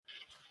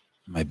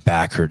My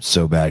back hurt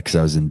so bad because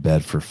I was in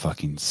bed for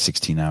fucking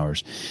 16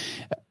 hours.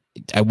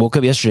 I woke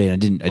up yesterday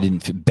and I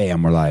didn't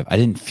bam, we're live. I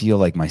didn't feel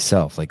like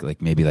myself,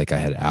 like maybe like I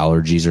had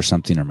allergies or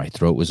something, or my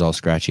throat was all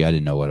scratchy. I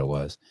didn't know what it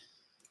was.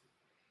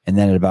 And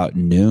then at about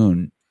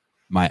noon,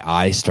 my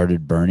eyes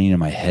started burning and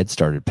my head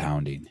started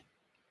pounding.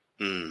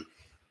 Mm.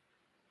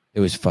 It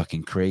was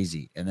fucking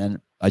crazy. And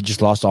then I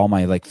just lost all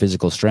my like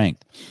physical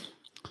strength.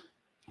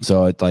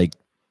 So at like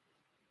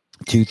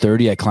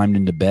 2:30, I climbed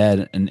into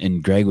bed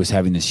and Greg was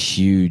having this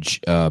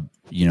huge,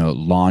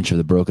 launch of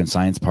the Broken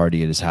Science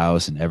party at his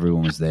house, and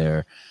everyone was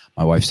there.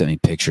 My wife sent me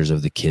pictures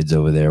of the kids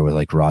over there with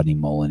like Rodney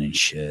Mullen and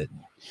shit.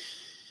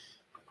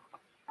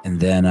 And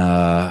then,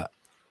 I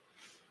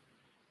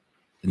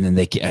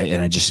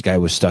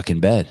was stuck in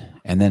bed.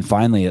 And then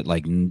finally at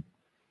like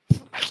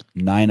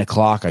 9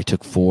 o'clock, I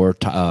took 4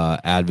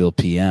 Advil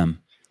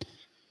PM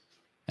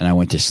and I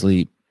went to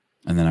sleep.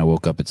 And then I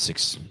woke up at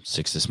 6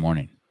 this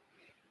morning.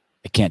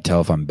 I can't tell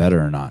if I'm better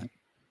or not.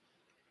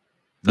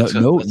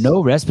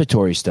 No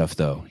respiratory stuff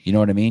though. You know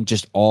what I mean?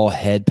 Just all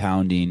head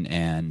pounding,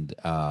 and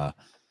all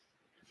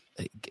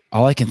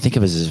I can think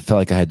of is it felt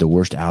like I had the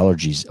worst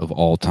allergies of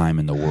all time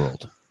in the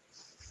world.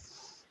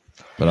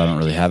 But I don't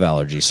really have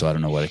allergies, so I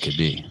don't know what it could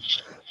be.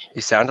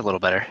 You sound a little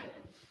better.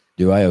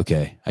 Do I?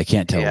 Okay. I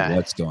can't tell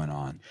what's going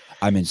on.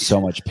 I'm in so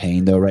much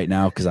pain though right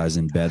now because I was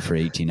in bed for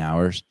 18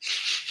 hours.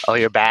 Oh,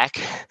 you're back?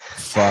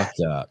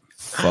 Fucked up.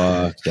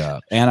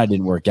 And I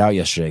didn't work out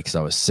yesterday because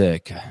I was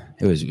sick.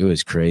 It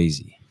was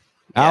crazy.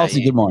 Yeah,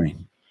 Allison, good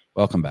morning.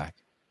 Welcome back.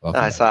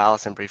 I saw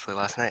Allison briefly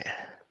last night.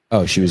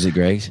 Oh, she was at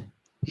Greg's?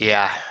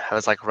 Yeah. I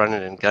was like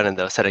running and gunning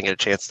though, so I didn't get a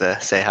chance to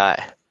say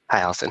hi. Hi,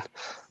 Allison.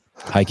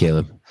 Hi,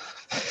 Caleb.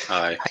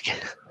 Hi.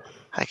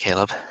 Hi,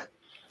 Caleb.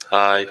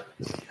 Hi.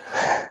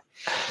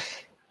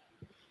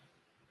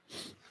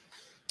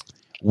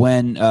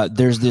 When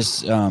there's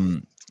this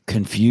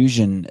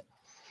confusion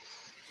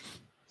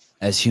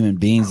as human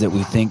beings that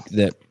we think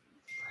that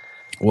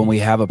when we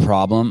have a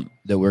problem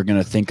that we're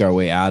going to think our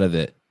way out of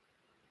it.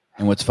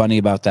 And what's funny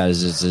about that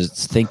is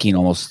it's thinking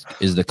almost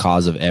is the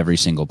cause of every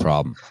single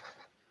problem.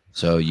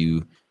 So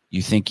you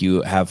think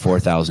you have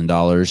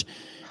 $4,000,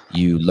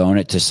 you loan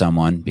it to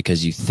someone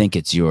because you think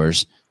it's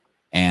yours,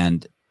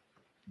 and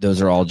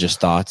those are all just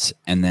thoughts.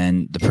 And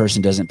then the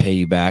person doesn't pay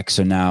you back.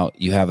 So now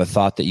you have a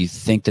thought that you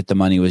think that the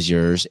money was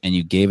yours and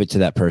you gave it to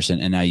that person.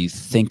 And now you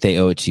think they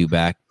owe it to you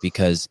back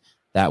because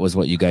that was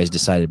what you guys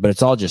decided. But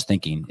it's all just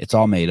thinking. It's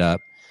all made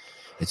up.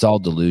 It's all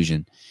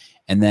delusion.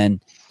 And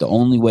then the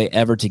only way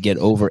ever to get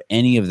over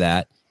any of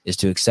that is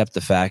to accept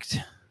the fact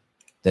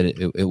that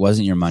it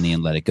wasn't your money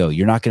and let it go.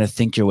 You're not going to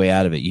think your way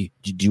out of it.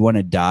 Do you want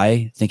to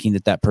die thinking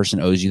that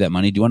person owes you that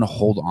money? Do you want to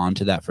hold on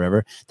to that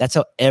forever? That's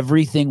how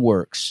everything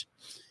works.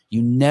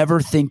 You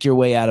never think your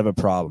way out of a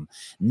problem.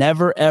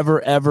 Never,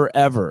 ever, ever,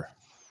 ever.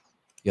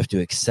 You have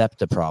to accept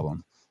the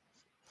problem.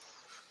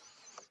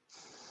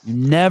 You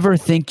never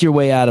think your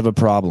way out of a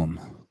problem.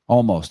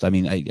 Almost. I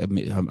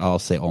mean, I'll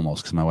say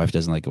almost because my wife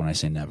doesn't like it when I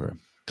say never.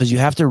 Because you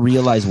have to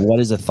realize what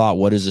is a thought,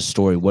 what is a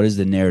story, what is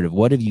the narrative,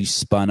 what have you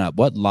spun up,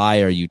 what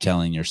lie are you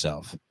telling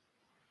yourself?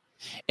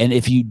 And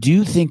if you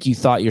do think you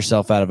thought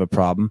yourself out of a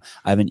problem,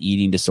 I have an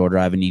eating disorder,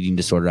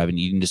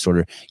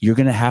 you're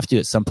going to have to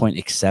at some point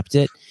accept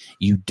it.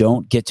 You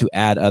don't get to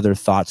add other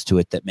thoughts to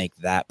it that make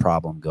that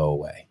problem go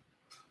away.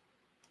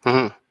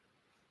 Mm-hmm.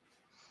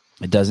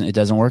 It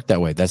doesn't work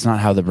that way. That's not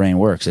how the brain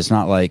works. It's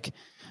not like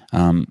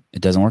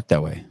it doesn't work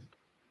that way.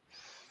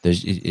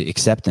 There's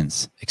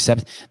acceptance.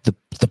 Accept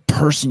the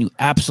person you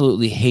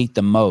absolutely hate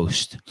the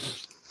most.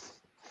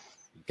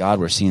 God,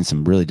 we're seeing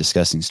some really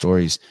disgusting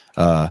stories.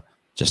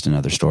 Just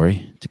another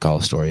story to call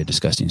a story a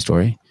disgusting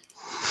story.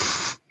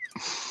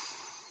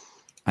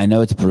 I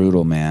know it's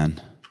brutal,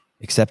 man.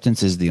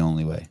 Acceptance is the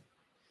only way.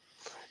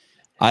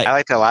 I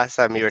like the last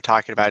time you were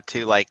talking about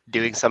too, like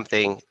doing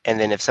something, and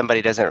then if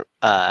somebody doesn't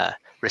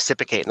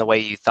reciprocate in the way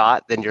you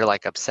thought, then you're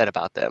like upset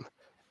about them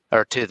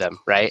or to them,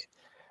 right?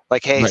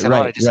 Like, hey,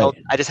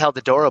 I just held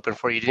the door open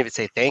for you. You didn't even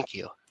say thank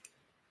you.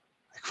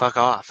 Like, fuck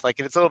off.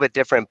 Like, it's a little bit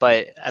different,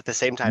 but at the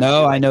same time.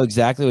 No, I know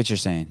exactly what you're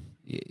saying.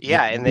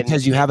 Yeah, and then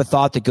because you have a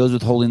thought that goes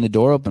with holding the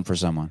door open for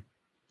someone.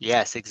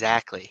 Yes,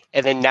 exactly.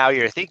 And then now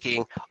you're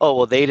thinking, oh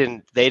well, they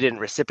didn't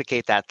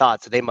reciprocate that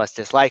thought, so they must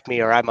dislike me,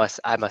 or I must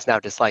now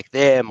dislike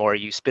them, or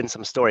you spin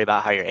some story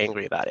about how you're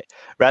angry about it,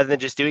 rather than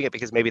just doing it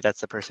because maybe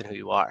that's the person who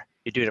you are.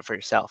 You're doing it for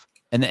yourself.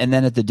 And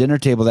then at the dinner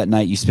table that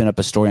night, you spin up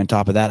a story on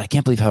top of that. I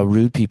can't believe how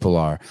rude people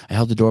are. I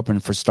held the door open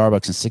for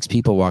Starbucks and 6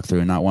 people walked through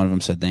and not one of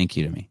them said thank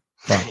you to me.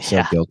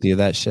 So guilty of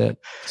that shit.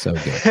 So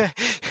good.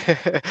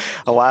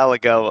 A while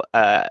ago,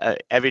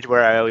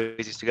 everywhere I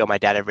always used to go, my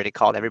dad, everybody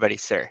called everybody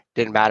sir.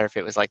 Didn't matter if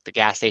it was like the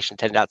gas station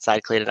attendant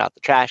outside cleaning out the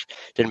trash.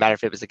 Didn't matter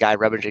if it was the guy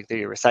rummaging through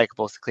your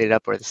recyclables to clean it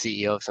up, or the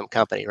CEO of some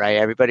company, right?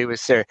 Everybody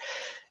was sir.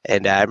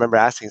 And I remember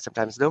asking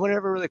sometimes, no one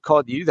ever really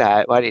called you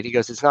that. Why did he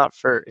goes, it's not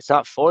for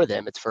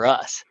them, it's for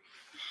us.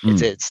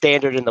 It's a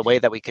standard in the way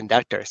that we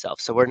conduct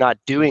ourselves. So we're not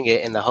doing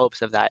it in the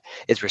hopes of that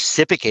it's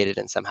reciprocated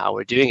in somehow.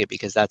 We're doing it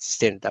because that's the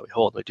standard that we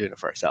hold. We're doing it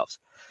for ourselves.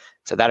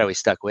 So that always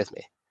stuck with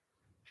me.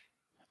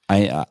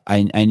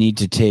 I need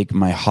to take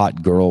my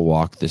hot girl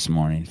walk this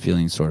morning,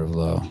 feeling sort of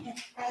low.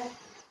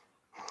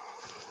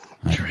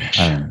 Trish.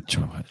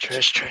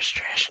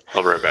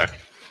 I'll be right back.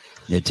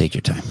 Yeah, take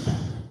your time.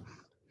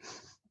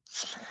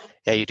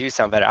 Yeah, you do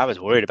sound better. I was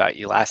worried about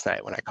you last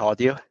night when I called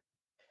you.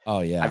 Oh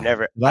yeah. I've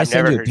never Did I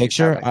send you a heard you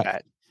picture? sound like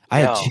that.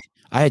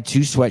 I had 2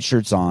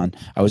 sweatshirts on.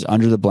 I was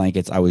under the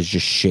blankets. I was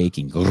just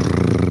shaking.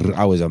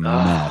 I was a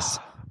mess.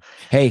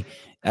 Hey,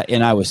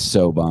 and I was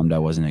so bummed I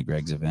wasn't at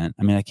Greg's event.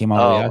 I mean, I came all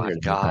the way out here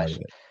to be a part of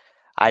it.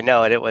 I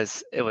know, and it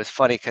was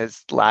funny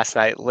because last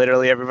night,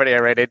 literally everybody I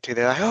ran into,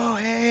 they're like, "Oh,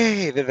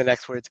 hey!" Then the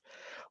next words,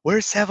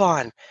 "Where's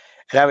Sevon?"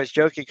 And I was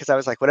joking because I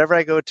was like, whenever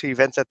I go to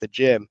events at the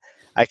gym,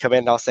 I come in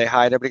and I'll say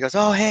hi, and everybody goes,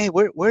 "Oh, hey,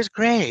 where's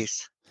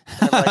Grace?"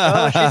 And I'm like,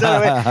 "Oh, she's on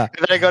her way."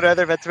 And then I go to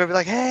other events and be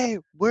like, "Hey,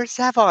 where's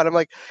Sevon?" I'm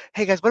like,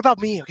 "Hey guys, what about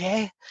me?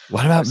 Okay?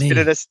 What about me?"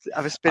 I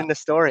was spinning the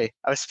story.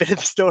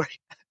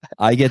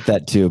 I get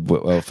that too.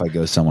 Well, if I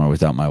go somewhere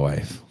without my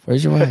wife,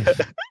 where's your wife?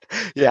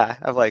 Yeah,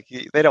 I'm like,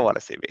 they don't want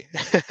to see me.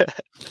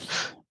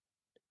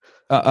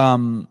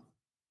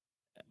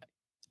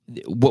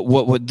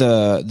 What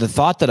the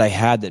thought that I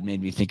had that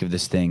made me think of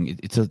this thing?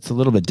 It's a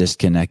little bit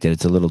disconnected.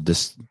 It's a little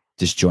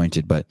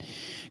disjointed, but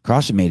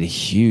CrossFit made a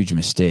huge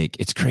mistake.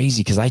 It's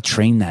crazy because I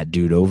trained that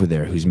dude over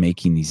there who's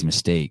making these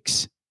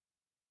mistakes.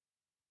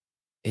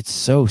 It's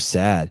so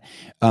sad.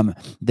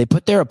 They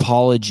put their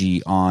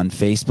apology on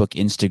Facebook,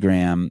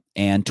 Instagram,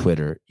 and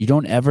Twitter. You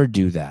don't ever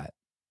do that.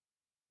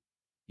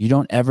 You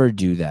don't ever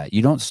do that.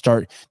 You don't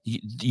start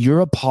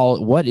your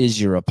What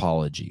is your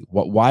apology?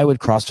 Why would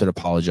CrossFit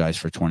apologize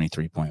for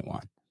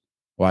 23.1?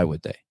 Why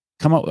would they?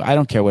 Come up. I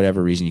don't care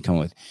whatever reason you come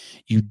up with.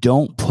 You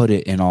don't put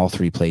it in all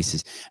 3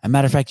 places. As a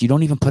matter of fact, you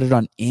don't even put it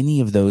on any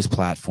of those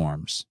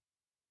platforms.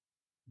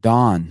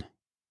 Don,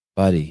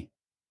 buddy.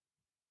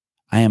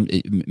 I am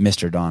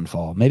Mr. Don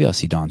Fall. Maybe I'll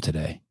see Don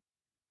today.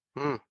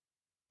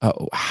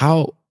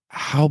 How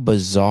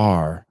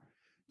bizarre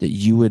that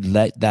you would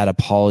let that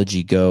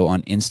apology go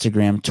on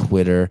Instagram,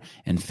 Twitter,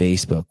 and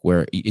Facebook,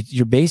 where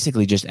you're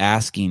basically just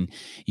asking.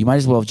 You might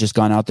as well have just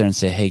gone out there and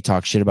say, "Hey,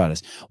 talk shit about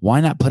us." Why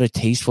not put a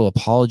tasteful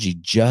apology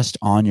just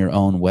on your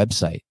own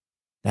website?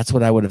 That's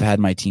what I would have had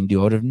my team do.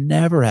 I would have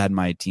never had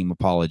my team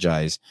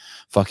apologize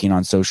fucking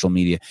on social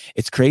media.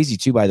 It's crazy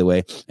too, by the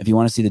way. If you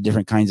want to see the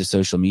different kinds of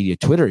social media,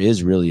 Twitter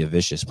is really a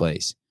vicious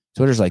place.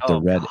 Twitter's like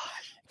the red,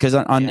 because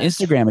on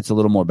Instagram, it's a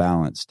little more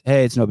balanced.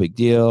 Hey, it's no big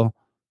deal.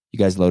 You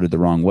guys loaded the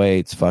wrong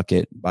weights. Fuck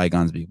it.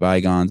 Bygones be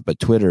bygones. But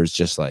Twitter is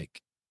just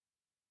like,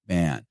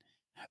 man,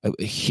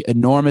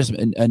 enormous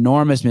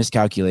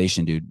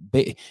miscalculation, dude.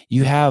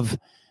 You have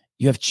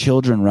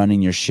children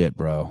running your shit,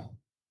 bro.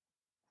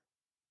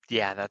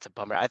 Yeah, that's a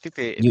bummer. I think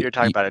if you're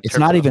talking about it, it's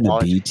not even a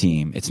B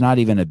team. It's not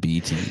even a B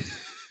team.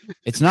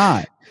 It's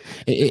not.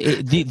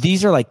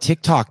 These are like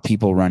TikTok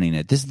people running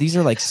it. These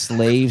are like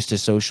slaves to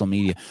social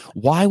media.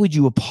 Why would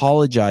you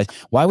apologize?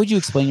 Why would you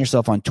explain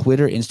yourself on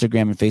Twitter,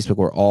 Instagram, and Facebook,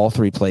 or all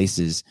 3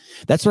 places?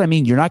 That's what I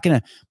mean. You're not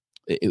going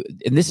to.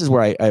 And this is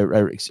where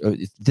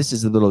this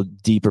is a little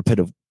deeper bit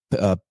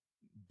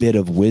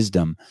of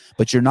wisdom.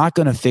 But you're not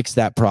going to fix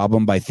that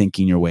problem by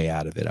thinking your way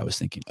out of it. I was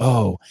thinking,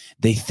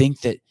 they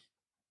think that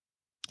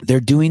they're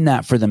doing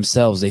that for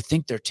themselves. They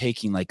think they're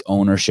taking like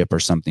ownership or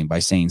something by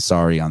saying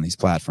sorry on these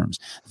platforms.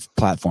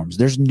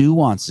 There's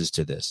nuances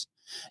to this.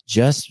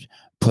 Just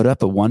put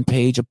up a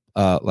 1-page,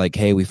 like,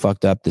 "Hey, we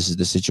fucked up. This is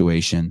the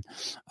situation.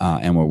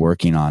 And we're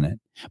working on it."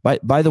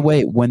 By the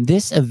way, when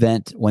this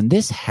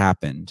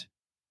happened,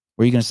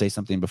 were you going to say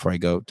something before I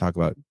go talk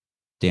about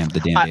the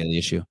Dan Daly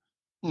issue?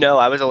 No,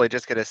 I was only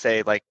just going to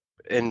say, like,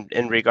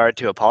 in regard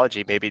to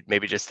apology,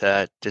 maybe just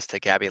to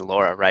Gabby and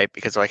Laura, right?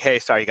 Because they're like, "Hey,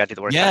 sorry, you got to do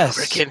the work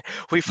over again.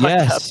 We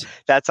fucked up.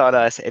 That's on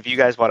us. If you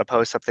guys want to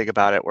post something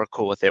about it, we're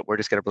cool with it. We're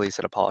just going to release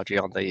an apology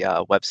on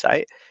the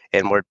website,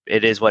 and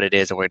it is what it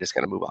is, and we're just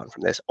going to move on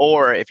from this."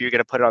 Or if you're going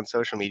to put it on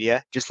social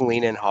media, just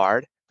lean in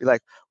hard. Be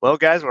like, "Well,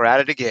 guys, we're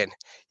at it again.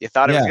 You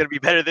thought it was going to be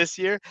better this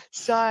year?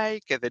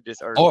 Psych!" And then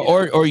just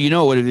or you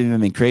know what would have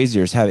even been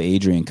crazier is have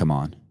Adrian come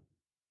on.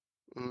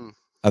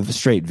 A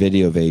straight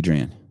video of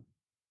Adrian.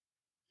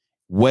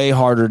 Way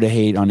harder to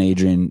hate on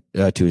Adrian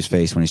to his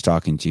face when he's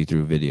talking to you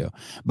through video,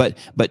 but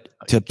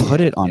to put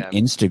it on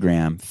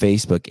Instagram,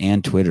 Facebook,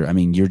 and Twitter, I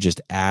mean, you're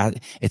just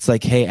it's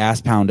like, "Hey,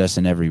 ass pound us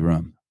in every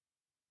room."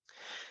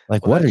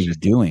 Like, what are you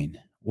doing?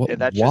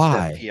 That's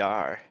why? just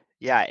PR.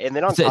 Yeah, and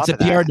then it's a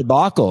PR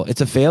debacle.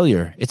 It's a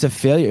failure. It's a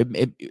failure.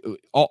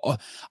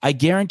 I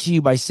guarantee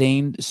you, by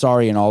saying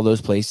sorry in all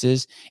those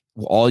places,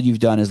 all you've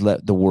done is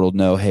let the world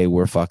know, "Hey,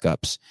 we're fuck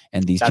ups,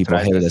 and these people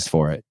hate us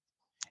for it."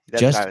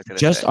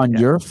 Just on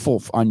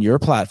your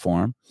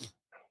platform,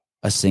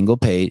 a single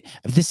page.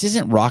 This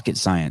isn't rocket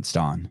science,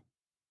 Don.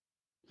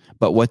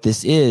 But what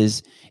this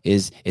is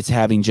it's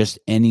having just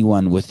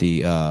anyone with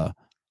the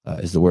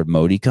is the word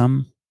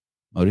modicum?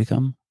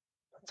 Modicum?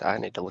 I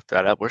need to look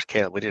that up. Where's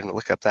Caleb? We didn't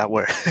look up that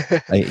word.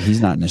 He's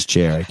not in his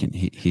chair.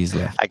 He's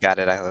left. I got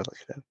it. I look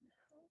it up.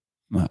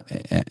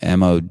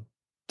 MODICUM.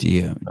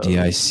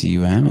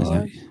 Is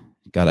that?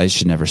 God, I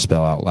should never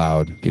spell out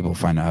loud. People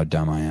find out how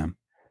dumb I am.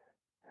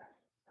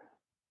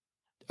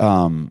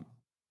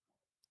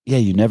 yeah,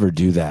 you never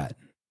do that.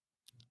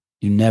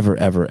 You never,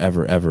 ever,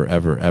 ever, ever,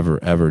 ever,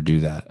 ever, ever do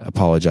that.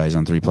 Apologize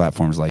on 3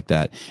 platforms like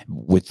that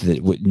with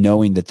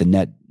knowing that the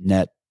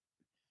net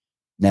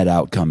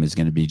outcome is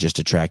going to be just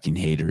attracting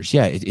haters.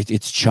 Yeah,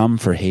 it's chum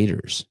for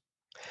haters.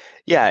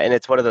 Yeah, and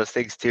it's one of those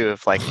things too.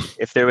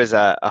 If there was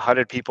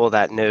 100 people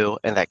that knew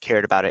and that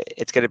cared about it,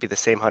 it's going to be the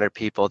same 100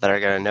 people that are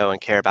going to know and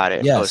care about it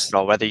and post it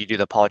all, whether you do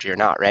the apology or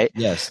not, right?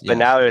 Yes. But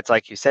now it's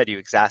like you said, you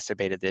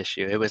exacerbated the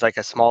issue. It was like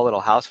a small little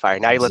house fire.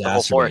 Now you lit the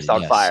whole forest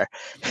on fire.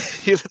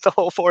 You lit the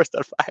whole forest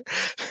on fire.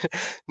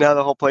 Now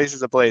the whole place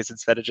is ablaze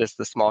instead of just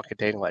the small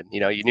contained one.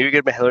 You knew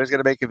Hiller's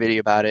going to make a video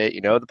about it.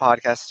 The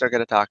podcasts are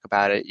going to talk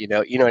about it. You know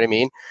what I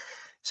mean?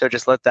 So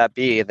just let that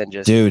be, and then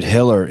just. Dude,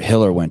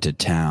 Hiller went to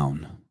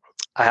town.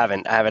 I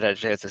haven't had a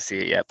chance to see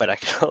it yet, but I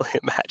can only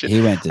imagine. He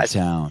went to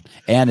town,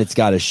 and it's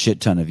got a shit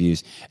ton of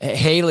views. Hey,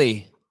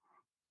 Haley,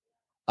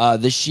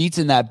 the sheets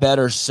in that bed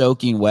are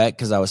soaking wet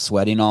because I was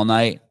sweating all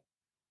night.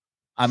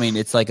 I mean,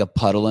 it's like a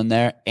puddle in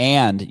there,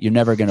 and you're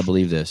never going to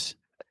believe this.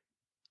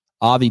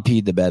 Avi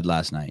peed the bed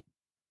last night.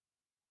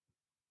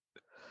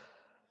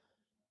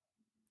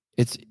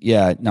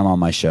 I'm on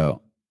my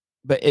show.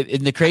 But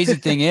the crazy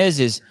thing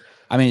is,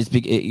 I mean,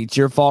 it's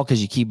your fault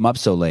because you keep them up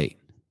so late.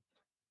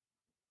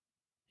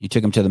 You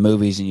took him to the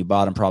movies and you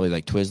bought him probably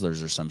like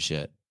Twizzlers or some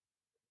shit.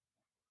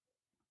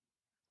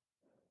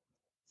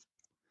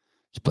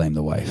 Just blame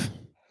the wife.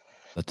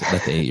 Let the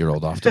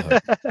 8-year-old off the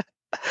hook.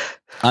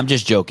 I'm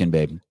just joking,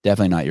 babe.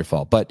 Definitely not your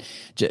fault. But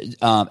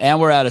and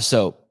we're out of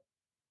soap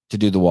to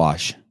do the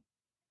wash.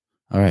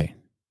 All right.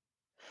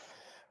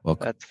 Well,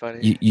 that's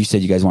funny. You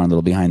said you guys want a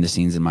little behind the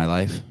scenes in my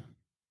life,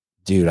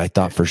 dude. I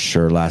thought for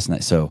sure last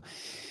night. So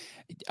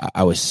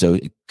I was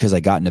because I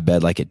got into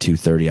bed like at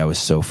 2:30. I was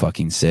so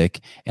fucking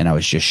sick and I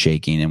was just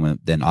shaking. And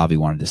then Avi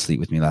wanted to sleep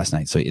with me last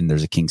night. And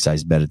there's a king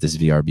size bed at this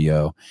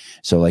VRBO.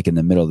 So like in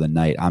the middle of the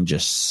night, I'm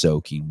just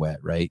soaking wet,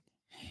 right?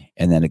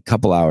 And then a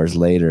couple hours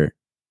later,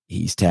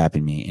 he's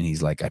tapping me and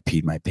he's like, I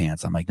peed my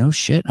pants. I'm like, no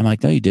shit. I'm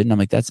like, no, you didn't. I'm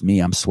like, that's me.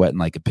 I'm sweating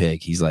like a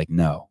pig. He's like,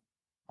 no.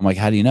 I'm like,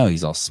 how do you know?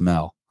 He's all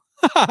smell.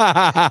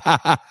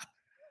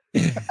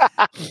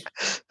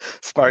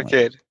 Smart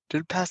kid.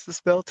 Didn't pass the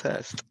smell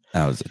test.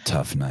 That was a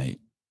tough night.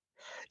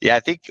 Yeah, I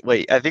think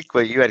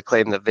what you had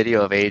claimed, the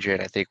video of Adrian,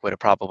 I think would have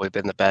probably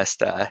been the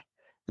best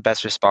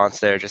response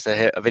there. Just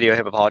a video of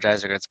him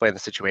apologizing and explain the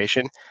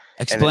situation.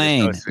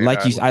 Explain,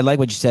 I like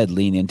what you said.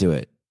 Lean into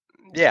it.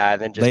 Yeah,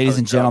 and then just ladies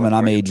and gentlemen,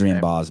 I'm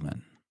Adrian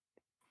Bosman.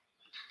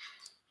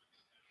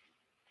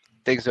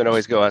 Things don't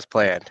always go as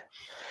planned.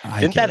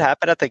 Didn't that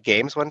happen at the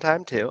games one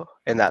time too?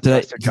 In that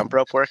Thruster jump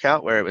rope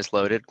workout where it was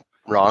loaded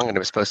wrong and it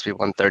was supposed to be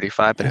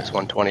 135, but it was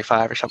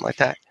 125 or something like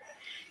that.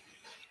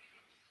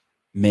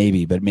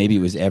 Maybe, but maybe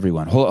it was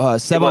everyone.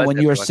 Seba, when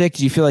you are sick,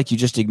 do you feel like you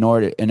just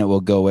ignored it and it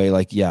will go away?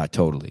 Like, yeah,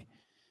 totally.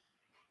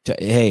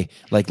 Hey,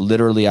 like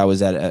literally, I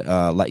was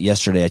at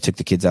yesterday. I took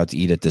the kids out to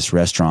eat at this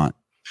restaurant,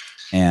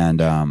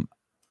 and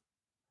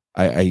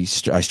I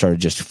started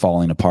just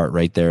falling apart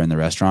right there in the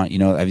restaurant.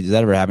 Does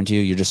that ever happen to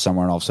you? You're just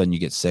somewhere and all of a sudden you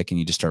get sick and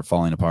you just start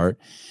falling apart.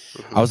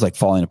 Mm-hmm. I was like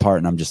falling apart,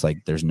 and I'm just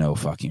like, there's no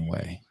fucking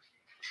way.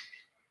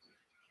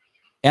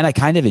 And I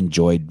kind of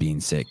enjoyed being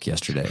sick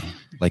yesterday.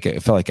 Like I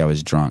felt like I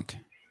was drunk.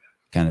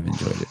 Kind of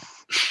enjoyed it.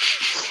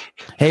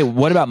 Hey,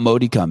 what about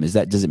modicum? Does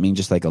it mean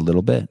just like a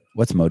little bit?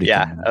 What's modicum?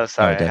 Yeah. Oh,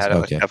 sorry. I had to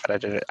look up,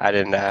 but I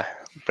didn't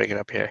bring it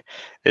up here.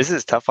 This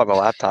is tough on the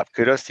laptop.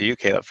 Kudos to you,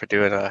 Caleb, for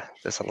doing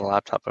this on the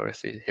laptop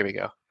overseas. Here we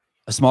go.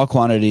 A small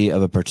quantity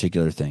of a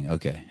particular thing.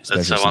 Okay.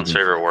 That's someone's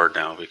favorite word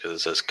now because it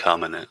says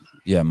 "cum" in it.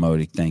 Yeah,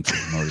 thank you,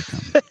 modicum.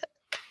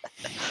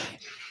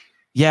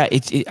 Yeah,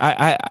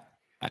 I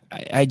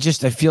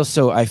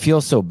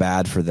feel so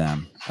bad for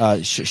them.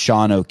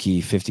 Sean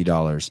O'Key,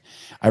 $50.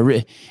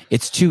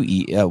 It's too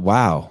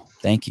wow.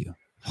 Thank you.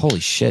 Holy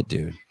shit,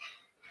 dude.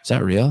 Is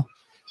that real?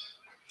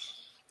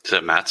 Is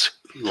it Matt's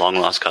long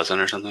lost cousin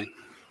or something?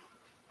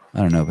 I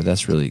don't know, but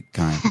that's really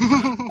kind.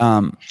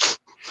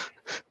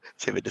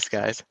 It's him in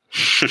disguise.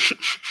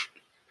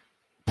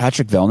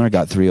 Patrick Vellner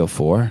got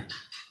 304.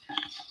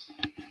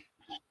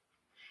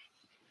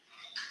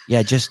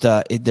 Yeah, just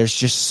there's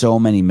just so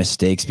many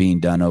mistakes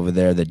being done over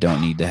there that don't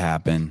need to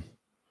happen.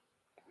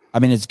 I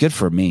mean, it's good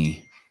for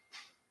me.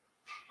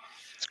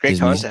 It's great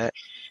content.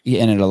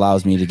 Yeah, and it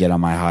allows me to get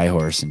on my high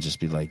horse and just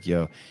be like,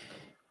 yo,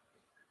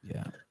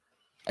 yeah.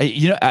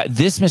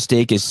 This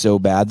mistake is so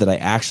bad that I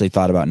actually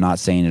thought about not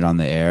saying it on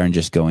the air and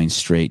just going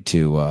straight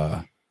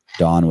to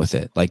Don with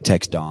it. Like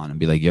text Don and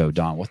be like, yo,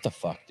 Don, what the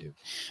fuck, dude?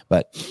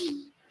 But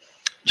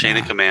chain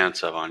of command,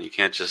 Savon. You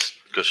can't just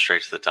go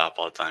straight to the top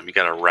all the time. You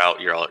got to route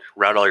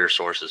all your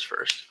sources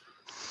first.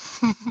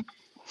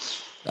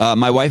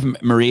 My wife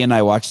Marie and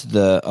I watch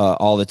the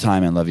all the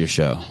time and love your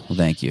show. Well,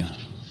 thank you.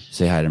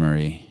 Say hi to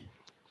Marie.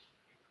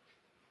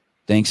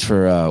 Thanks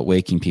for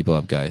waking people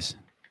up, guys.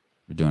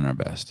 We're doing our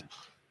best.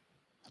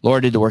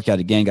 Laura did the workout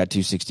again, got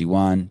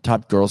 261.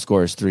 Top girl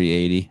score is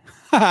 380.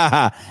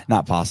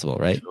 Not possible,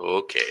 right?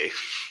 Okay.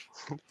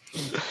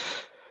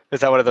 Is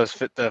that one of those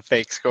the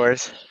fake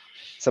scores?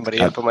 Somebody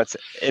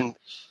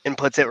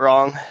inputs it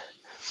wrong.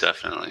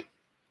 Definitely.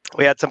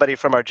 We had somebody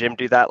from our gym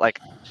do that like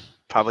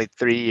probably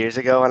 3 years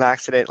ago on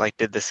accident, like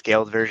did the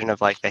scaled version of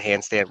like the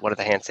handstand, one of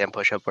the handstand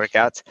push-up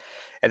workouts.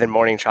 And then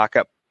Morning Chalk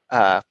Up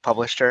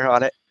published her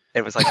on it.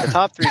 It was like the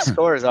top 3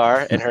 scores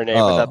are, and her name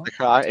was up the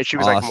cross. And she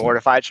was like awesome.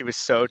 mortified. She was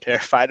so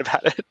terrified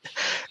about it.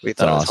 We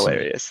thought it was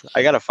hilarious.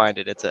 I got to find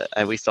it.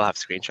 And we still have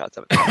screenshots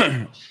of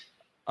it.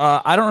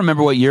 I don't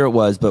remember what year it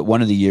was, but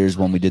one of the years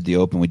when we did the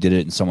Open, we did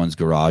it in someone's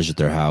garage at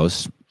their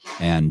house.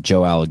 And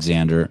Joe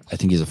Alexander, I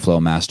think he's a flow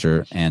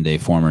master and a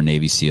former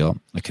Navy SEAL.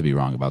 I could be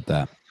wrong about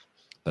that,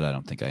 but I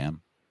don't think I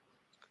am.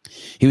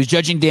 He was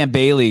judging Dan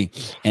Bailey,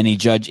 and he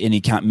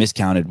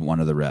miscounted one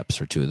of the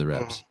reps or 2 of the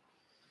reps.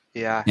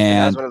 Yeah,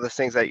 and that was one of those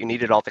things that you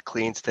needed all the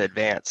cleans to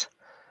advance.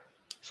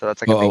 So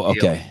that's like a big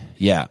deal. Okay,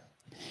 yeah.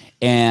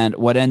 And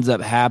what ends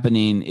up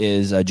happening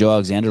is Joe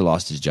Alexander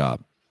lost his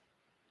job.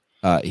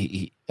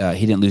 He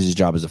didn't lose his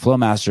job as a flow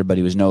master, but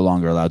he was no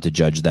longer allowed to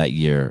judge that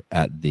year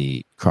at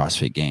the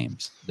CrossFit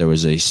Games. There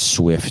was a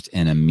swift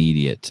and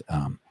immediate.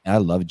 And I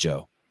love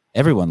Joe.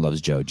 Everyone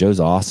loves Joe. Joe's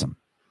awesome.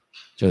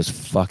 Joe's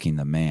fucking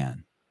the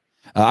man.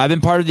 I've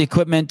been part of the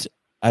equipment.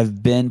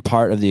 I've been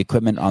part of the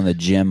equipment on the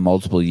gym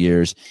multiple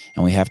years,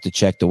 and we have to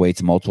check the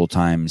weights multiple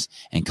times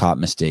and caught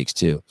mistakes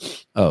too.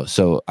 Oh,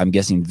 so I'm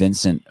guessing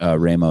Vincent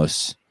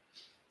Ramos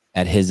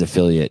at his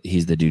affiliate,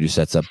 he's the dude who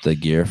sets up the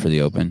gear for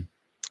the Open.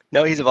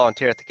 No, he's a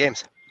volunteer at the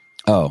games.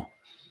 Oh.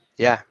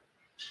 Yeah.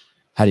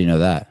 How do you know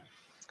that?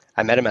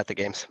 I met him at the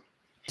games.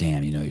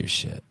 Damn, you know your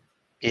shit.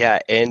 Yeah,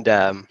 and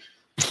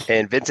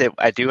Vincent,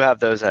 I do have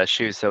those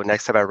shoes. So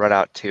next time I run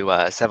out to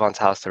Sevon's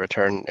house to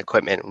return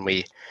equipment, and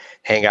we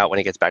hang out when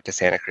he gets back to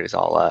Santa Cruz,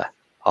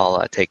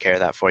 I'll take care of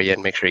that for you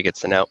and make sure he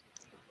gets the note.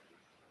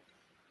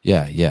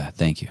 Yeah.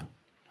 Thank you.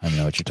 I don't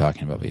know what you're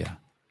talking about, but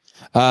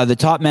yeah. The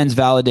top men's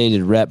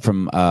validated rep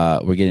from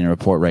we're getting a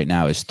report right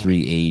now is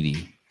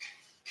 380.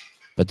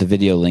 But the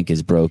video link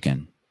is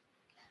broken.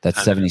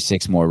 That's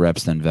 76 more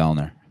reps than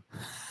Vellner.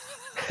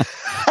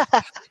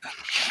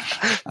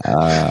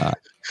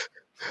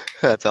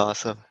 That's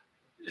awesome.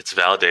 It's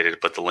validated,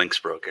 but the link's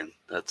broken.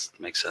 That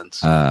makes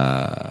sense.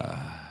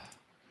 I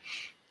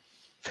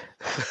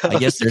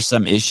guess there's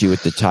some issue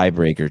with the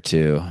tiebreaker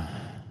too.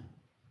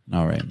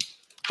 All right.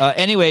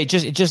 Anyway, it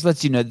just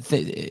lets you know.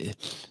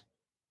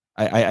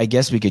 I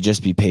guess we could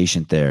just be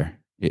patient there.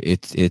 But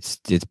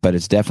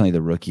it's definitely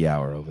the rookie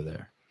hour over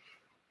there.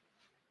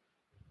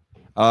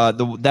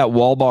 That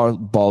wall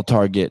ball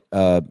target.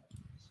 I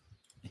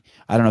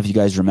don't know if you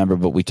guys remember,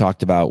 but we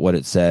talked about what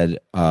it said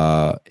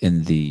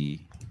in the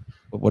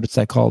what is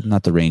that called?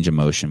 Not the range of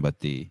motion, but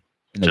in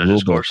the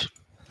rule book.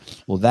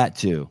 Well, that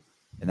too,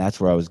 and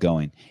that's where I was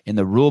going. In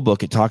the rule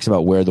book, it talks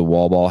about where the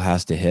wall ball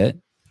has to hit,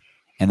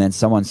 and then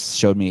someone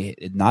showed me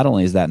not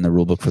only is that in the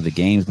rule book for the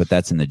games, but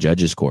that's in the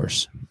judges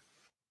course.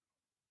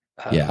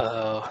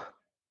 Yeah,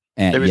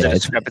 and there was a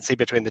discrepancy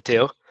between the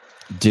two.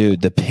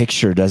 Dude, the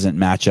picture doesn't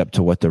match up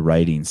to what the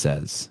writing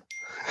says.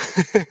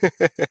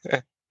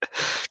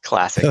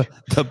 Classic.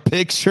 The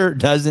picture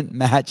doesn't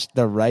match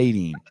the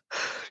writing.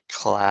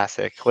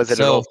 Classic. Was it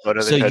an old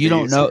photo? So you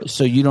don't know.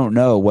 So you don't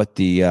know what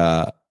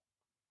the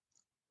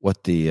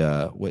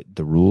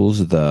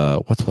rules.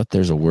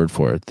 There's a word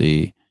for it.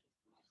 It'll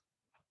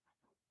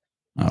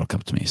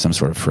come to me. Some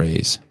sort of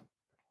phrase.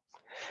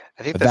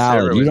 I think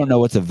valid. You don't know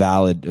what's a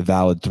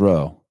valid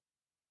throw.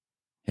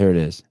 Here it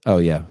is. Oh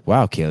yeah.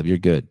 Wow, Caleb, you're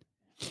good.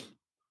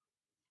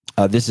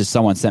 This is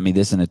someone sent me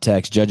this in a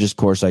text. Judges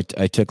course I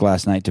took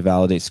last night to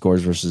validate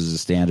scores versus the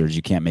standards.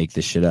 You can't make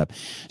this shit up.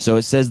 So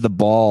it says the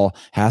ball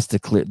has to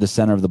clear, the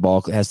center of the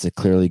ball has to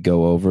clearly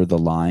go over the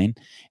line,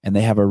 and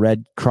they have a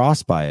red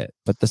cross by it.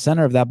 But the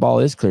center of that ball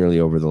is clearly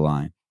over the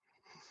line,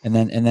 and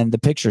then the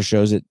picture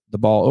shows it the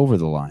ball over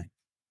the line.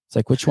 It's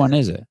like, which one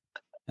is it?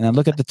 And then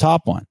look at the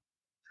top one.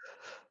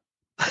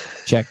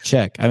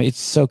 Check. I mean, it's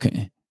so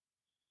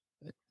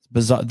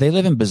bizarre. They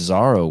live in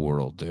bizarro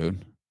world,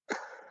 dude.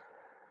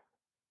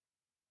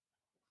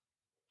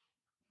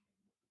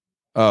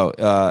 Oh,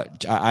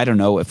 I don't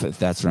know if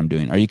that's what I'm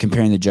doing. Are you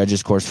comparing the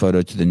judges course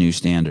photo to the new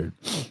standard?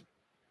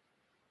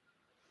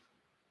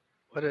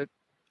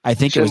 I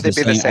think it was the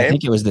same. I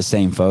think it was the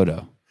same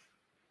photo.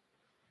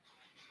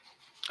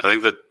 I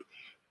think that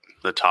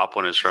the top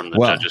one is from the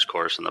judges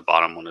course and the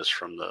bottom one is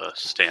from the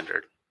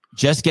standard.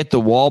 Just get the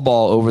wall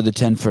ball over the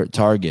 10-foot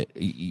target.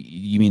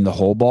 You mean the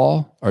whole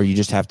ball, or you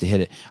just have to hit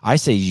it? I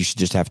say you should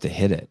just have to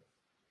hit it.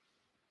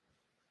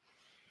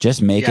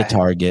 Just make a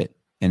target,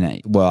 and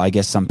I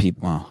guess some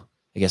people.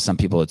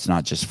 It's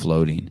not just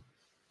floating.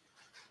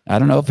 I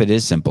don't know if it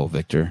is simple,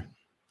 Victor.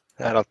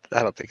 I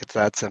don't think it's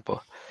that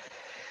simple.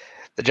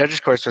 The judges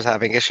course was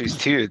having issues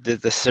too.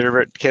 Did the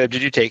server, Caleb,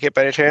 did you take it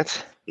by any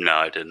chance? No,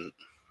 I didn't.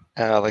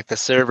 Like the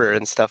server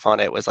and stuff on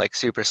it was like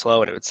super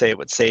slow, and it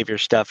would save your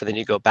stuff, and then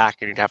you go back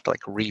and you'd have to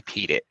like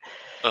repeat it.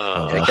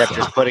 And it kept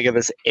just putting in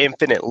this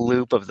infinite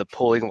loop of the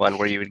pulling one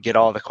where you would get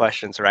all the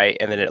questions right,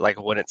 and then it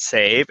like wouldn't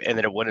save, and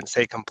then it wouldn't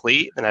say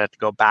complete. Then I had to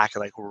go back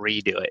and like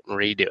redo it.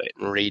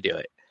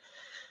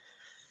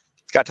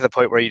 It got to the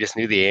point where you just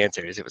knew the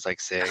answers. It was like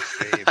save.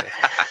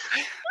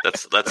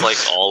 That's like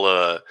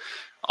all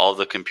all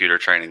the computer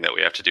training that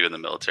we have to do in the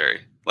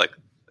military. Like,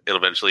 it'll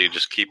eventually you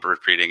just keep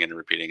repeating, and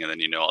then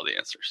you know all the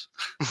answers.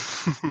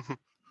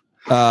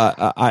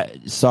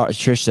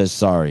 Trish says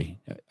sorry.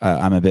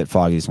 I'm a bit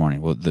foggy this morning.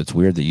 Well, that's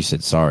weird that you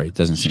said sorry.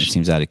 It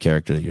seems out of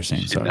character that you're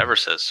saying sorry. She never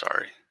says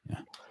sorry.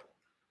 Yeah.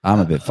 I'm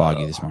a bit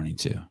foggy this morning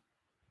too.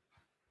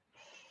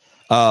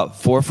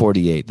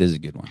 448. This is a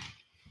good one.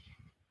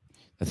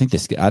 I think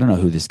I don't know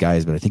who this guy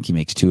is, but I think he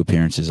makes 2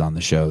 appearances on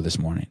the show this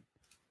morning.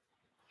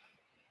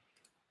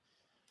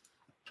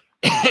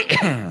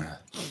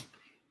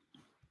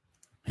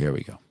 Here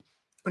we go.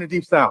 In the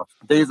Deep South,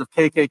 days of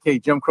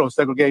KKK, Jim Crow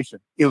segregation.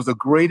 It was the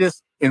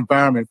greatest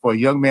environment for a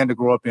young man to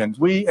grow up in.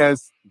 We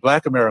as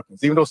Black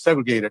Americans, even though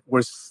segregated,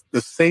 were the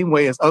same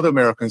way as other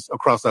Americans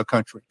across our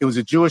country. It was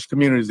the Jewish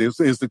communities, it was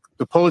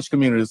the Polish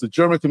communities, the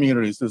German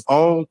communities, it was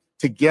all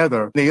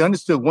together. They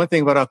understood one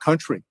thing about our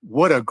country.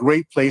 What a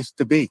great place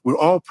to be. We're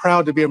all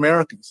proud to be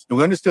Americans. And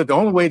we understood the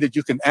only way that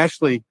you can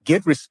actually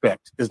get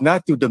respect is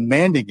not through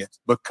demanding it,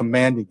 but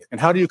commanding it. And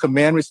how do you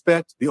command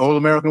respect? The old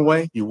American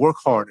way? You work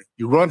harder,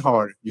 you run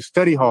harder, you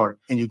study harder,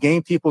 and you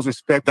gain people's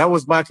respect. That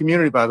was my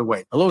community, by the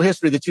way. A little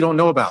history that you don't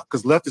know about,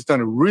 because left has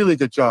done a really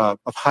good job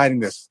of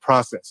hiding this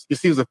process. You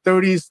see, it was the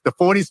 30s, the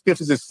 40s,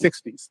 50s, and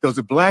 60s. There was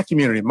a Black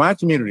community, my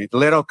community, that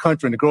led our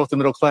country in the growth of the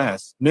middle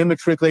class. Men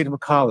matriculated from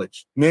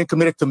college. Men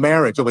committed to marriage,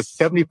 over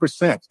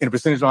 70% in the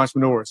percentage of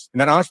entrepreneurs. And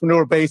that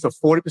entrepreneur base of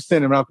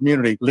 40% in our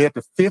community led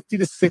to 50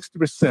 to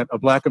 60% of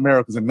Black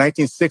Americans in the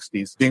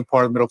 1960s being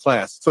part of the middle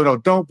class. So no,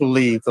 don't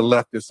believe the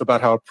leftists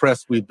about how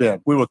oppressed we've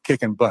been. We were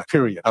kicking butt,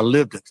 period. I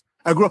lived it.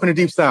 I grew up in the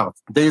Deep South,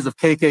 days of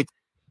KKK.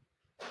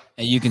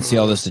 And you can see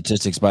all the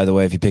statistics, by the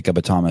way, if you pick up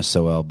a Thomas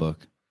Sowell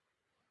book.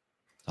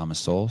 Thomas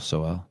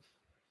Sowell.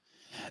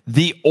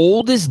 The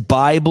oldest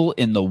Bible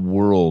in the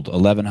world,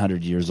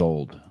 1,100 years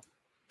old.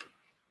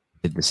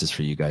 This is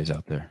for you guys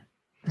out there.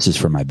 This is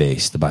for my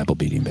base, the Bible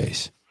beating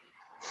base.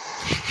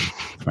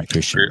 For my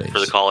Christian base. For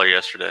the caller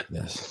yesterday.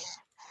 Yes.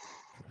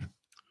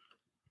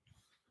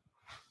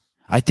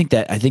 I think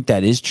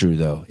that is true,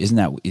 though. Isn't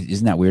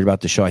that weird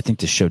about the show? I think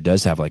the show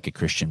does have like a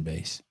Christian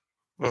base.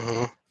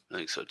 Mm-hmm. I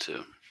think so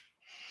too.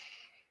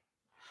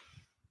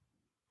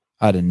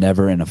 I'd have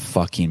never in a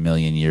fucking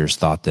million years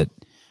thought that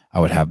I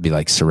would be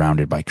like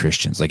surrounded by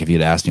Christians. Like if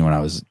you'd asked me when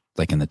I was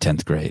like in the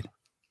 10th grade.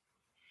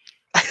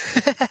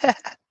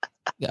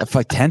 Yeah,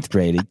 like 10th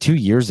grade, 2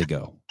 years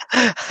ago.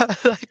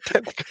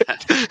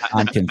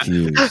 I'm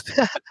confused.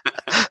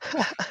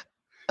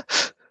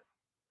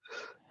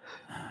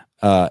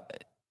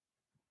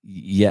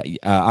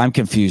 I'm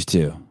confused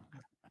too.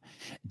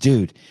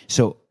 Dude,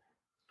 so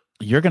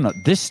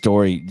this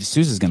story,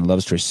 Sousa's gonna love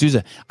this story.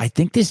 Sousa, I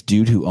think this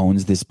dude who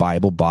owns this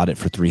Bible bought it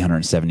for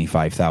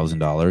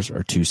 $375,000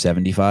 or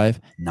 $275,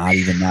 not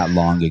even that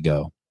long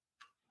ago.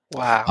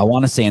 Wow. I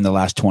want to say in the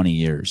last 20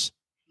 years.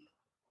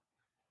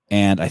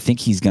 And I think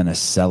he's going to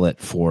sell it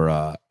for,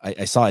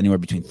 I saw anywhere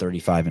between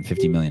 35 and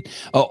 50 million.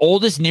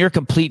 Oldest near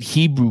complete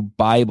Hebrew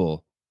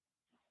Bible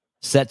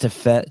set to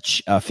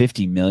fetch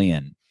 50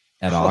 million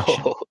at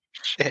auction. Oh,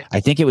 shit. I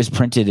think it was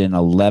printed in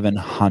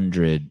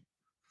 1100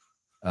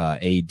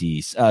 AD.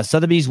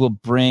 Sotheby's will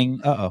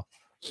bring,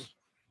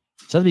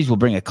 Sotheby's will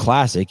bring a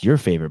classic, your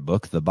favorite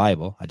book, the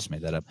Bible. I just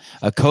made that up.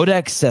 A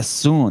Codex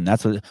Sassoon.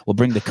 That's what will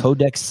bring the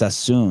Codex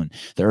Sassoon,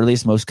 the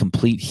earliest, most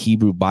complete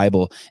Hebrew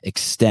Bible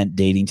extent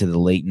dating to the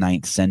late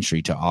 9th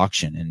century, to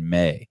auction in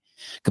May.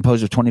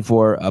 Composed of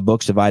 24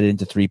 books divided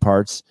into 3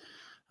 parts.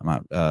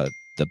 The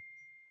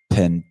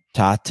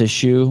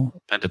Pentateuch,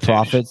 the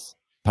prophets,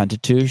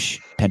 Pentateuch,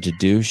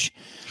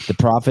 the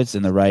prophets,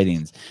 and the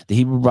writings. The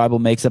Hebrew Bible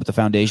makes up the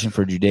foundation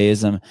for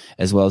Judaism,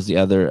 as well as the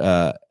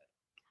other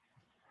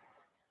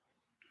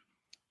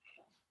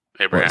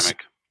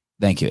Abrahamic.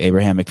 Thank you.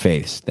 Abrahamic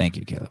faiths. Thank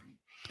you, Caleb.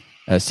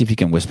 See if you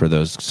can whisper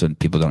those so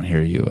people don't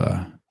hear you.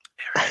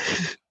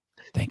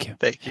 Thank you.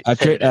 Thank you.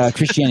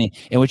 Christianity,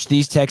 in which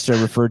these texts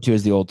are referred to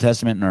as the Old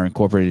Testament and are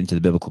incorporated into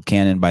the biblical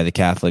canon by the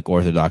Catholic,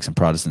 Orthodox, and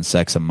Protestant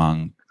sects,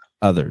 among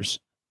others.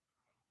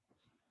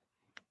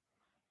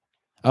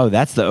 Oh,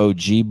 that's the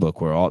OG book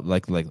where all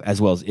like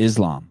as well as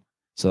Islam.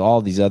 So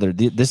all these other.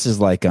 This is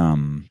like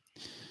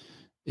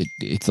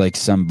It's like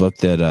some book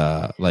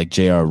that like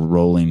J.R.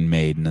 Rowling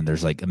made, and then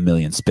there's like a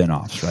million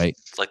spin-offs, right?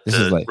 It's like this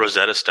is like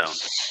Rosetta Stone.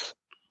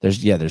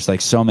 There's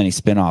like so many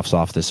spin-offs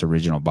off this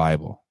original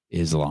Bible.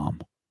 Islam,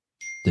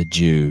 the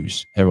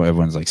Jews,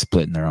 everyone's like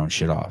splitting their own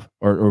shit off.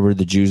 Or were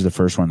the Jews the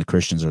first one, the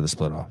Christians are the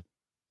split off?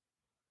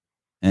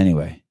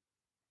 Anyway.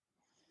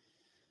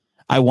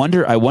 I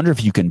wonder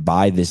if you can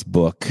buy this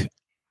book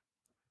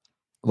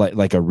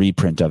like a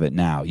reprint of it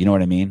now. You know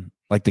what I mean?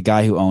 Like the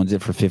guy who owns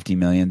it for 50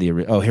 million. Here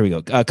we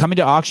go. Coming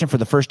to auction for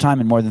the first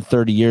time in more than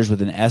 30 years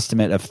with an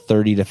estimate of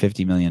 $30 to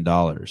 $50 million.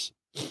 Damn.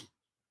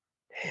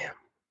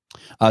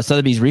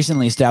 Sotheby's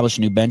recently established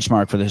a new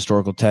benchmark for the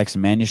historical texts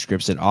and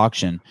manuscripts at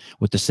auction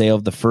with the sale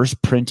of the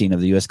first printing of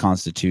the U.S.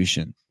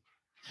 Constitution.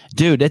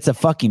 Dude, it's a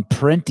fucking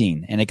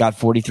printing, and it got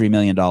 $43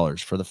 million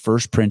for the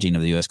first printing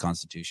of the U.S.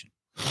 Constitution.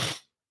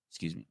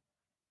 Excuse me.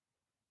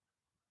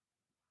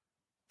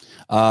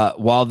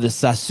 While the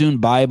Sassoon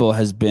Bible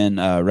has been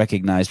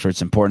recognized for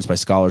its importance by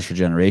scholars for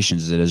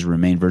generations, it has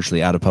remained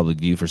virtually out of public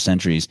view for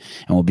centuries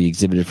and will be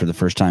exhibited for the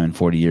first time in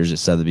 40 years at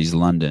Sotheby's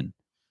London,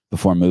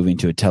 before moving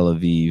to Tel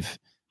Aviv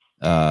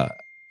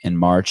in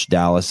March,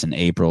 Dallas in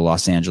April,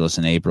 Los Angeles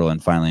in April,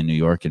 and finally New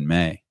York in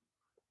May.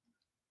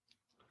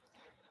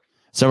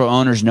 Several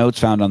owners' notes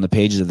found on the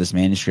pages of this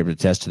manuscript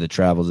attest to the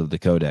travels of the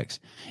Codex.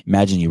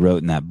 Imagine you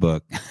wrote in that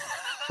book.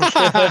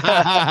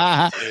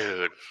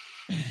 Dude.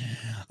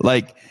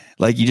 Like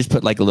you just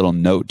put like a little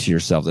note to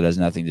yourself that has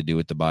nothing to do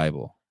with the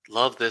Bible.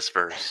 Love this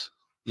verse.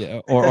 Yeah,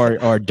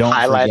 or don't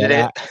Highlighted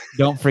forget, it.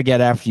 don't forget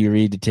after you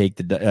read to take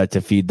the to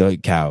feed the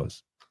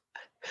cows.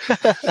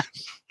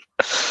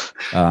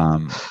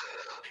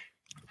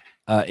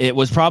 It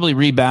was probably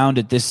rebound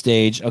at this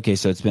stage. Okay,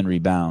 so it's been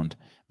rebound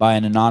by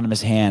an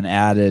anonymous hand,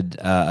 added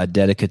a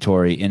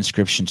dedicatory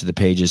inscription to the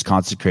pages,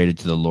 consecrated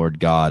to the Lord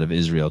God of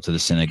Israel, to the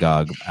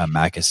synagogue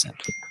Maccasan.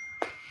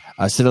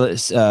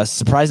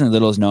 Surprisingly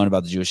little is known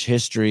about the Jewish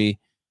history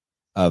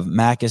of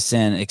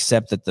Maccasan,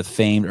 except that the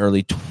famed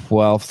early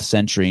 12th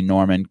century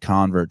Norman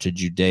convert to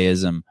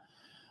Judaism,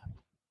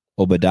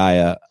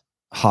 Obadiah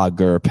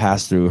Hager,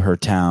 passed through her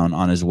town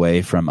on his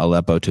way from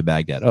Aleppo to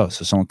Baghdad. Oh,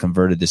 so someone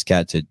converted this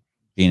cat to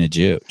being a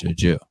Jew,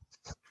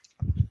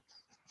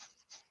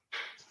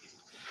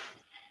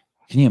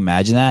 Can you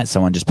imagine that?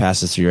 Someone just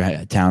passes through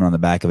your town on the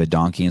back of a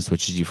donkey and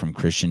switches you from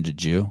Christian to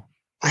Jew?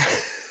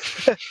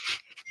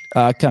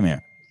 Come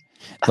here.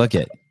 Look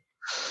at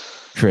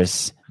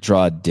Chris.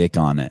 Draw a dick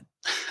on it.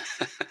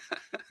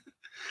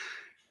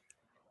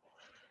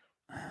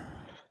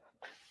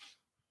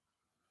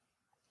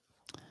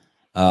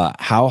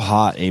 How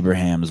hot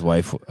Abraham's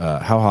wife? How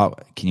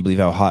hot? Can you believe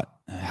how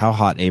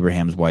hot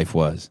Abraham's wife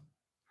was?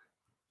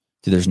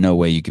 Dude, there's no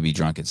way you could be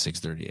drunk at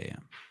 6:30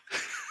 a.m.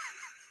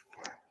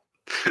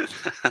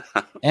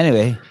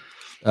 Anyway,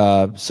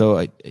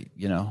 so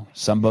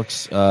some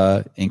books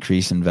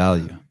increase in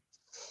value.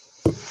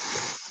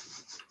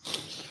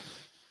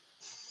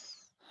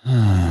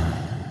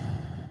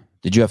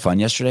 Did you have fun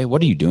yesterday?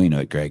 What are you doing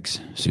at Greg's,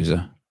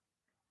 Souza?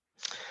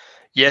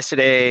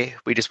 Yesterday,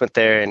 we just went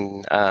there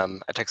and I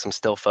took some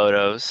still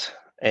photos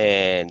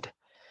and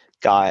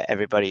got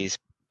everybody's,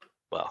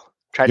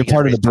 tried You're to get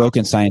part of the everybody's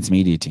Broken Science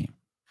media team.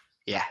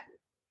 Yeah.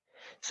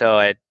 So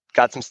I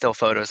got some still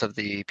photos of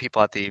the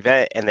people at the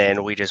event, and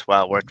then we just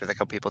worked with a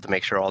couple people to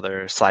make sure all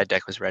their slide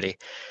deck was ready.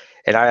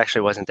 And I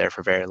actually wasn't there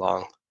for very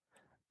long.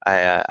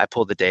 I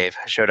pulled the Dave.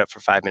 I showed up for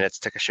 5 minutes,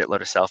 took a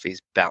shitload of selfies,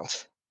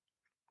 bounced.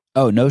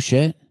 Oh, no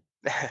shit.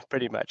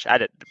 Pretty much. I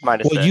didn't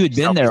minus. Well, you had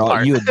been there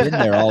all. You had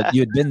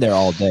been there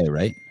all day,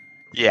 right?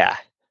 Yeah.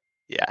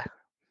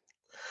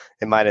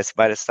 And minus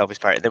selfies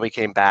part. And then we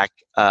came back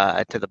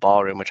to the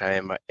ballroom, which I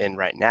am in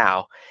right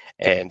now,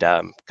 and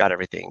got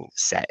everything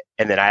set.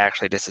 And then I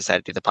actually just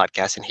decided to do the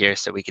podcast in here,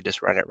 so we could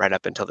just run it right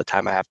up until the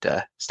time I have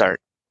to start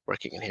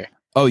working in here.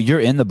 Oh, you're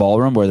in the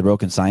ballroom where the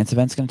Broken Science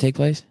event's going to take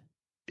place?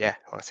 Yeah.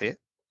 Want to see it?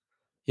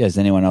 Yeah. Is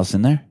anyone else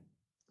in there?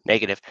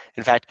 Negative.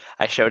 In fact,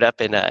 I showed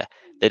up and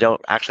they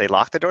don't actually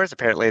lock the doors.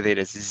 Apparently, they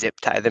just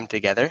zip tie them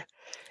together.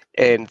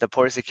 And the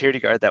poor security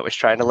guard that was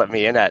trying to let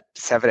me in at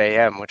 7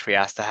 a.m., which we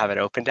asked to have it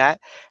opened at,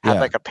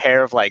 had like a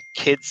pair of like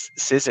kids'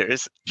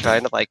 scissors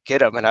trying to like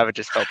get him. And I would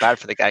just felt bad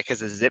for the guy because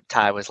the zip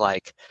tie was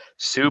like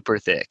super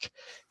thick.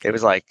 It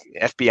was like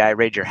FBI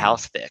raid your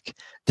house thick.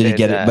 Did he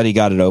get it? But he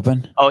got it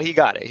open? Oh, he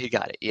got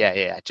it. Yeah.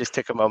 It just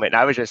took a moment.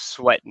 And I was just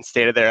sweating,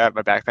 standing there at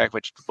my backpack,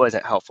 which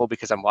wasn't helpful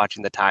because I'm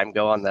watching the time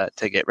go on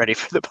to get ready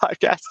for the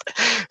podcast.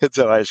 And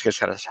so I was just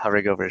kind of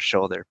hovering over his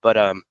shoulder. But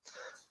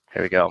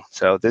here we go.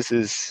 So this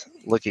is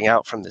looking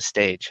out from the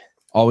stage.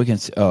 All we can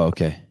see. Oh,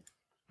 okay.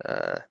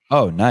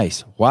 Oh,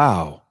 nice.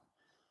 Wow.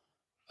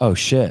 Oh,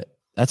 shit.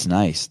 That's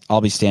nice.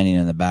 I'll be standing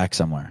in the back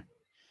somewhere.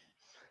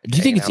 Do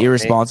you think it's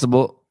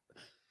irresponsible?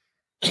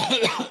 Do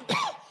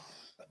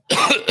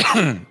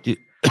you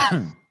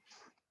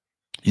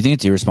think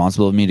it's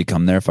irresponsible of me to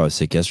come there if I was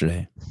sick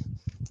yesterday?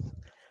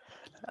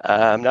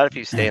 Not if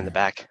you stay in the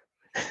back.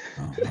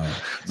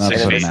 Not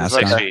put a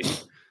mask on.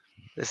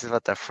 This is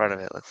what the front of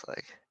it looks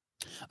like.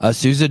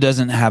 Souza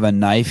doesn't have a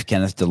knife,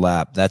 Kenneth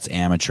DeLapp. That's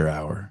amateur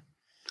hour.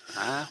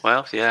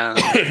 Well, yeah.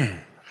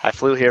 I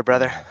flew here,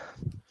 brother.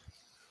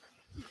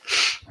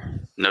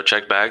 No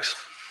check bags?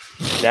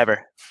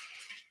 Never.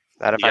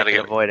 Not if I can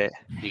avoid it.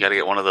 You got to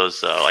get one of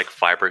those like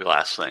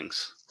fiberglass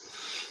things.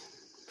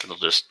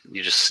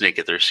 You just sneak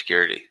it through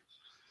security.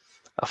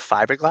 A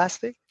fiberglass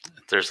thing?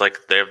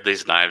 They have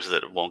these knives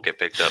that won't get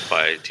picked up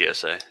by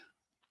TSA.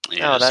 You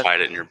just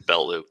hide it in your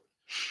belt loop.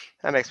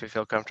 That makes me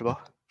feel comfortable.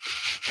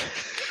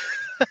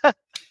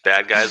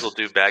 Bad guys will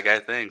do bad guy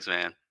things,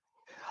 man.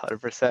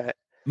 100%.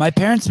 My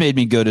parents made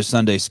me go to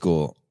Sunday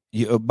school.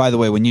 By the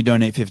way, when you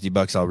donate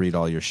 $50, I'll read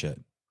all your shit.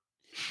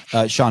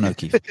 Sean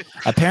O'Keefe.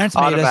 Parents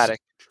made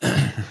automatic.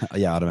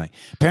 Yeah, automatic.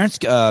 Parents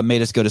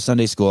made us go to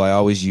Sunday school. I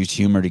always use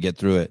humor to get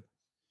through it.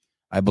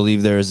 I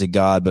believe there is a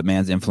God, but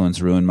man's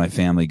influence ruined my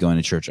family going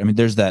to church. I mean,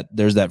 there's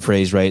that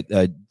phrase, right?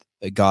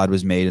 God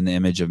was made in the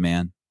image of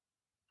man.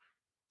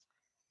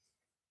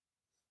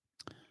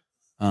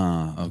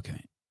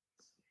 Okay.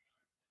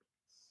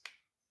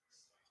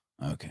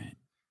 Okay.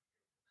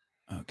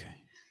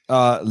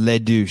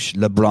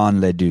 LeBron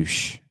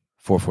Ledouche,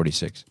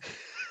 446.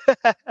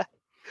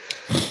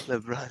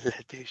 LeBron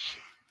Ledouche.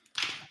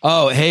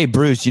 Oh, hey,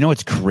 Bruce, you know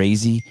what's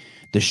crazy?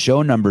 The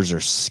show numbers are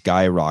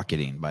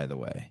skyrocketing, by the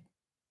way.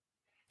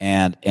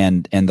 And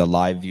the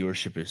live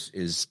viewership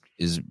is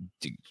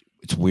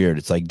it's weird.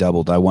 It's like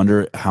doubled. I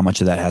wonder how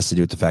much of that has to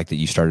do with the fact that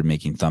you started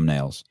making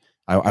thumbnails.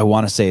 I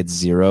want to say it's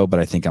 0, but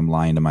I think I'm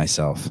lying to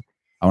myself.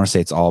 I want to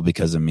say it's all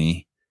because of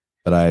me,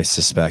 but I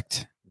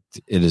suspect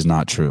it is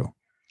not true.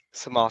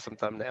 Some awesome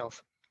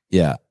thumbnails.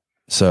 Yeah.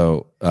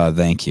 So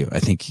thank you. I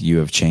think you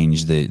have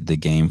changed the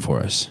game for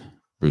us,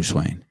 Bruce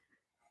Wayne.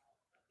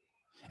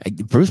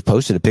 Bruce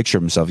posted a picture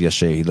of himself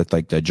yesterday. He looked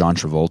like John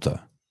Travolta.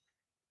 It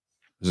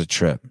was a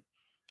trip.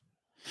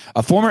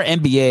 A former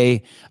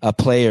NBA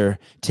player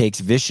takes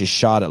vicious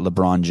shot at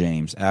LeBron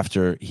James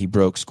after he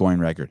broke scoring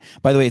record.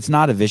 By the way, it's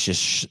not a vicious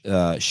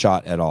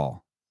shot at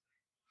all.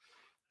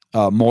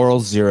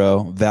 Morals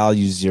 0,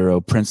 values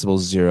 0,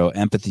 principles 0,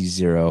 empathy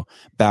 0,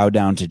 bow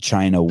down to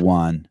China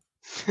 1.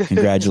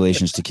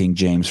 Congratulations to King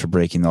James for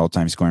breaking the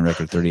all-time scoring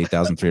record,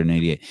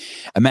 38,388.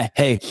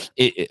 Hey,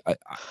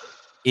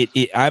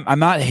 I'm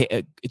not.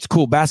 It's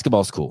cool.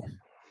 Basketball's cool.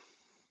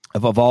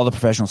 Of all the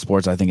professional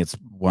sports, I think it's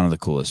one of the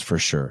coolest for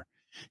sure.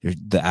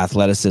 The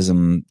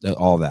athleticism,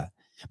 all that.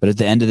 But at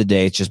the end of the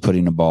day, it's just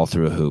putting a ball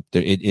through a hoop.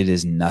 It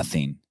is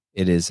nothing.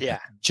 It is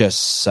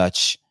just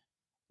such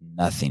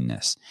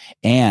nothingness.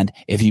 And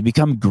if you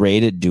become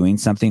great at doing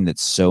something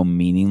that's so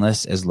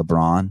meaningless as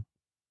LeBron,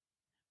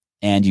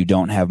 and you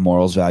don't have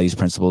morals, values,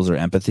 principles, or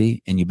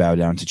empathy, and you bow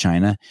down to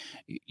China,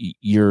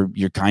 you're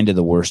kind of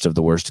the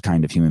worst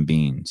kind of human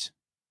beings.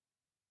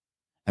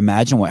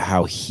 Imagine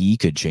how he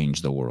could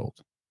change the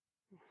world.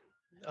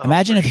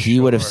 Imagine if he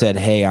would have said,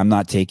 "Hey, I'm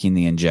not taking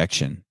the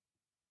injection,"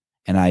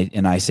 and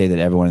I say that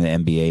everyone in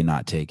the NBA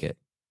not take it.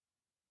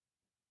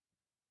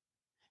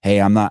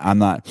 Hey, I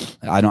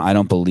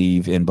don't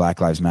believe in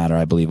Black Lives Matter.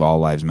 I believe all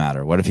lives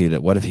matter. What if he'd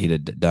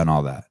have done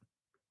all that?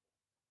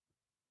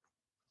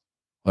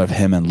 What if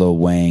him and Lil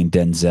Wayne,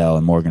 Denzel,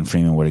 and Morgan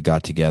Freeman would have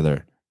got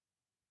together,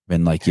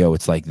 been like, "Yo,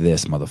 it's like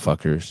this,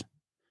 motherfuckers."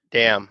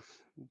 Damn.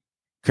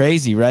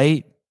 Crazy,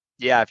 right?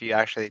 Yeah, if you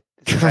actually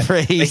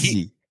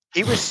crazy.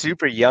 He was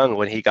super young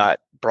when he got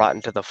brought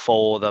into the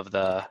fold of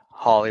the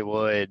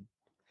Hollywood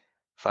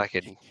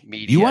fucking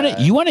media.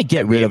 You want to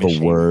get rid of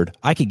machine. A word?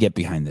 I could get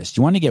behind this.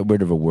 You want to get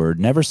rid of a word?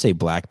 Never say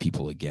black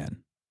people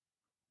again.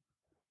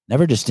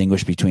 Never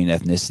distinguish between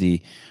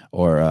ethnicity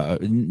or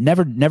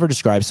never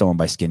describe someone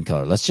by skin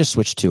color. Let's just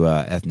switch to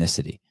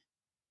ethnicity.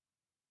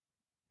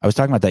 I was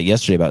talking about that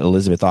yesterday about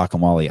Elizabeth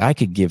Akinwale. I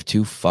could give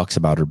 2 fucks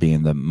about her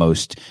being the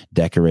most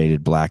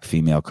decorated black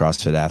female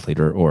CrossFit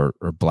athlete or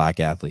black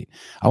athlete.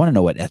 I want to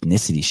know what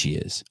ethnicity she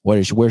is.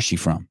 Where's she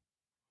from?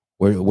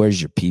 Where's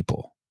your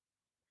people?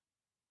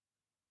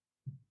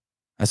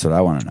 That's what I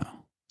want to know.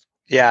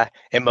 Yeah,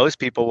 and most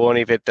people won't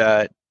even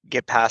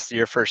get past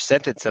your first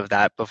sentence of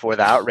that before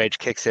the outrage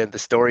kicks in, the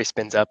story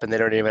spins up, and they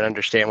don't even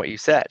understand what you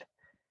said.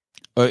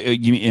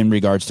 You mean in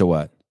regards to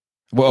what?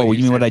 Whoa,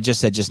 you mean what I just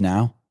said just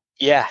now?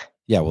 Yeah.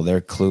 Yeah, well,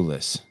 they're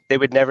clueless. They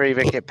would never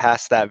even get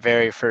past the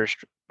very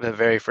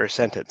first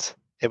sentence.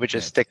 It would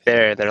just stick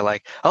there, and they're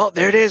like, "Oh,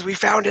 there it is. We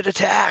found an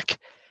attack."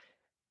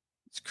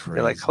 It's crazy.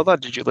 They're like, "Hold on,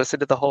 did you listen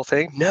to the whole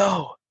thing?"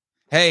 No.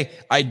 Hey,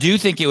 I do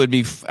think it would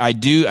be. I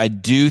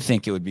do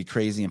think it would be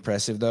crazy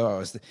impressive,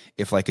 though.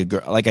 If like a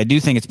girl, like I do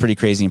think it's pretty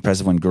crazy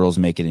impressive when girls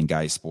make it in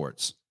guys'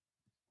 sports.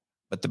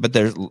 But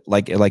there's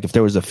like if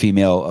there was a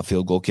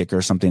field goal kicker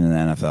or something in the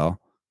NFL,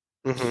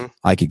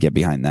 I could get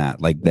behind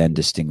that. Like then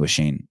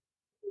distinguishing.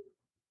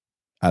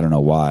 I don't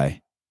know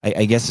why.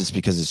 I guess it's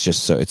because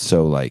it's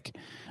so like.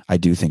 I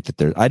do think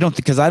that I don't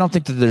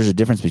think that there's a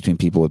difference between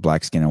people with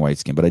black skin and white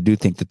skin, but I do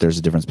think that there's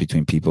a difference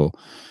between people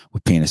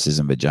with penises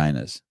and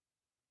vaginas.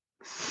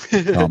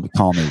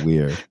 Call me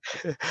weird.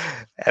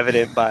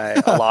 Evident by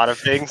a lot of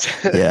things.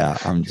 Yeah,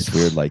 I'm just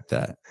weird like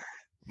that.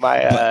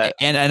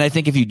 And I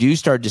think if you do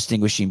start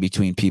distinguishing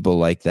between people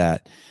like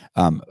that,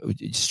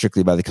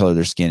 strictly by the color of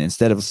their skin,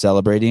 instead of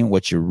celebrating,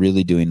 what you're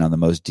really doing on the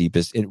most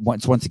deepest,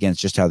 once again, it's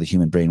just how the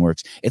human brain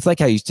works. It's like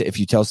how if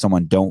you tell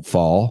someone don't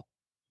fall,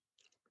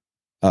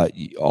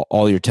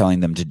 all you're telling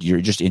them you're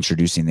just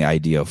introducing the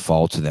idea of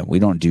fall to them. We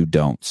don't do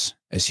don'ts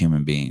as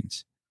human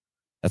beings.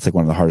 That's like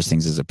one of the hardest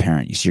things as a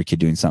parent. You see your kid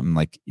doing something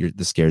like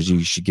that scares you.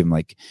 You should give them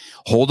like,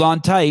 hold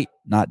on tight,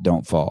 not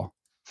don't fall.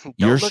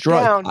 You're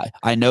strong.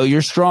 I know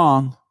you're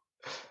strong.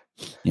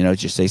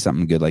 Just say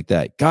something good like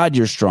that. God,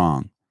 you're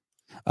strong.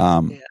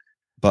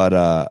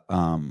 But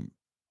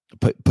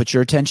put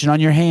your attention on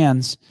your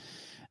hands.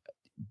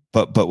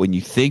 But when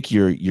you think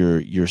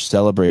you're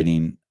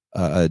celebrating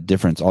a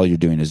difference, all you're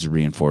doing is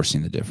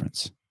reinforcing the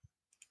difference.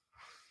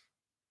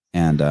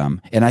 And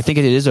I think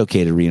it is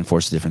okay to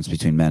reinforce the difference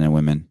between men and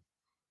women.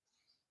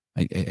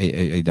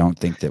 I don't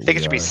think that. I think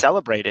it should be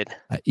celebrated.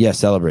 Yeah,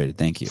 celebrated.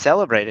 Thank you.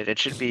 Celebrated. It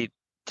should be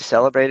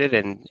celebrated,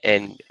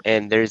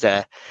 and there's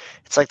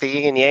it's like the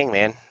yin and yang,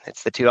 man.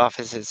 It's the two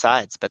opposite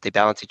sides, but they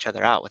balance each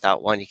other out.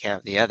 Without one, you can't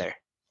have the other.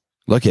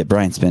 Look at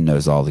Brian Spin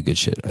knows all the good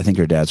shit. I think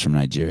her dad's from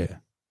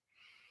Nigeria.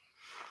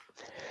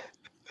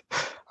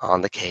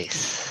 On the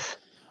case.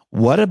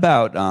 What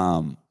about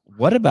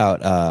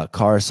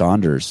Cara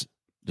Saunders?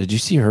 Did you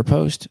see her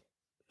post?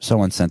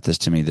 Someone sent this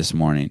to me this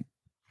morning.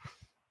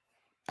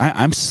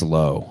 I'm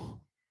slow.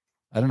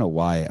 I don't know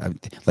why. I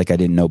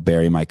didn't know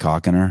bury my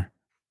cock in her.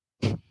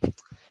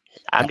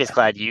 I'm just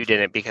glad you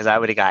didn't, because I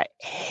would have got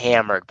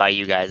hammered by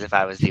you guys if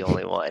I was the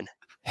only one.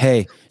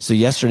 Hey, so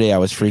yesterday I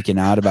was freaking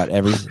out about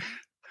everything.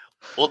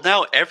 Well,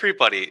 now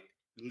everybody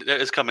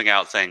is coming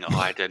out saying, "Oh,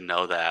 I didn't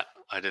know that.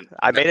 I didn't."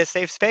 I made a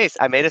safe space.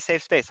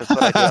 That's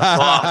what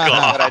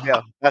I do.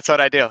 That's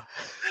what I do.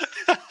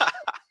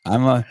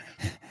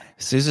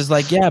 Susan's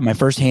like, yeah, my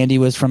first handy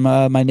was from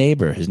my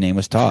neighbor. His name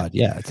was Todd.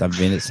 Yeah, I'm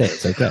being it safe.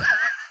 It's okay.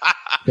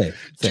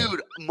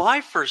 Dude,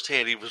 my first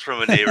handy was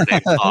from a neighbor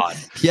named Todd.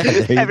 Yeah,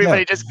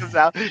 everybody just comes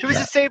out. It was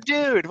the same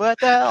dude. What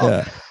the hell?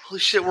 Yeah. Holy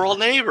shit, we're all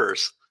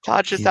neighbors.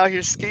 Todd's just out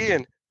here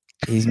skiing.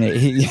 He's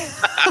made.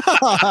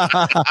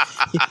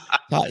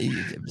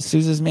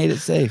 Susan's made it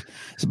safe.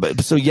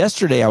 So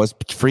yesterday I was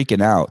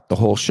freaking out the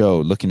whole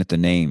show, looking at the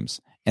names,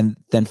 and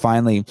then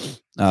finally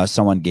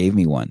someone gave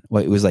me one.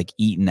 It was like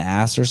Eaton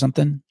Ass or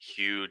something.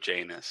 Hugh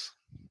Janus.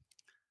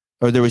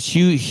 Or there was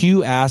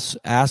Hugh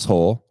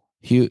Asshole.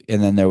 Hugh,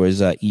 and then there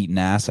was Eaton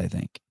Ass, I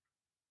think.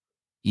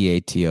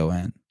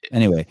 EATON.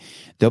 Anyway,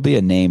 there'll be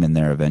a name in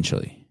there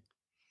eventually.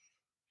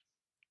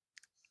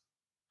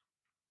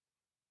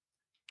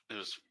 It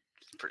was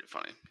pretty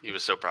funny. He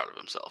was so proud of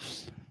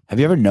himself. Have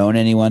you ever known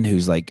anyone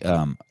who's like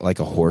a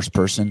horse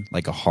person,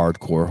 like a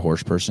hardcore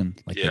horse person?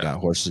 Like they got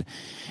horses.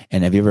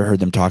 And have you ever heard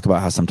them talk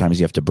about how sometimes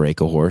you have to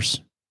break a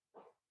horse?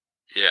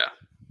 Yeah.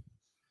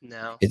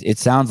 No. It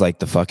sounds like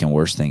the fucking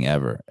worst thing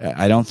ever.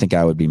 I don't think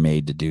I would be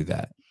made to do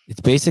that. It's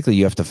basically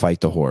you have to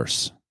fight the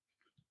horse.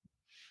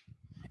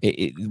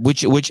 Here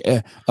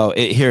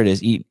it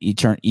is.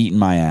 Eating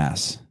my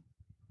ass.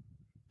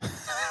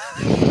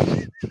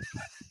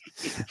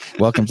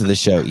 Welcome to the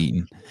show,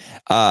 Eaton.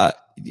 I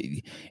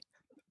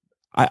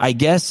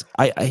guess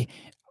when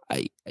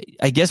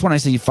I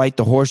say you fight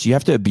the horse, you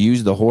have to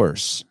abuse the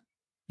horse.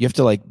 You have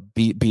to like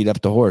beat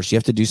up the horse. You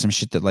have to do some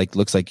shit that like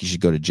looks like you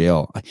should go to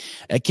jail.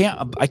 I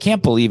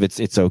can't believe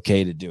it's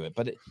okay to do it.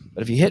 But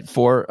if you hit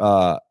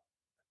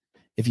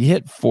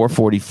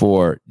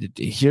 444,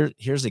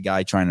 here's a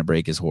guy trying to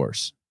break his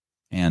horse,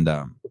 and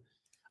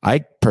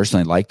I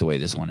personally like the way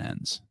this one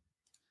ends.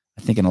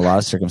 I think in a lot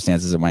of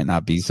circumstances it might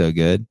not be so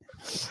good.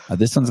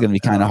 This one's going to be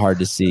kind of hard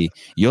to see.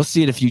 You'll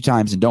see it a few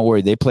times, and don't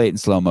worry, they play it in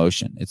slow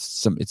motion.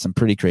 It's some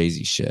pretty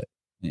crazy shit.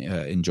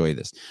 Enjoy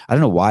this. I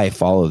don't know why I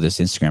follow this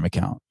Instagram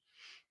account,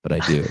 but I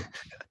do.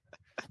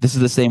 This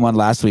is the same one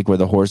last week where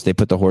they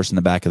put the horse in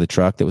the back of the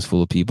truck that was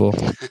full of people.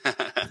 You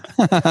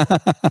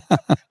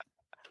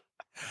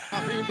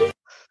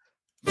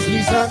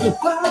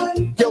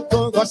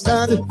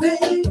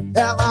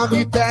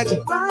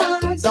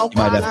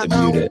might have to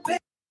mute it.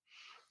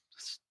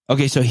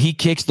 Okay, so he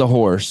kicks the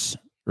horse,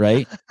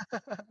 right?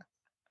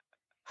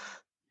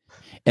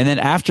 And then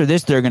after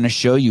this, they're going to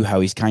show you how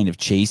he's kind of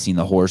chasing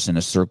the horse in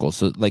a circle.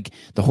 So like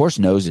the horse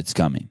knows it's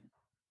coming.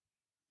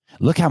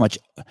 Look how much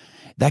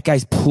that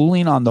guy's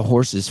pulling on the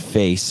horse's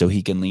face so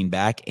he can lean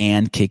back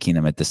and kicking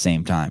him at the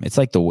same time. It's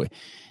like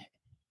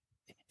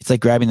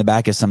grabbing the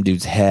back of some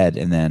dude's head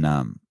and then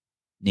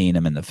kneeing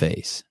him in the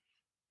face.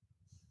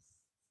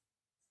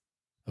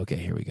 Okay,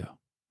 here we go.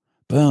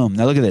 Boom.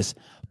 Now look at this.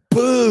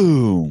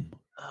 Boom.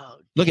 Oh,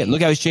 look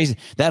how he's chasing.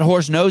 That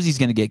horse knows he's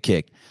going to get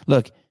kicked.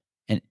 Look,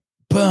 and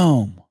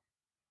boom.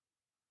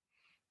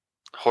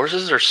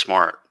 Horses are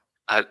smart.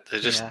 They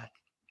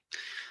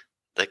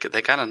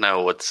kind of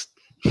know what's.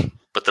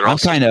 But they're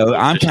also.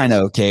 I'm kind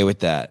of okay with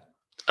that.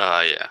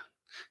 Yeah.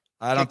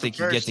 I don't think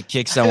you get to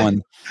kick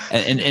someone.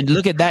 and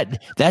look at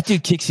that. That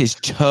dude kicks his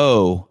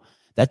toe.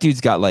 That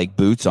dude's got like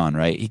boots on,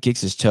 right? He kicks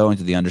his toe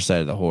into the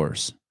underside of the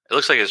horse. It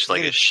looks like it's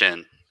like his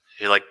shin.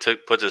 He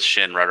puts his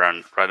shin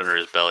right under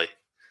his belly.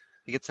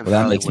 He gets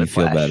that makes me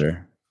feel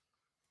better.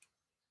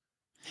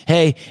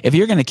 Hey, if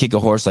you're going to kick a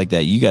horse like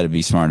that, you got to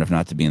be smart enough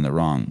not to be in the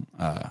wrong.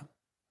 Well,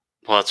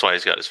 that's why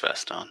he's got his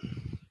vest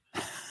on.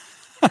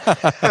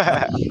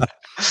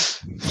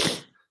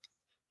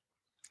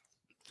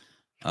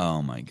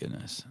 Oh my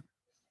goodness.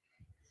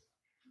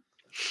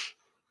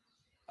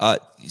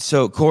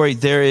 So Corey,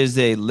 there is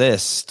a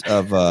list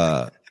of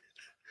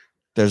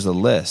there's a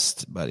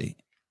list, buddy.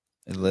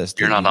 A list.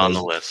 You're not on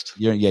the list.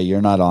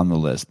 You're not on the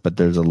list, but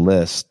there's a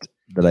list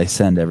that I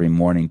send every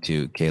morning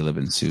to Caleb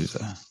and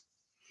Souza.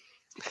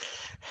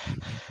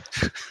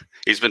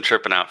 He's been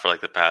tripping out for like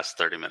the past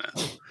 30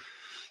 minutes.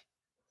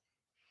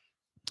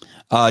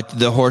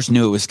 The horse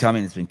knew it was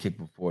coming. It's been kicked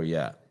before.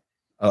 Yeah.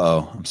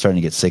 Uh-oh. I'm starting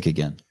to get sick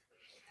again.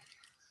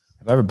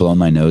 Have I ever blown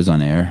my nose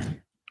on air?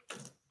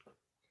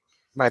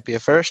 Might be a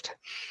first.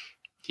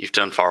 You've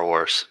done far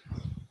worse.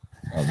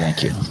 Oh,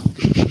 thank you.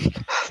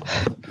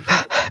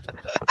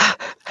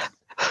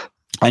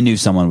 I knew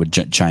someone would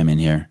chime in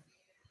here.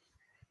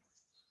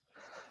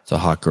 It's a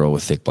hot girl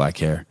with thick black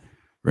hair.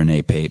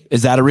 Renee Pape.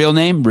 Is that a real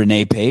name?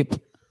 Renee Pape?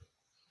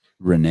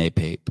 Renee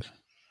Pape.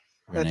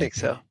 I think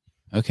so.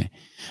 Okay.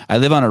 I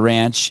live on a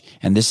ranch,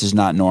 and this is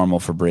not normal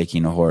for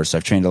breaking a horse.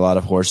 I've trained a lot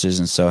of horses,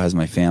 and so has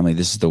my family.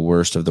 This is the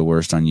worst of the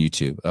worst on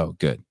YouTube. Oh,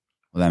 good.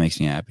 Well, that makes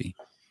me happy.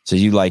 So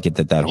you like it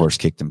that horse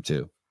kicked him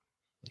too?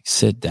 Like,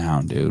 sit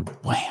down, dude.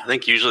 Wow. I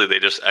think usually they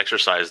just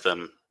exercise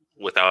them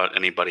without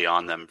anybody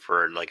on them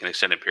for like an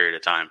extended period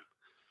of time.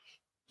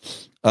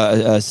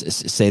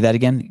 Say that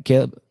again,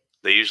 Caleb.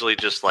 They usually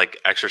just like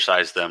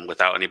exercise them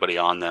without anybody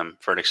on them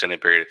for an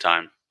extended period of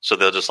time. So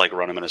they'll just like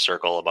run them in a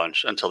circle a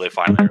bunch until they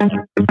finally.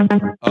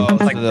 Oh,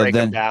 Like so break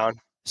them down.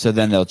 So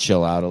then they'll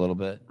chill out a little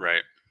bit.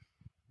 Right.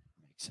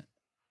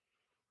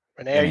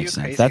 Renee, are you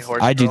crazy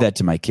horse I do girl? that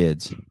to my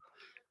kids.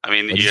 I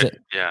mean,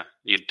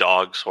 you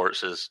dogs,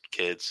 horses,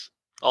 kids,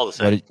 all the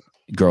same.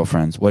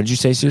 Girlfriends. What did you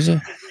say,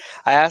 Susan?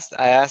 I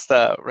asked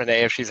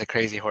Renee if she's a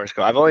crazy horse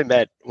girl. I've only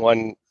met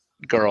one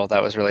girl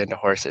that was really into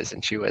horses,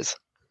 and she was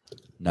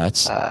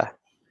nuts.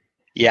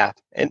 Yeah,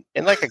 in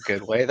like a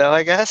good way though,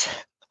 I guess.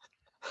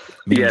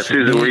 Yeah,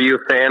 Susan, were you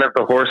a fan of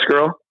the horse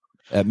girl?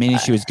 Meaning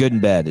she was good in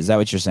bed. Is that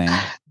what you're saying?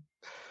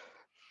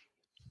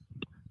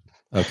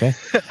 Okay.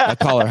 I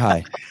call her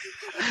hi.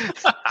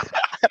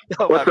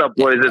 What's up,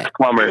 boys? It's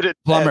Plumber.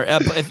 Plumber.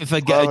 If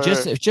a guy,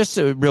 just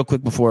real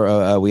quick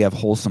before we have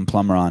Wholesome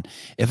Plumber on,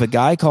 if a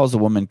guy calls a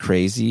woman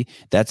crazy,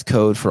 that's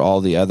code for all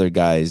the other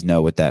guys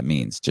know what that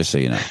means. Just so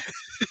you know.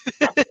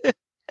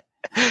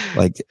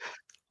 Like,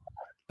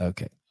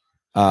 okay.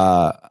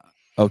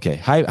 Okay.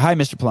 Hi,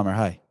 Mr. Plumber.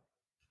 Hi.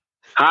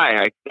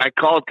 Hi. I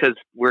called because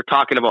we're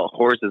talking about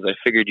horses. I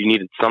figured you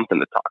needed something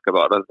to talk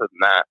about other than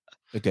that.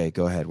 Okay,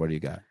 go ahead. What do you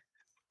got?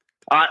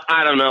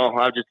 I don't know.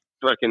 I just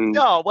fucking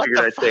figured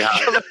I'd say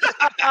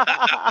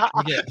hi.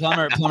 Okay,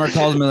 Plumber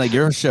calls me like,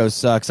 your show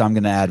sucks. I'm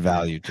going to add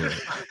value to it.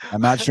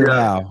 I'm not sure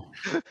how.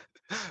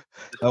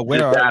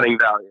 Adding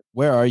value.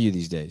 Where are you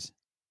these days?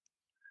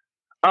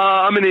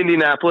 I'm in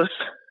Indianapolis,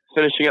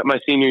 finishing up my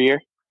senior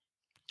year.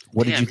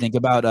 What did you think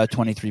about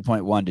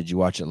 23.1? Did you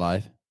watch it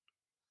live?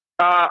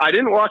 I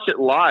didn't watch it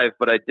live,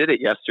 but I did it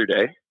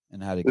yesterday.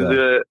 And how'd it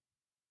go?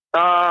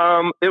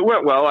 It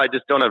went well. I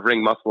just don't have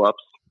ring muscle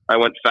ups. I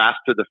went fast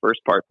for the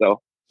first part,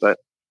 though. But,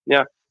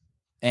 yeah.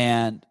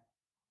 And,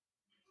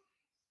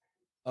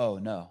 oh,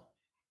 no.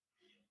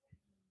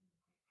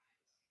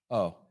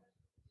 Oh.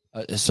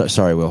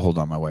 Sorry, Will. Hold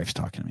on. My wife's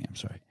talking to me. I'm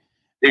sorry.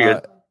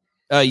 You're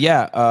good.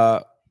 Yeah.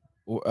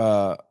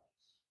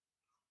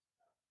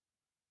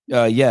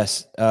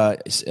 Yes.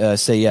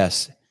 Say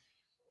yes.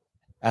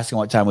 Asking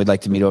what time we'd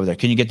like to meet over there.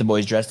 Can you get the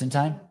boys dressed in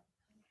time?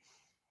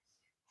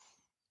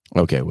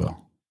 Okay, Will.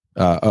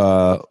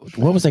 What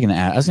was I going to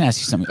ask? I was going to ask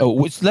you something. Oh,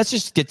 let's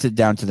just get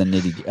down to the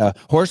nitty.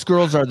 Horse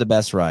girls are the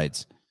best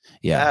rides.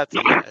 Yeah. That's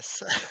a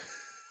yes.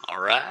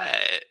 All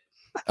right.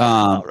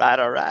 All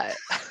right.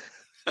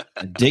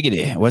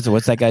 Diggity.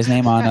 What's that guy's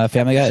name on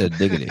Family Guy?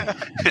 Diggity.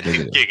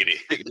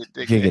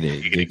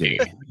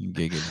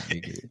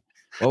 Giggity.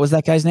 What was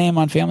that guy's name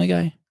on Family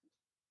Guy?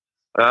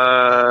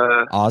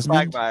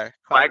 Osmond?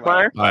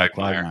 Quagmire.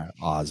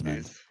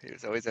 Osmond. He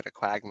was always in a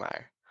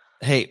quagmire.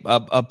 Hey,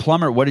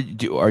 Plumber, what did you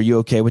do? Are you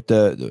okay with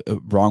the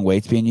wrong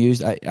weights being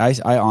used? I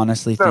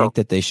honestly think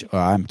that they should.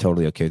 I'm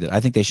totally okay with it. I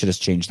think they should have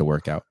changed the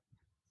workout.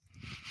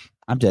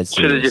 I'm dead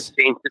serious. Should have just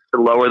changed it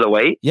to lower the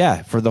weight?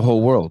 Yeah, for the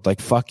whole world. Like,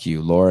 fuck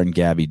you. Laura and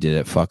Gabby did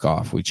it. Fuck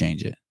off. We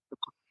change it.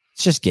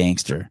 It's just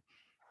gangster.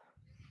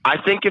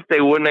 I think if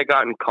they wouldn't have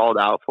gotten called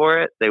out for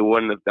it, they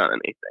wouldn't have done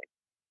anything.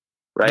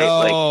 Right?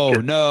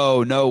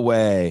 No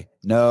way.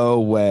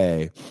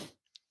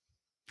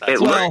 It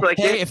looks like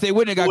if they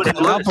wouldn't have got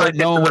called out for it,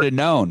 no one would have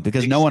known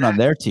because no one on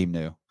their team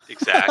knew.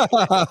 Exactly.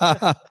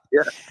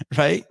 Yeah.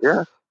 Right?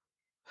 Yeah.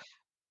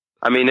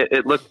 I mean,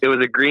 it was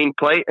a green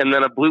plate and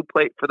then a blue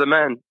plate for the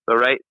men. So,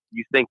 right,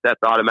 you think that's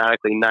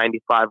automatically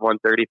 95,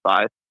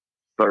 135.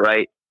 But,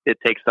 right, it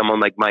takes someone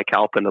like Mike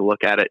Halpin to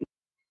look at it.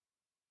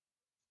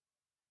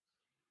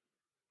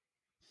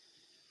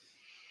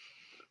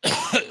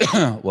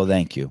 Well,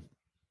 thank you.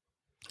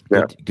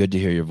 Yeah. Good to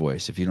hear your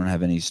voice. If you don't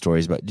have any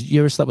stories about, did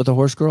you ever sleep with a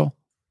horse girl?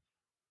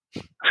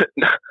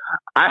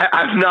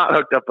 I've not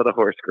hooked up with a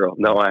horse girl.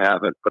 No, I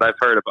haven't, but I've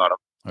heard about them.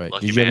 All right.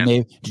 Lucky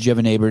Did you have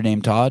a neighbor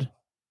named Todd?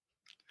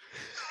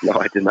 No,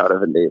 I did not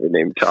have a neighbor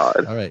named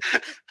Todd. All right.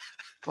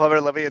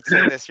 Plumber, let me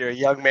say this. You're a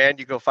young man.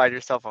 You go find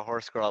yourself a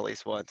horse girl at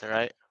least once, all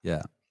right?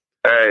 Yeah.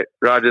 All right.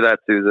 Roger that,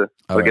 Sousa.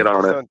 We'll get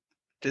on it.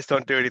 Just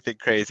don't do anything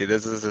crazy.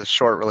 This is a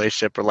short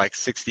relationship for like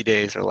 60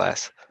 days or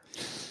less.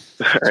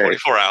 All right.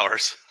 24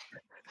 hours.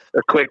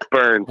 A quick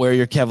burn. Wear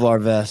your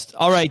Kevlar vest.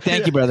 All right.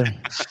 Thank you, brother.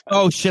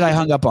 Oh, shit. I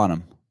hung up on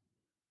him.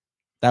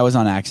 That was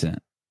on accident.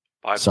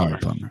 Bye, Sorry,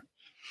 Plumber. Plumber.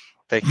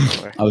 Thank you,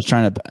 Plumber. I was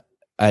trying to.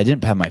 I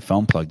didn't have my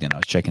phone plugged in. I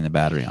was checking the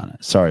battery on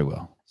it. Sorry,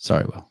 Will.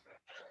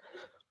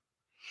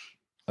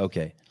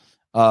 Okay.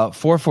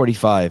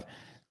 445.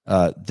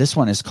 This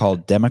one is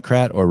called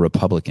Democrat or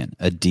Republican,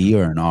 a D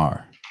or an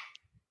R.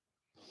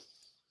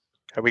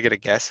 Are we going to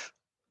guess?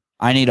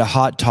 I need a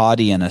hot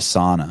toddy and a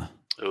sauna.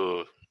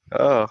 Ooh,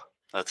 Oh.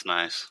 that's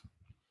nice.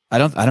 I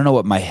don't know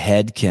what my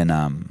head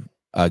can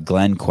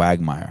Glenn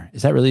Quagmire.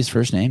 Is that really his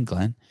first name,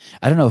 Glenn?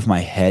 I don't know if my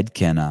head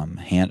can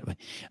handle.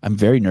 I'm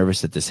very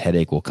nervous that this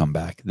headache will come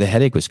back. The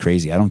headache was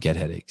crazy. I don't get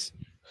headaches.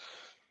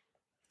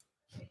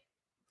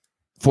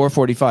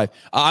 4:45.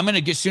 I'm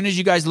gonna as soon as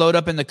you guys load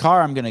up in the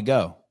car, I'm gonna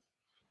go.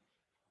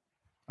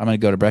 I'm gonna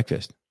go to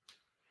breakfast.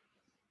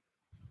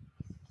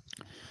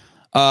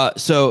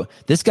 So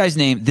this guy's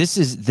name, this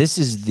is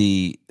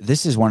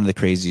one of the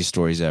craziest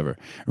stories ever.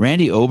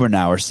 Randy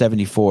Obernauer,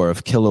 74,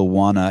 of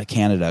Kelowna,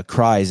 Canada,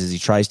 cries as he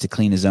tries to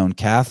clean his own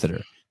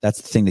catheter.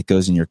 That's the thing that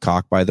goes in your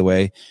cock, by the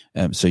way,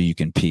 so you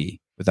can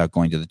pee without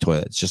going to the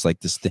toilet. It's just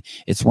like this thing.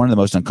 It's one of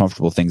the most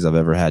uncomfortable things I've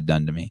ever had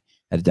done to me.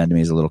 I had it done to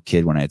me as a little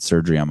kid when I had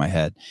surgery on my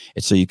head.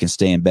 It's so you can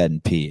stay in bed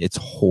and pee. It's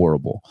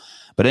horrible.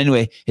 But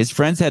anyway, his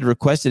friends had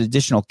requested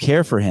additional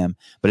care for him,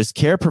 but his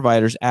care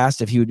providers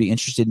asked if he would be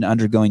interested in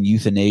undergoing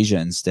euthanasia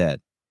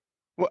instead.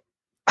 What?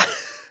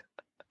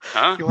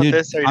 Huh? You want Dude,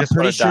 this, or you I'm just want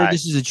pretty to sure die?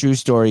 this is a true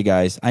story,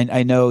 guys.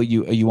 I know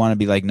you want to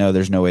be like, no,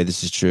 there's no way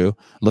this is true.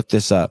 Look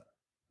this up.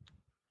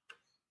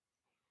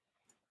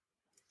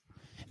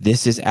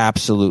 This is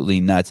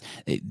absolutely nuts.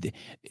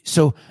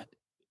 So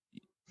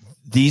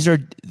these are,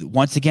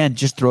 once again,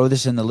 just throw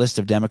this in the list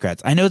of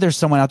Democrats. I know there's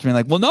someone out there being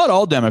like, well, not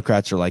all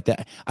Democrats are like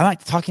that. I'm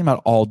not talking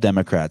about all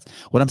Democrats.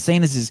 What I'm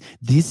saying is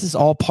this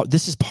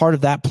is part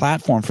of that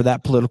platform for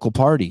that political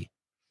party.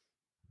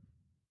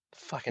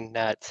 Fucking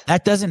nuts.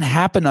 That doesn't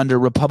happen under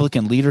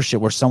Republican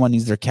leadership where someone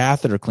needs their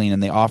catheter clean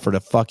and they offer to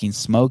fucking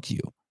smoke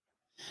you.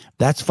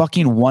 That's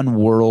fucking one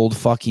world,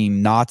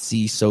 fucking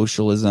Nazi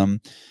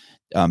socialism,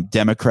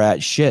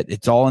 Democrat shit.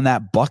 It's all in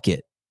that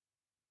bucket.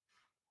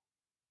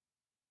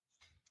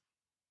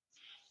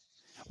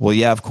 Well,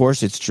 yeah, of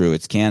course it's true.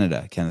 It's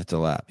Canada, Kenneth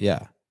DeLapp.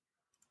 Yeah.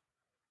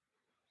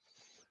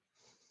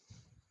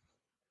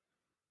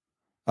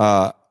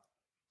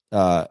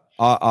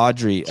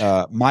 Audrey,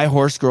 my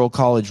horse girl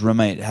college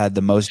roommate had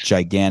the most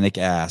gigantic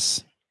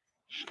ass.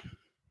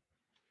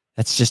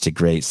 That's just a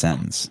great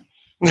sentence.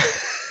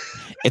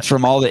 It's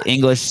from all the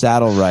English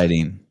saddle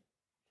riding.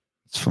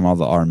 It's from all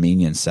the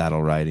Armenian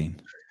saddle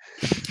riding.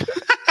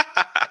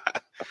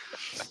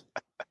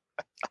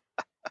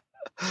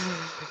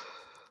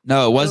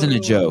 No, it wasn't a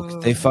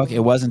joke. It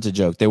wasn't a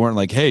joke. They weren't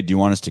like, "Hey, do you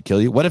want us to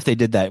kill you?" What if they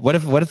did that? What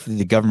if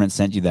the government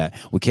sent you that?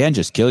 We can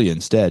just kill you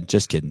instead.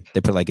 Just kidding. They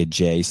put like a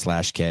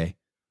J/K.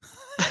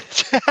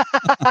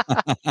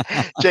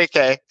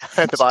 JK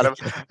at the bottom,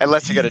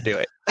 unless you're gonna do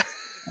it.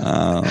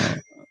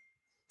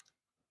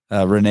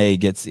 Renee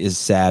is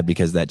sad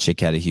because that chick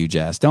had a huge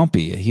ass. Don't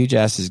be. A huge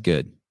ass is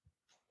good.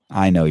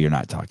 I know you're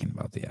not talking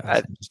about the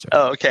ass.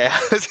 Oh, okay.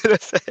 I was gonna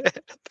say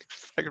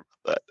about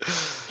that.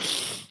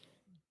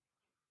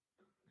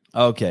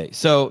 Okay,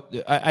 so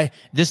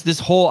this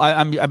whole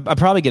I'm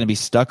probably going to be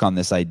stuck on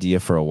this idea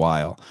for a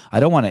while. I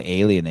don't want to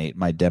alienate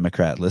my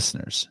Democrat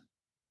listeners,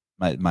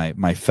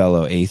 my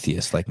fellow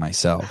atheists like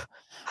myself.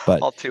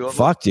 But All two of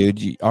fuck,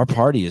 dude, our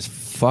party is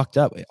fucked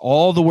up.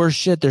 All the worst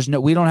shit.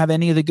 We don't have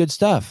any of the good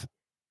stuff.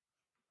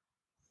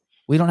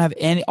 We don't have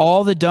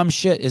all the dumb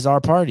shit is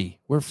our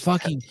party. We're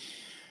fucking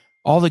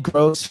all the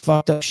gross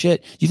fucked up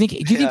shit. Do you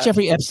think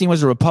Jeffrey Epstein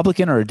was a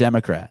Republican or a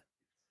Democrat?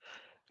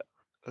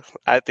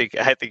 I think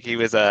he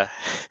was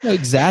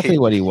exactly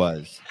what he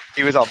was.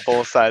 He was on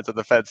both sides of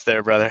the fence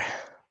there, brother.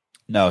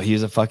 No,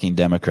 he's a fucking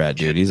Democrat,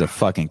 dude. He's a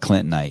fucking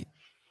Clintonite.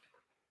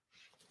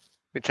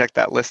 We checked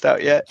that list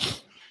out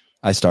yet?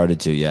 I started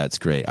to. Yeah, it's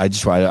great. I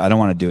don't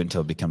want to do it until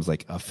it becomes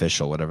like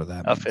official, whatever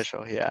that means.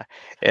 Official, yeah.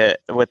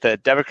 With the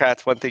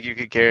Democrats, one thing you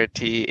can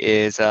guarantee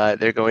is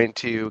they're going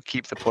to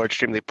keep the poor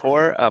extremely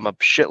poor. A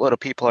shitload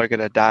of people are going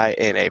to die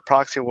in a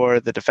proxy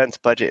war. The defense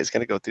budget is going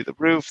to go through the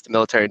roof. The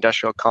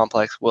military-industrial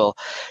complex will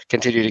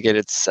continue to get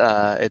its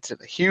a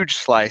huge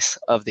slice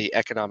of the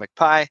economic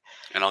pie.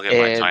 And I'll get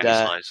my tiny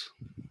slice.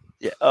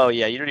 Yeah. Oh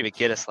yeah, you don't even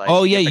get a slice.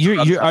 Oh yeah,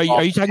 are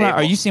you talking about?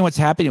 Are you seeing what's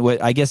happening?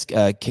 What I guess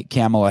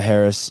Kamala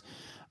Harris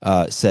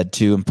said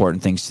two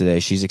important things today.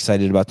 She's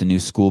excited about the new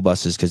school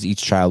buses because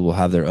each child will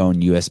have their own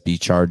USB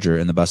charger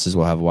and the buses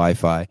will have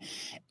Wi-Fi,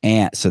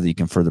 and so that you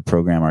can further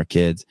program our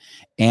kids.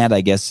 And I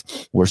guess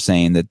we're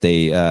saying that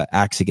they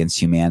acts against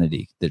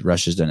humanity. That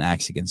Russia's done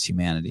acts against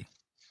humanity.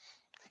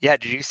 Yeah.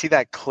 Did you see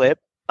that clip?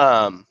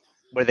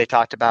 Where they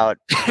talked about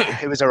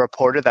it was a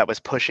reporter that was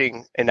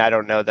pushing, and I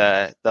don't know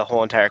the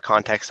whole entire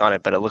context on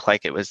it, but it looked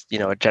like it was,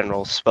 a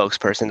general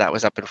spokesperson that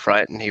was up in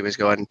front, and he was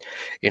going,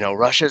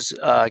 Russia's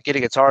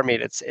getting its army,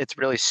 and it's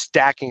really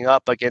stacking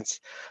up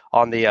against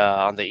on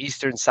the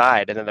eastern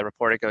side. And then the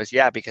reporter goes,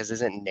 yeah, because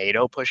isn't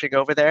NATO pushing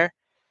over there?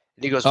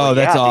 And he goes, well,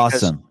 that's yeah,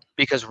 awesome.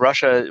 Because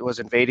Russia was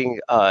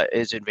invading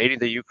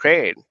the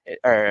Ukraine,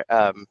 or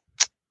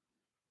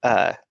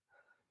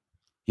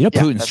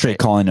Putin's straight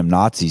calling them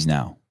Nazis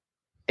now.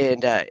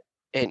 And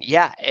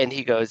yeah, and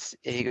he goes,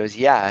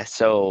 yeah.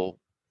 So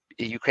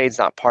Ukraine's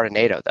not part of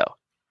NATO, though.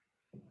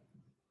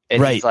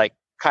 And right. He's like,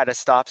 kind of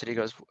stops, and he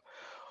goes,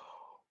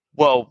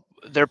 well,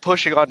 they're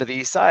pushing onto the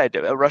east side.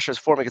 Russia's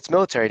forming its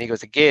military, and he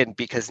goes, again,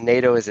 because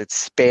NATO is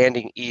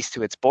expanding east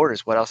to its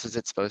borders. What else is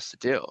it supposed to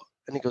do?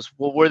 And he goes,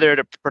 well, we're there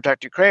to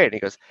protect Ukraine. And he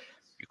goes,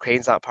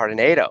 Ukraine's not part of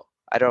NATO.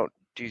 I don't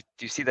do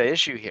you see the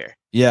issue here?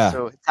 Yeah.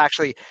 So it's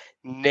actually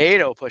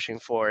NATO pushing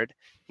forward,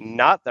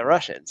 not the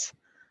Russians.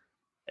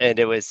 And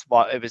it was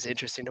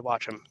interesting to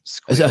watch them.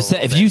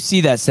 If you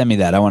see that, send me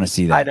that. I want to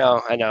see that.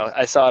 I know.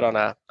 I saw it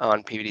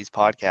on PVD's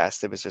podcast.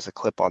 There was just a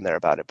clip on there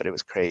about it, but it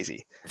was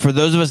crazy. For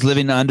those of us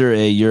living under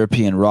a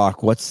European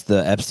rock, what's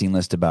the Epstein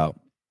list about?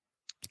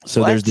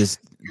 So there's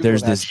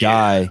this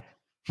guy,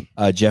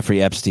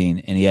 Jeffrey Epstein,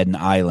 and he had an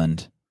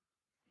island,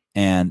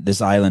 and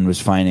this island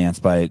was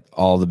financed by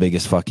all the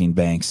biggest fucking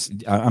banks.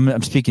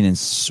 I'm speaking in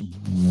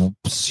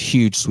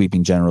huge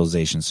sweeping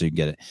generalizations so you can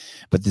get it.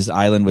 But this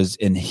island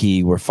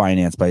were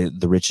financed by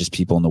the richest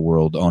people in the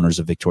world, owners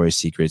of Victoria's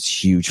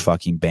Secrets, huge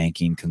fucking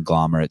banking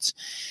conglomerates.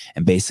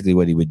 And basically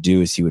what he would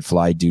do is he would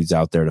fly dudes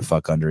out there to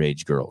fuck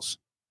underage girls.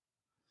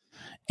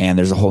 And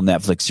there's a whole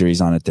Netflix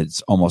series on it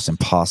that's almost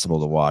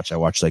impossible to watch. I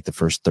watched like the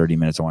first 30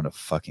 minutes. I wanted to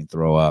fucking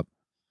throw up.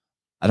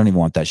 I don't even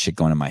want that shit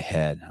going in my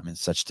head. I'm in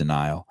such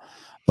denial.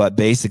 But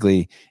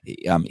basically,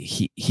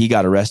 he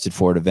got arrested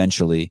for it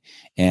eventually,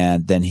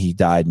 and then he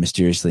died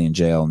mysteriously in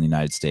jail in the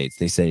United States.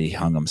 They say he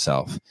hung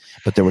himself.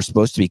 But there were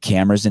supposed to be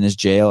cameras in his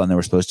jail, and there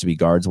were supposed to be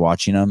guards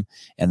watching him,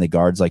 and the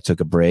guards like took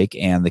a break,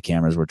 and the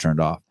cameras were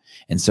turned off.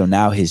 And so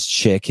now his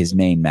chick, his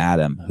main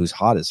madam, who's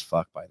hot as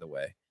fuck, by the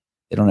way.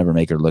 They don't ever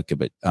make her look good,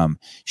 but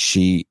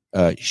she's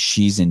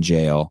in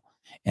jail,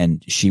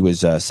 and she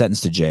was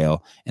sentenced to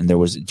jail. And there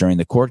was, during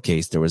the court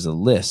case, there was a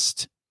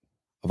list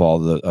of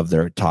all of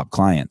their top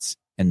clients.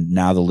 And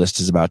now the list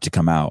is about to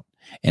come out,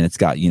 and it's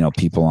got,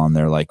 people on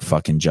there like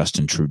fucking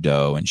Justin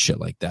Trudeau and shit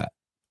like that.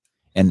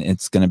 And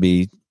it's going to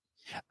be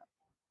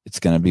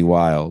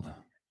wild.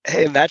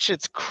 And that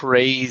shit's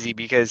crazy,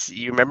 because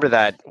you remember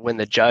that when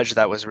the judge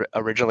that was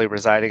originally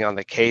residing on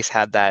the case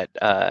had that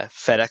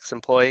FedEx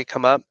employee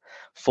come up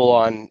full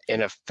on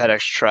in a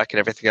FedEx truck and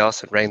everything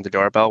else and rang the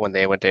doorbell when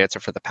they went to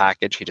answer for the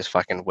package. He just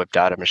fucking whipped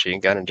out a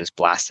machine gun and just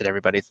blasted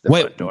everybody through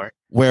the front door.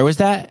 Where was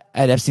that?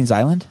 At Epstein's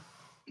Island?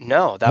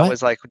 No, that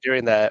was like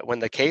when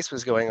the case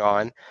was going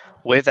on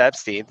with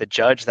Epstein, the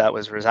judge that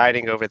was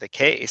residing over the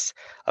case,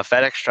 the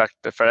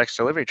FedEx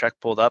delivery truck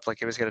pulled up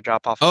like it was going to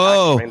drop off.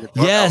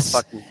 Yes.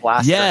 Fucking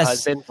blasted her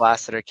husband,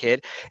 blasted her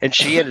kid. And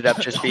she ended up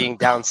just being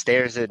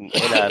downstairs in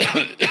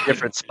a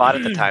different spot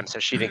at the time, so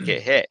she didn't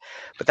get hit.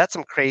 But that's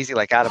some crazy,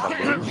 like out of a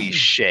movie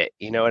shit.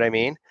 You know what I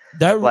mean?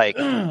 That like,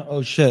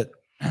 oh shit.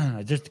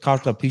 I just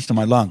coughed a piece to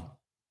my lung.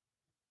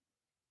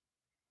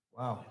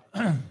 Wow.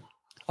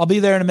 I'll be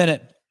there in a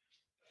minute.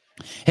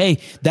 Hey,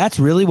 that's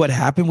really what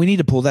happened. We need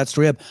to pull that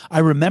story up. I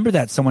remember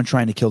that someone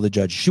trying to kill the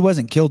judge. She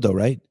wasn't killed though,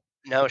 right?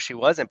 No, she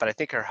wasn't. But I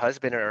think her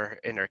husband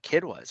and her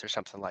kid was, or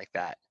something like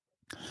that.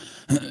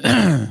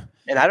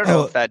 And I don't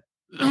know if that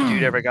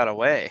dude ever got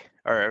away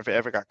or if it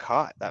ever got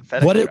caught. That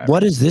FedEx what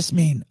does this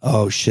mean?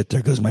 Oh shit!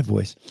 There goes my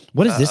voice.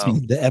 What does this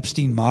mean? The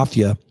Epstein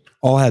mafia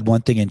all had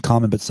one thing in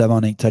common, but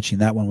Sevon ain't touching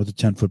that one with a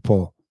 10-foot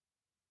pole.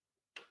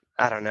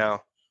 I don't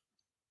know.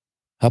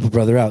 Help a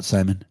brother out,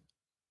 Simon.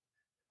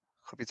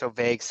 Could be so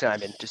vague,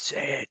 Simon. Just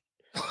say it.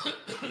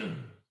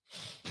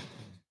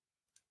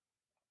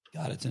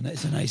 God, it's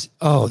a nice.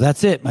 Oh,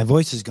 that's it. My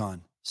voice is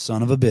gone.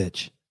 Son of a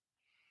bitch.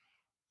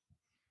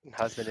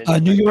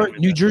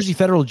 New Jersey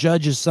federal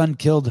judge's son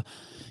killed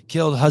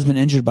husband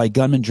injured by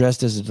gunman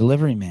dressed as a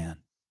delivery man.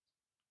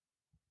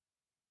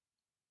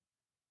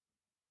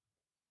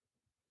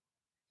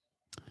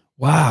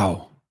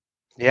 Wow.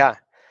 Yeah.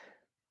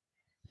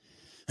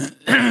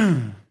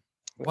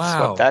 Wow.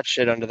 Swept that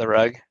shit under the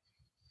rug.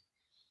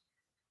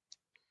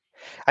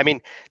 I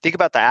mean, think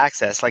about the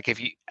access. Like if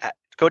you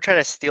go try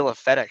to steal a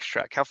FedEx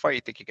truck, how far do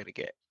you think you're going to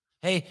get?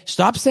 Hey,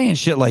 stop saying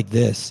shit like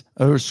this.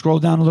 Or scroll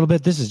down a little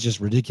bit. This is just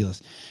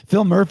ridiculous.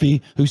 Phil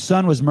Murphy, whose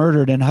son was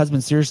murdered and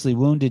husband seriously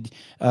wounded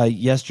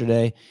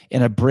yesterday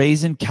in a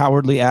brazen,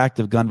 cowardly act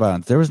of gun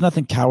violence. There was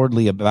nothing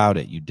cowardly about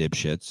it, you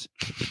dipshits.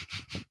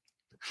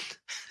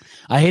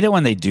 I hate it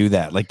when they do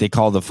that. Like they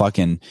call the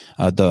fucking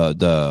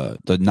the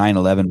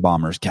 9/11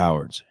 bombers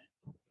cowards.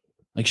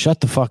 Like shut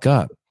the fuck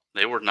up.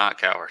 They were not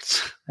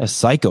cowards. As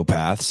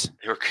psychopaths.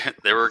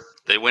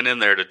 They went in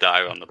there to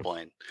die on the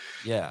plane.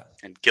 Yeah.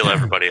 And kill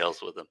everybody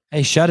else with them.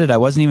 Hey, shut it. I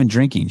wasn't even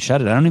drinking.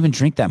 Shut it. I don't even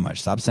drink that much.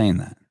 Stop saying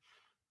that.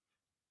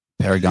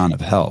 Paragon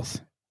of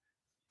health.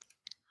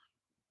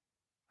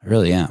 I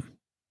really am.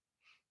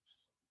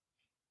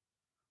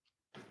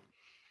 I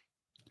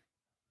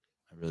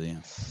really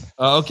am.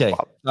 Okay.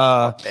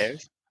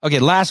 Okay,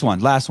 last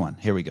one.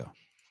 Here we go.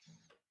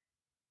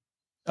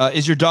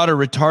 Is your daughter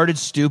retarded,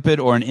 stupid,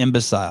 or an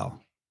imbecile?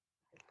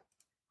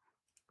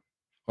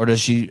 Or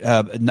does she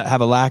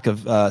have a lack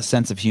of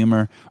sense of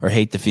humor or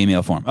hate the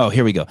female form? Oh,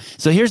 here we go.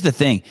 So here's the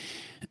thing.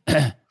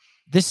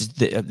 This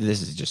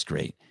is just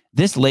great.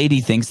 This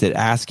lady thinks that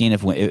asking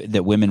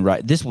that women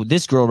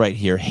this girl right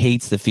here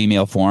hates the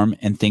female form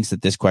and thinks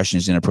that this question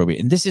is inappropriate.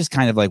 And this is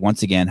kind of like,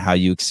 once again, how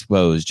you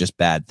expose just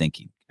bad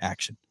thinking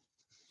action.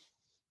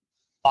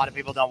 A lot of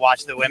people don't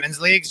watch the women's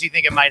leagues. Do you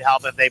think it might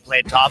help if they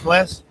played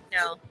topless?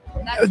 No.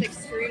 That's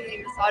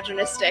extremely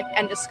misogynistic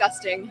and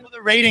disgusting. Well,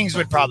 the ratings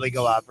would probably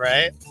go up,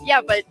 right?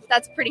 Yeah, but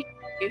that's pretty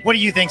What do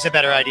you think's a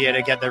better idea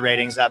to get the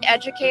ratings up?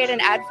 Educate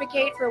and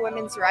advocate for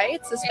women's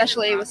rights,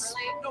 especially with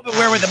No, but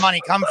where would the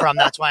money come from?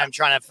 That's why I'm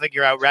trying to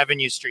figure out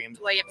revenue streams.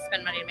 the way you have to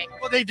spend money to make.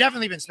 Well, they've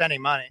definitely been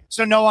spending money.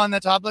 So no on the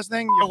topless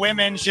thing? Your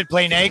women should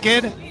play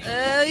naked?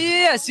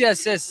 Yes.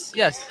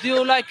 Do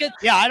you like it?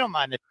 Yeah, I don't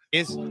mind it.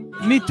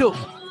 Me too.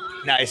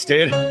 Nice,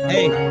 dude.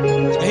 Hey,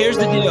 so here's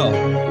the deal.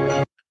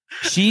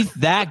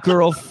 That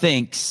girl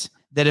thinks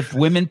that if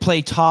women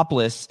play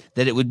topless,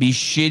 that it would be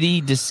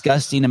shitty,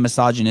 disgusting, and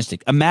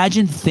misogynistic.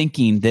 Imagine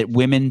thinking that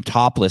women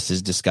topless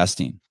is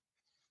disgusting.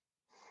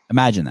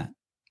 Imagine that.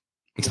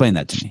 Explain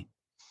that to me.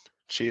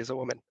 She is a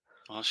woman.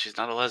 Well, she's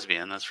not a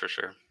lesbian, that's for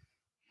sure.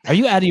 Are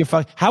you out of your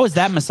fuck? How is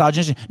that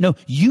misogynistic? No,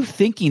 you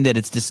thinking that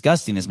it's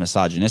disgusting is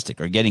misogynistic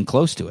or getting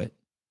close to it.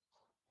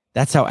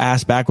 That's how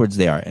ass backwards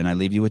they are. And I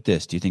leave you with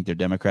this. Do you think they're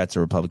Democrats or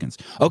Republicans?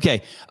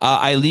 Okay.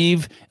 I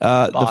leave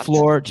the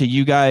floor to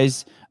you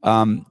guys.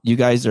 You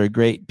guys are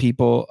great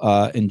people.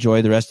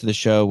 Enjoy the rest of the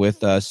show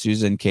with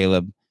Susan,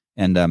 Caleb,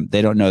 and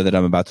they don't know that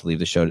I'm about to leave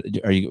the show.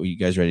 Are you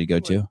guys ready to go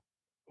too?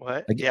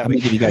 What? I'm gonna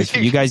give you guys.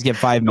 You guys get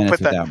 5 minutes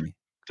without me.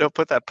 Don't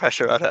put that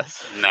pressure on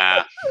us.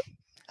 Nah.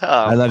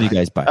 I love you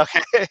guys. Bye.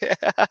 Okay.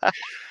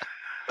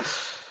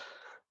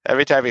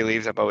 Every time he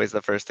leaves, I'm always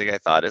the first thing I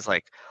thought is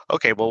like,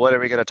 okay, well, what are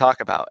we going to talk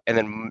about? And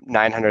then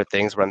 900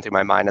 things run through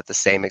my mind at the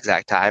same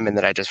exact time, and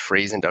then I just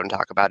freeze and don't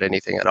talk about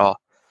anything at all.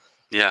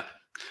 Yeah.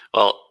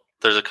 Well,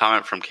 there's a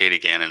comment from Katie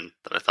Gannon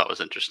that I thought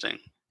was interesting.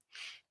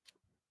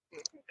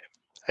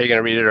 Are you going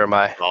to read it, or am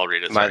I? I'll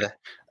read it. Am I the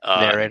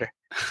narrator?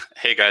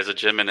 Hey guys, a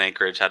gym in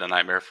Anchorage had a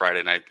nightmare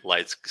Friday night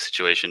lights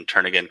situation.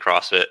 Turn again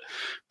CrossFit,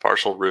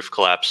 partial roof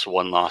collapse,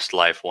 1 lost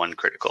life, 1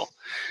 critical.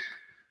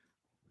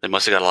 They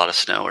must have got a lot of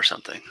snow or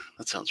something.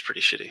 That sounds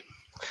pretty shitty.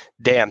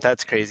 Damn,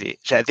 that's crazy.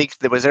 I think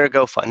was there a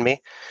GoFundMe?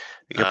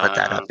 You can put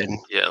that up and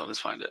yeah, let's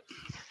find it.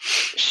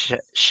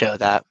 Show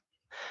that.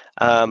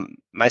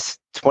 My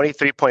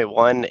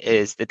 23.1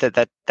 is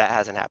that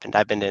hasn't happened.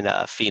 I've been in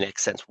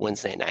Phoenix since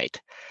Wednesday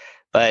night,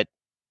 but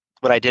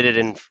when I did it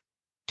in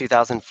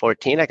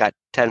 2014, I got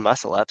 10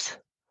 muscle ups.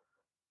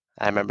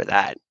 I remember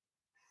that.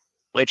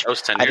 Which that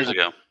was 10 years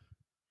ago.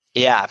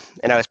 Yeah,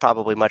 and I was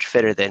probably much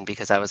fitter then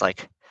because I was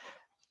like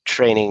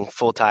training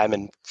full time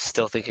and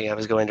still thinking I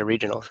was going to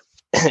regionals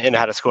and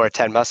how to score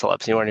 10 muscle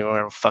ups. You weren't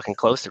even fucking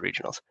close to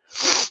regionals.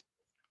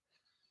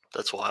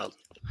 That's wild.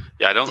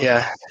 Yeah, I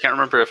can't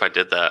remember if I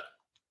did that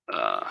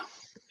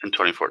in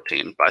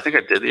 2014, but I think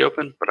I did the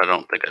Open, but I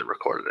don't think I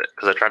recorded it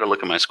because I tried to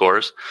look at my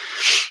scores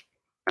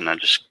and then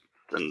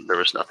there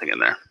was nothing in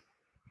there.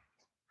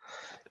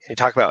 You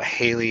talk about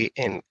Haley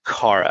and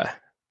Cara.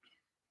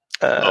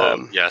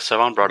 Yeah,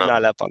 Sevon brought up.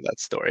 Not up on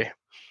that story.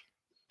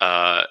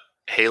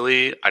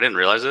 Haley, I didn't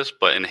realize this,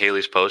 but in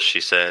Haley's post,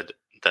 she said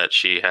that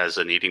she has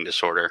an eating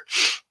disorder,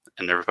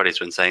 and everybody's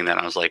been saying that.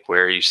 I was like,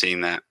 where are you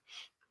seeing that?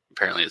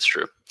 Apparently, it's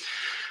true.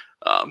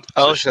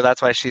 So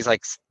that's why she's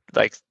like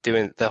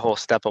doing the whole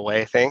step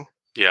away thing.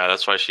 Yeah,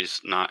 that's why she's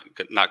not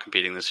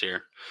competing this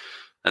year.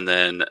 And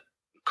then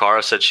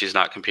Cara said she's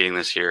not competing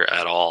this year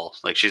at all.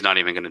 Like, she's not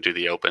even going to do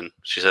the Open.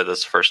 She said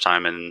that's the first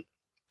time in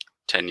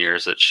 10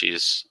 years that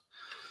she's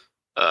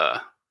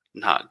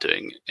not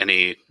doing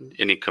any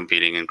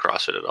competing in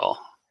CrossFit at all.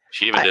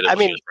 She even did it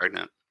when she was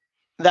pregnant.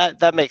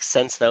 That makes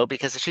sense though,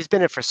 because she's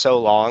been in it for so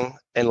long,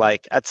 and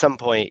like at some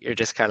point you're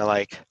just kind of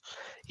like,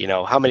 you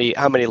know, how many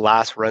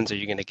last runs are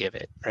you going to give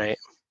it, right?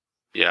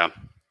 Yeah,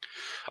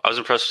 I was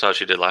impressed with how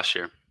she did last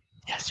year.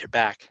 Yes, you're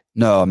back.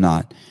 No, I'm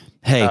not.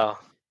 Hey,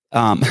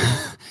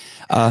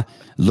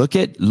 look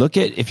at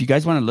if you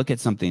guys want to look at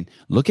something,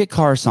 look at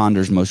Cara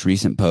Saunders' most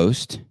recent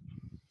post,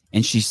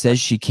 and she says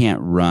she can't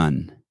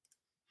run.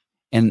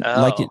 And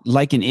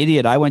like an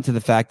idiot, I went to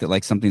the fact that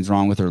like something's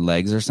wrong with her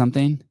legs or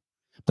something.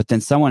 But then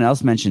someone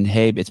else mentioned,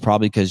 hey, it's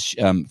probably because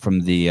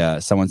from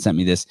the someone sent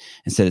me this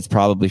and said it's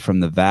probably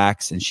from the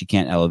vax and she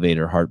can't elevate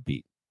her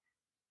heartbeat.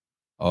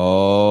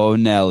 Oh,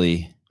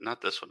 Nelly.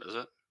 Not this one, is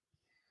it?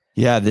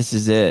 Yeah, this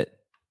is it.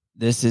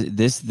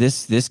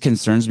 This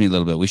concerns me a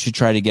little bit. We should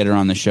try to get her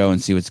on the show and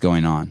see what's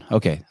going on.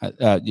 Okay,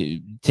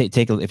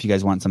 take a, if you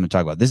guys want something to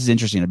talk about. This is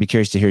interesting. I'd be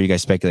curious to hear you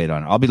guys speculate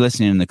on it. I'll be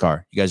listening in the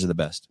car. You guys are the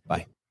best.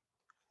 Bye.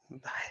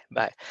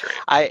 Bye.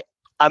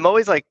 I'm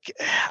always like,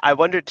 I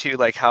wonder too,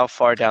 like how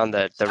far down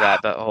the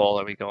rabbit hole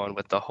are we going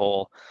with the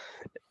whole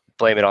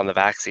blame it on the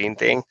vaccine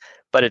thing?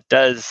 But it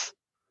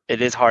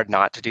is hard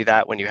not to do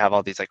that when you have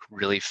all these like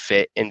really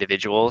fit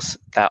individuals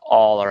that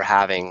all are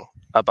having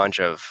a bunch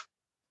of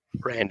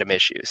random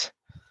issues.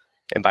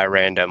 And by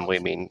random, we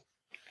mean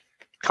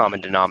common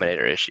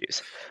denominator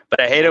issues. But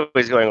I hate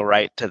always going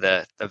right to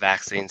the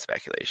vaccine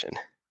speculation.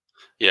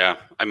 Yeah.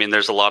 I mean,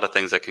 there's a lot of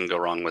things that can go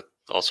wrong with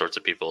all sorts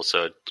of people.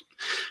 So,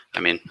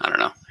 I mean, I don't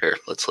know. Here,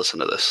 let's listen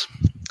to this.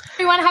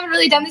 Everyone, haven't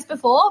really done this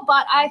before,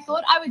 but I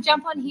thought I would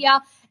jump on here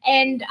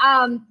and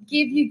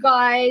give you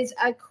guys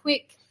a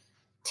quick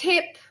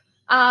tip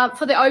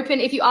for the Open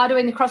if you are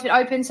doing the CrossFit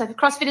Open. So for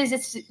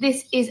CrossFitters,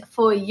 this is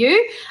for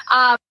you.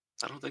 I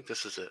don't think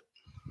this is it.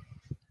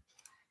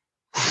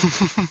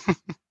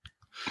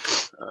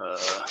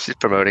 She's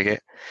promoting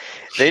it.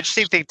 The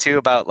interesting thing too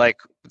about like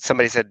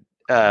somebody said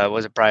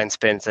was it Brian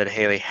Spin said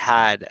Haley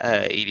had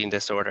eating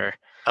disorder.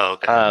 Oh,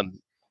 okay.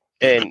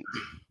 And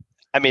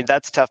I mean,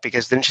 that's tough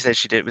because then she said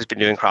she was been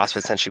doing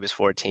CrossFit since she was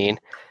 14.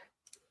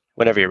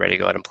 Whenever you're ready,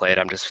 go ahead and play it.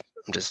 I'm just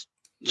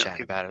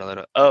chatting about it a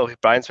little. Oh,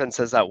 Brian Spin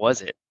says that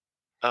was it.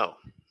 Oh,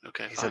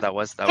 okay. He said that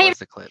was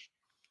the clip.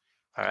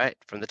 All right,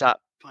 from the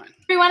top. Fine.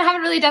 Everyone, I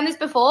haven't really done this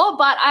before,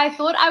 but I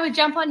thought I would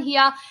jump on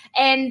here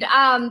and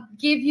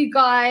give you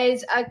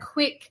guys a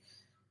quick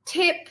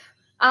tip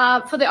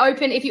for the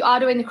Open if you are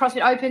doing the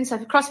CrossFit Open. So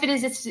for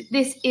CrossFitters,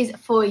 this is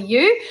for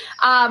you.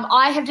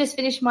 I have just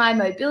finished my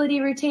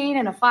mobility routine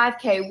and a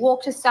 5K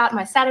walk to start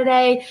my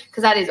Saturday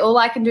because that is all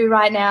I can do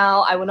right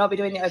now. I will not be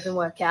doing the Open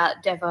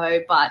workout,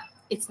 Devo, but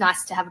it's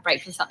nice to have a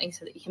break from something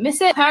so that you can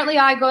miss it. Apparently,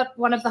 I got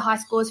one of the high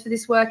scores for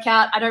this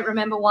workout. I don't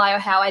remember why or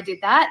how I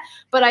did that,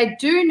 but I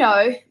do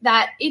know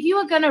that if you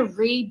are going to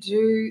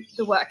redo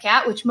the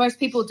workout, which most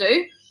people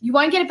do, you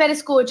won't get a better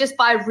score just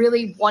by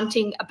really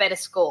wanting a better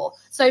score.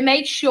 So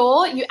make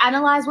sure you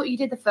analyze what you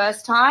did the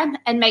first time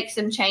and make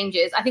some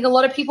changes. I think a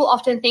lot of people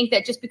often think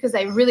that just because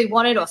they really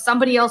want it or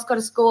somebody else got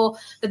a score,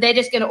 that they're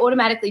just going to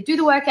automatically do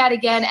the workout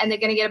again and they're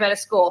going to get a better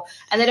score.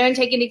 And they don't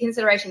take into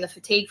consideration the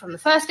fatigue from the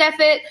first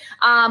effort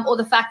or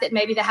the fact that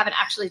maybe they haven't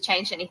actually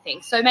changed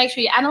anything. So make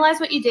sure you analyze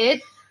what you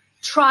did.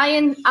 Try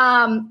and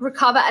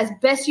recover as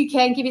best you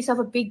can. Give yourself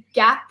a big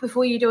gap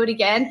before you do it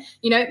again.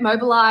 You know,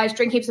 mobilize,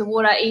 drink heaps of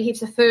water, eat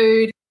heaps of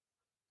food.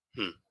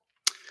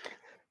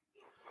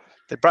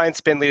 Did Brian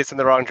Spin lead us in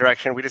the wrong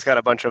direction? We just got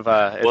a bunch of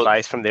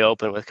advice from the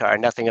Open with Car.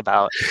 Nothing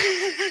about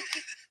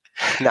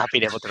not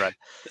being able to run.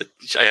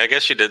 I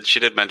guess she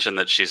did mention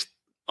that she's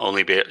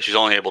only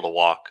able to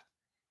walk,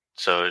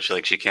 so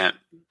she can't.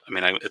 I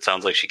mean, it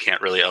sounds like she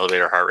can't really elevate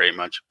her heart rate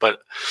much. But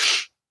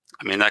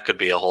I mean, that could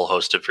be a whole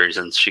host of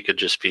reasons. She could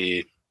just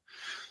be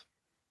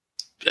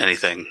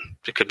anything.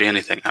 It could be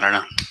anything. I don't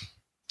know.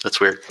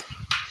 That's weird.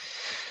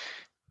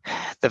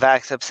 The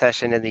vax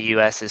obsession in the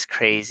U.S. is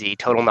crazy.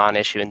 Total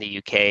non-issue in the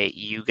U.K.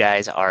 You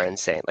guys are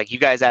insane. Like, you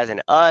guys as in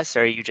us,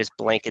 or are you just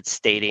blanket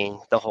stating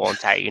the whole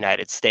entire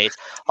United States?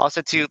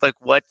 Also, too, like,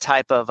 what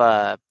type of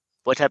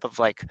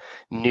like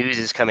news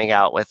is coming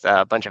out with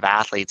a bunch of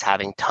athletes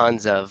having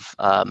tons of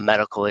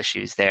medical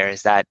issues there?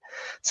 Is that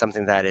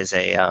something that is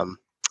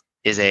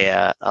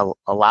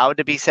allowed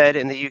to be said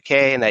in the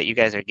U.K. and that you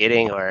guys are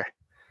getting, or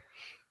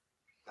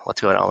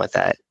what's going on with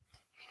that?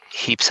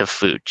 Heaps of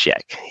food,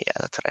 check. Yeah,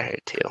 that's what I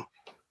heard too.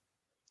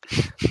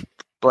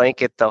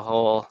 Blanket the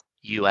whole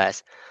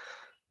U.S.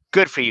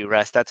 Good for you,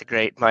 Russ. That's a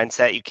great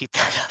mindset. You keep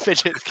that up and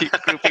just keep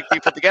grouping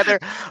people together.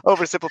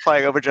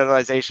 Oversimplifying,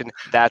 overgeneralization.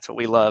 That's what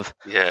we love.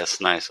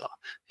 Yes, nice.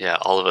 Yeah,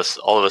 all of us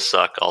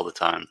suck all the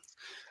time.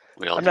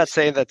 I'm not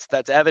saying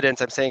that's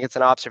evidence. I'm saying it's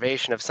an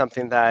observation of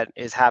something that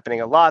is happening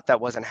a lot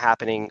that wasn't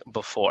happening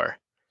before.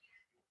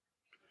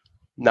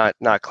 Not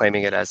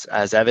claiming it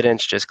as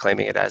evidence, just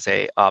claiming it as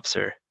a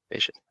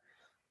observation.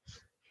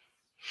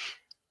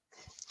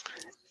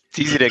 It's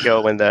easy to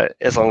go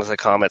as long as the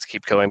comments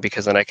keep going,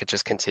 because then I could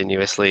just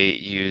continuously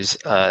use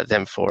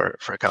them for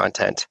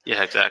content.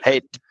 Yeah, exactly.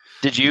 Hey,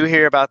 did you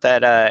hear about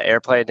that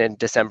airplane in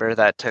December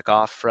that took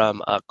off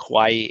from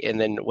Kauai and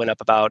then went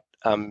up about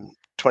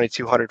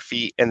 2,200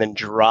 feet and then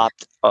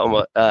dropped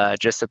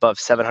just above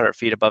 700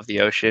 feet above the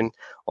ocean,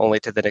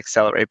 only to then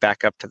accelerate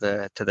back up to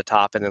the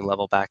top and then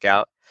level back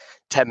out?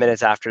 10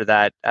 minutes after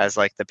that, as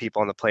like the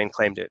people on the plane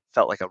claimed, it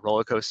felt like a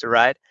roller coaster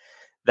ride.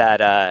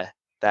 That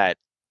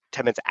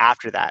 10 minutes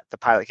after that, the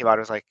pilot came out and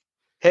was like,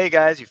 "Hey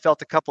guys, you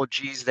felt a couple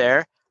G's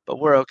there, but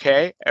we're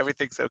okay.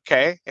 Everything's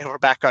okay, and we're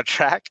back on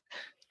track."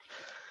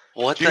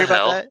 What the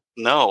hell?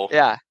 No.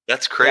 Yeah.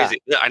 That's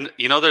crazy.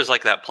 Yeah. There's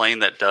like that plane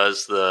that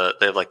does they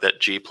have like that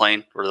G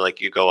plane where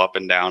like you go up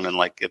and down and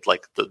like it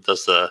like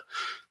does the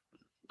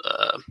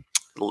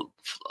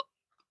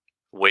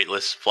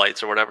weightless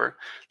flights or whatever.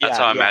 That's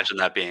how I imagine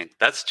that being.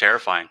 That's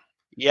terrifying.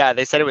 Yeah,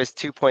 they said it was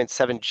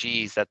 2.7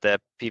 Gs that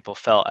the people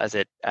felt as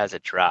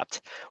it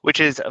dropped, which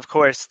is, of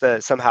course,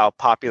 somehow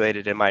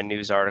populated in my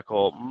news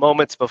article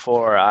moments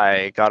before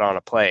I got on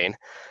a plane.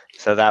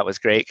 So that was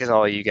great, because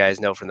all of you guys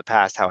know from the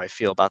past how I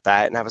feel about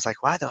that. And I was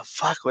like, why the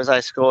fuck was I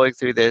scrolling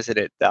through this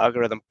and the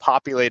algorithm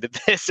populated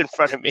this in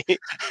front of me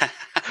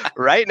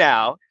right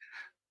now?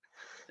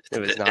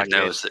 It was not it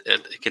knows.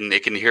 It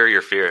can hear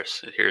your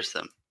fears. It hears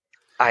them.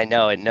 I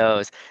know, it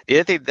knows. The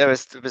other thing that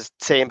was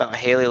saying about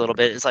Haley a little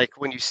bit is, like,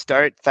 when you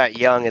start that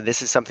young, and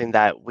this is something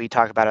that we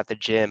talk about at the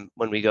gym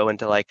when we go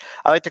into, like,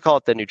 I like to call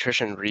it the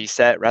nutrition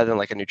reset rather than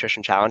like a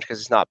nutrition challenge, because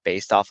it's not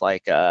based off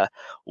like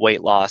weight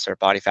loss or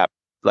body fat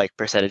like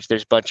percentage.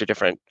 There's a bunch of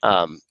different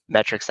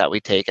metrics that we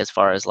take as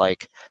far as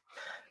like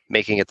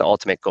making it the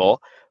ultimate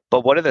goal.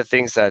 But one of the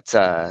things that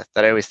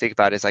I always think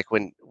about is, like,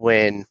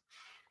 when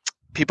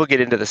people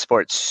get into the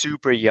sport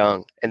super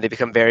young and they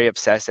become very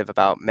obsessive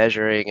about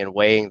measuring and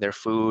weighing their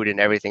food and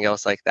everything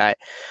else like that.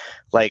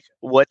 Like,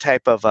 what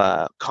type of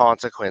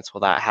consequence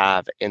will that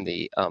have in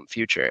the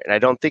future? And I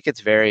don't think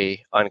it's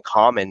very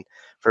uncommon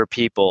for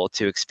people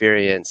to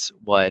experience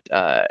what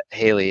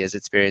Haley is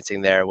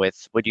experiencing there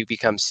with when you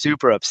become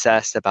super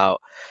obsessed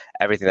about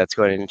everything that's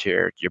going into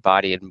your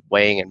body and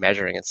weighing and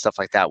measuring and stuff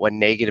like that. What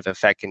negative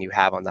effect can you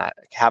have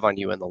on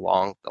you in the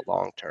long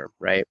term,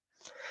 right?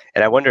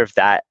 And I wonder if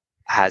that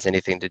has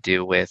anything to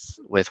do with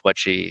what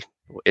she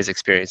is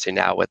experiencing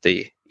now with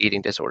the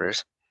eating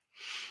disorders.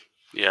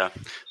 Yeah.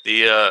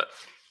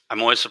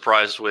 I'm always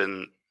surprised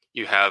when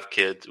you have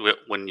kids,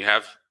 when you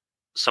have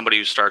somebody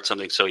who starts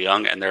something so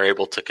young and they're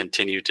able to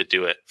continue to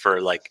do it for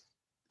like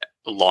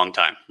a long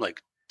time,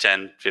 like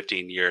 10,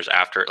 15 years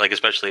after, like,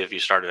 especially if you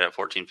started at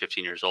 14,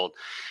 15 years old.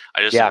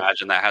 I just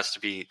imagine that has to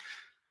be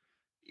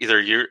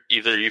either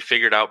you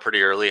figured out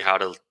pretty early how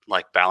to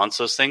like balance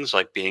those things,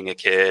 like being a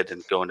kid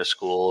and going to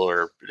school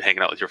or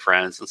hanging out with your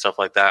friends and stuff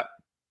like that.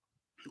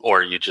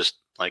 Or you just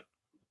like,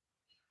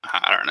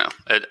 I don't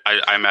know.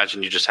 I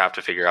imagine you just have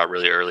to figure out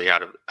really early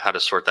how to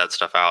sort that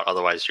stuff out.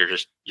 Otherwise you're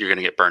going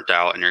to get burnt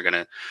out and you're going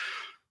to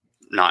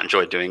not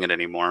enjoy doing it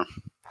anymore.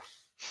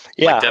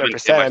 Yeah. Like Devin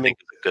 100%. Kim, I think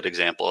is a good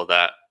example of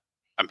that.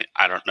 I mean,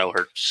 I don't know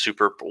her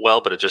super well,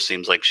 but it just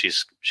seems like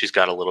she's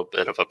got a little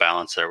bit of a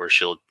balance there where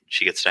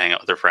she gets to hang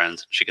out with her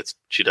friends.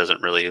 She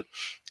doesn't really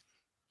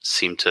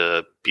seem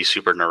to be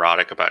super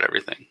neurotic about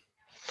everything.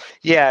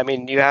 Yeah. I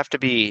mean, you have to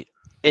be,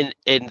 and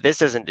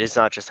this it's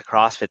not just a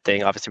CrossFit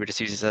thing. Obviously, we're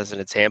just using this as an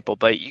example,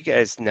 but you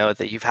guys know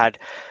that you've had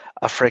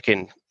a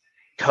freaking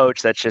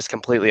coach that's just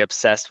completely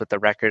obsessed with the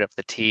record of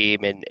the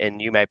team,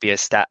 and you might be a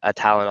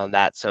talent on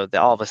that. So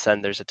all of a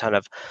sudden, there's a ton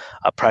of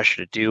pressure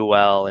to do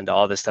well and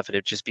all this stuff, and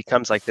it just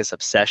becomes like this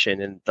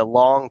obsession. And the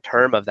long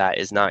term of that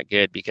is not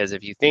good, because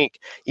if you think,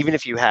 even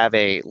if you have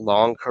a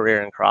long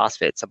career in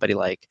CrossFit, somebody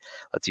like,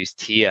 let's use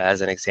Tia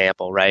as an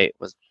example, right?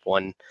 Was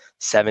won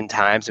 7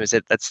 times.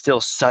 That's still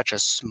such a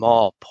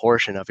small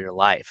portion of your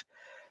life.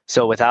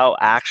 So without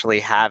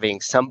actually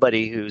having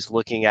somebody who's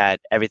looking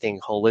at everything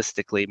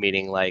holistically,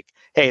 meaning like,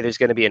 hey, there's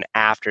going to be an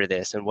after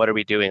this, and what are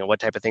we doing, and what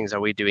type of things are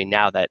we doing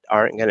now that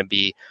aren't going to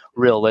be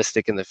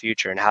realistic in the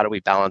future, and how do we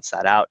balance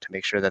that out to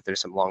make sure that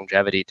there's some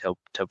longevity to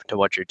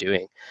what you're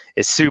doing,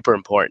 is super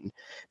important.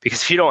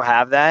 Because if you don't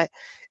have that,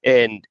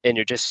 and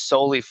you're just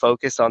solely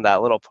focused on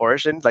that little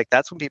portion, like,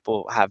 that's when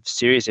people have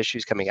serious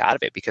issues coming out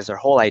of it, because their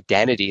whole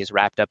identity is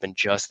wrapped up in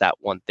just that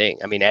one thing.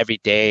 I mean, every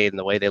day and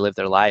the way they live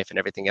their life and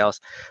everything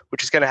else,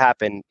 which is going to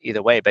happen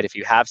either way. But if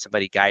you have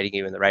somebody guiding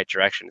you in the right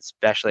direction,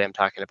 especially I'm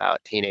talking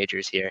about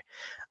teenagers here,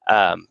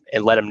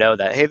 and let them know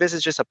that, hey, this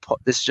is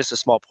just a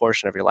small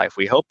portion of your life.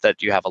 We hope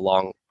that you have a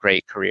long,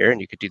 great career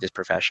and you could do this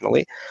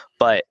professionally,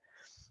 but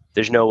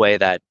there's no way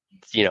that,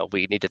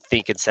 we need to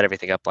think and set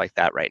everything up like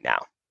that right now.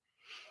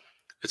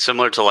 It's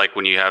similar to like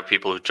when you have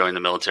people who join the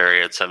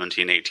military at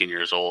 17, 18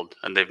 years old,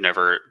 and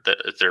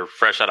they're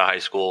fresh out of high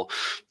school.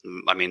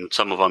 I mean,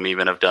 some of them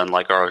even have done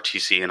like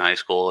ROTC in high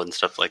school and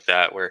stuff like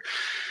that, where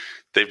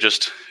they've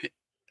just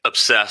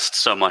obsessed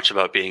so much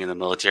about being in the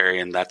military,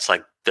 and that's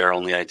like their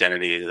only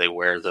identity. They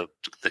wear the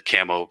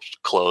camo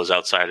clothes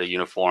outside a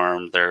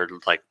uniform. They're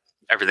like,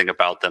 everything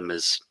about them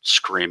is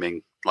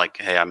screaming like,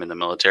 hey, I'm in the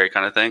military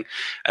kind of thing.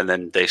 And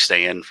then they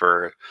stay in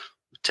for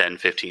 10,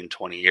 15,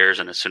 20 years.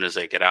 And as soon as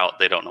they get out,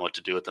 they don't know what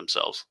to do with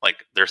themselves.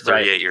 Like, they're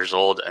 38 years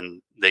old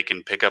and they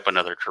can pick up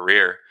another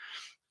career,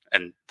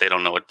 and they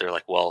don't know what they're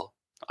like. Well,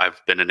 I've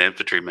been an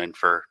infantryman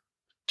for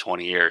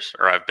 20 years,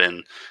 or I've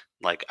been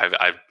like,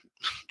 I've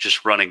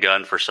just run and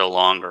gun for so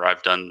long, or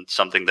I've done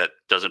something that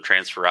doesn't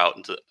transfer out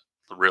into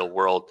the real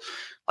world.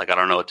 Like, I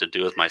don't know what to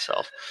do with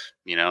myself,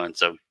 And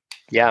so,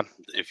 yeah,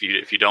 if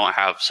you don't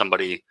have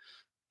somebody,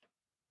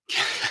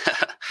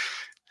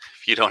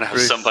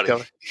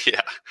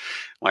 yeah,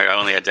 my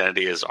only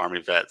identity is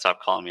Army vet.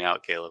 Stop calling me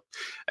out, Caleb.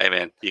 Hey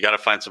man, you got to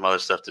find some other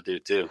stuff to do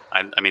too.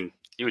 I mean,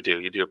 you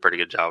do a pretty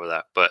good job of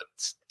that. But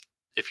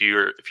if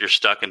you're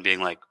stuck in being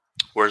like,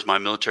 where's my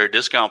military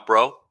discount,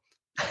 bro?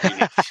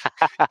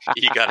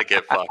 You got to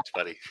get fucked,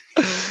 buddy.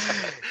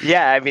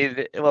 Yeah, I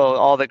mean, well,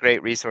 all the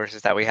great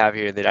resources that we have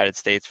here in the United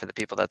States for the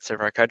people that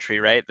serve our country,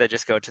 right? They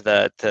just go to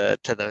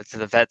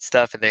the vet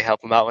stuff and they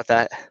help them out with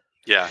that.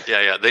 Yeah.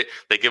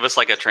 They give us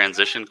like a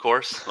transition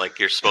course. Like,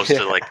 you're supposed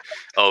to like,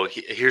 oh,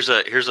 here's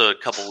a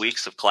couple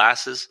weeks of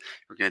classes.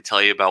 We're going to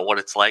tell you about what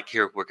it's like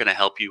here. We're going to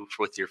help you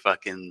with your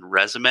fucking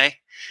resume,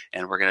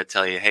 and we're going to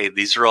tell you, hey,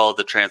 these are all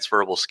the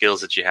transferable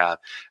skills that you have.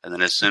 And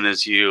then as soon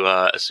as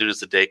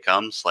the day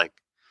comes, like,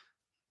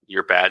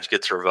 your badge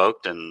gets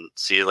revoked, and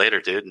see you later,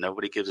 dude.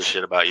 Nobody gives a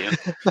shit about you.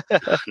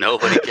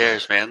 Nobody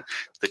cares, man.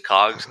 The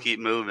cogs keep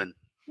moving.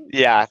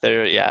 Yeah,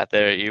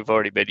 you've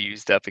already been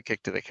used up and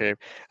kicked to the curb.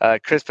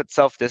 Chris, but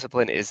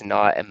self-discipline is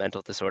not a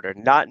mental disorder.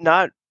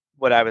 Not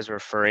what I was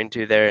referring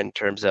to there in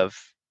terms of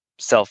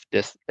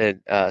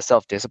self-discipline.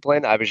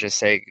 I was just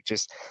saying,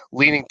 just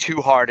leaning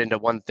too hard into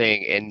one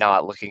thing and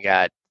not looking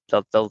at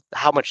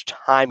how much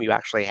time you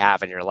actually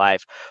have in your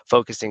life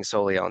focusing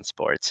solely on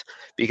sports,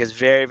 because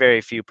very,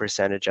 very few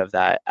percentage of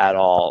that at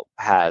all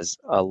has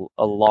a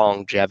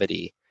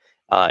longevity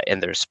in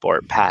their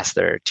sport past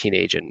their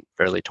teenage and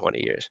early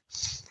 20 years.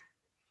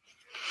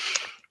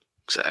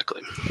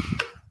 Exactly.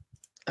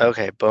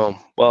 Okay, boom.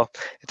 Well,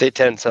 it's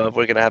 8:10, so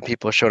we're going to have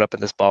people showing up in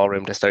this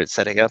ballroom to start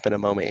setting up in a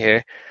moment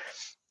here.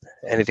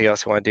 Anything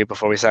else you want to do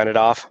before we sign it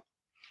off?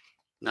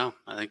 No,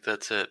 I think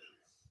that's it.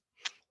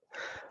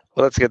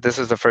 Well, that's good. This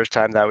is the first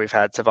time that we've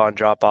had Savon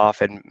drop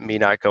off and me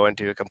not go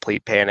into a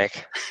complete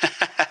panic.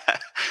 I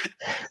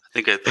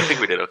think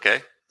we did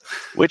okay.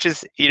 Which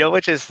is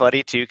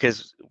funny too,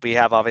 because we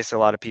have obviously a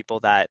lot of people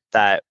that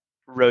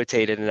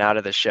rotate in and out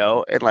of the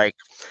show, and like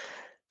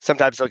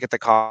sometimes they'll get the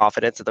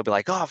confidence and they'll be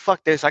like, "Oh,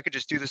 fuck this! I could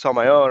just do this on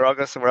my own, or I'll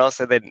go somewhere else."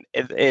 And then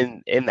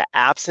in the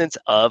absence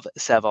of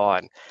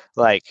Savon,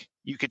 like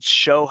you could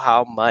show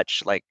how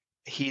much like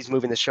he's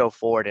moving the show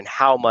forward and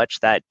how much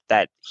that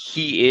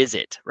he is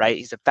it, right?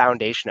 He's the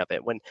foundation of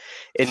it.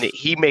 And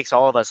he makes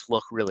all of us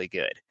look really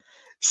good.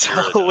 So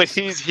really when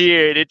he's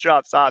here and it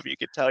drops off, you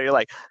can tell you're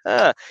like,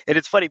 and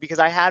it's funny because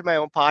I had my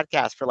own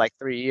podcast for like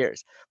 3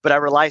 years, but I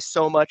rely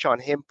so much on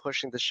him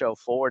pushing the show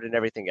forward and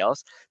everything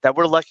else that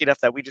we're lucky enough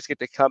that we just get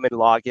to come and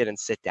log in and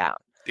sit down.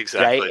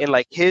 Exactly. Right. And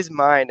like his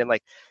mind and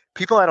like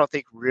people I don't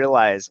think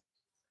realize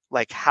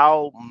like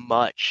how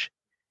much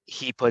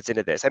he puts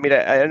into this. I mean,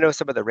 I know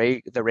some of the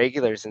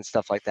regulars and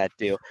stuff like that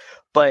do,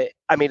 but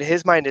I mean,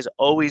 his mind is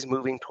always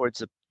moving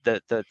towards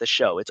the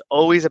show. It's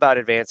always about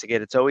advancing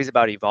it. It's always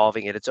about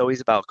evolving it. It's always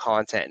about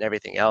content and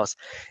everything else.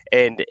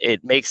 And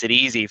it makes it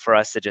easy for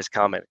us to just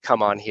come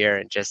on here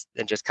and just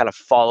kind of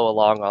follow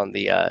along on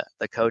the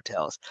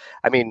coattails.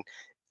 I mean,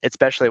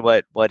 especially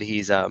what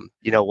he's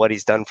what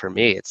he's done for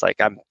me. It's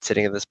like I'm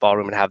sitting in this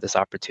ballroom and have this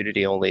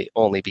opportunity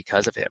only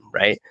because of him,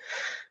 right?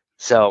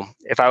 So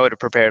if I would have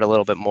prepared a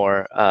little bit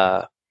more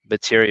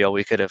material,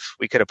 we could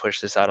have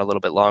pushed this out a little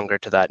bit longer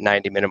to that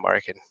 90-minute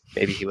mark, and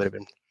maybe he would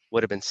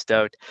have been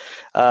stoked.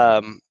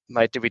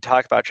 Did we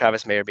talk about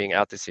Travis Mayer being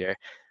out this year?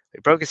 He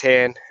broke his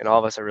hand, and all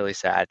of us are really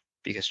sad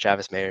because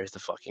Travis Mayer is the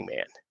fucking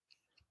man.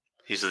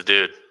 He's the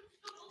dude.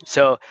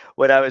 So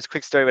when I was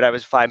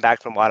flying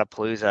back from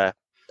Wodapalooza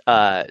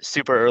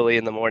super early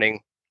in the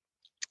morning,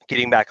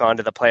 getting back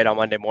onto the plane on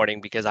Monday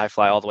morning because I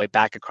fly all the way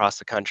back across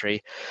the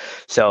country.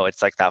 So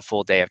it's like that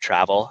full day of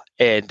travel.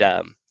 And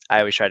I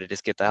always try to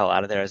just get the hell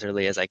out of there as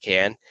early as I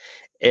can.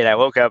 And I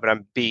woke up and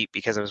I'm beat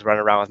because I was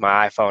running around with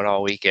my iPhone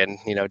all weekend,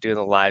 doing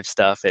the live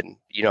stuff. And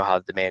you know how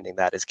demanding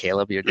that is,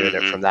 Caleb. You're doing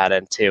it from that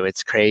end too.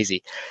 It's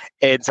crazy.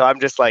 And so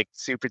I'm just like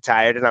super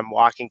tired and I'm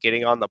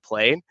getting on the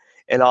plane.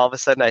 And all of a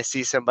sudden I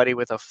see somebody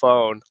with a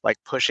phone, like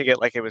pushing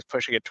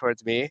it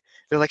towards me.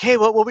 They're like, "Hey,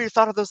 what were your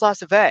thoughts of those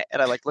last event?"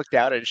 And I like look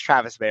down and it's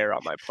Travis Mayer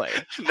on my plane.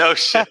 No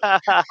shit.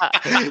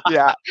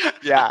 Yeah.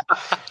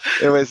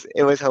 It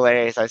was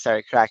hilarious. I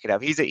started cracking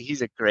up. He's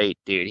a great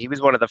dude. He was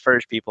one of the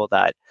first people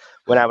that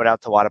when I went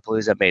out to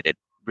Wodapalooza made it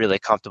really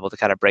comfortable to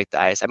kind of break the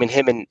ice. I mean,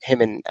 him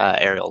and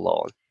Ariel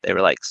Lowell, they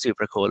were like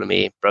super cool to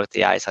me, broke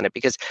the ice on it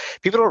because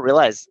people don't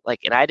realize, like,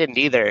 and I didn't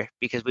either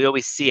because we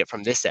always see it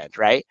from this end,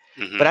 right?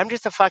 Mm-hmm. But I'm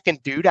just a fucking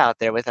dude out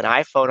there with an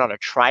iPhone on a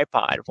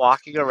tripod,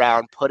 walking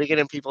around, putting it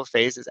in people's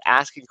faces,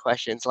 asking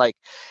questions like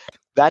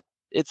that.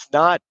 It's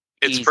not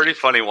It's easy. pretty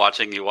funny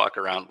watching you walk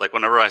around. Like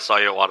whenever I saw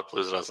you at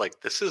Wodapalooza, I was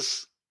like, this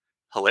is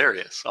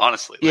hilarious,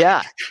 honestly.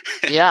 Yeah.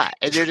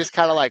 And you're just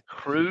kind of like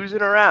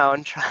cruising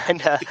around trying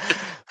to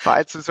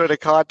find some sort of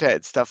content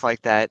and stuff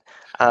like that.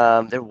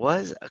 There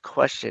was a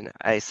question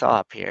I saw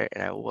up here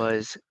and I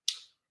was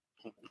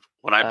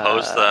when I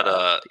post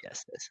that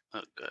yes, this.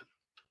 Oh, good.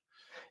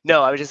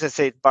 No, I was just gonna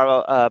say,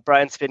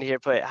 Brian Spin here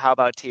put, how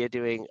about Tia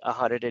doing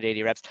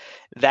 180 reps?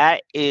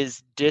 That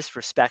is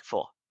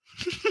disrespectful.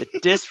 The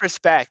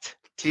disrespect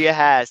Tia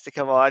has to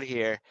come on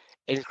here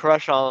and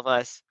crush all of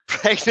us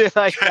pregnant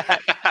like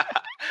that.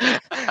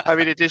 I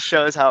mean, it just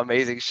shows how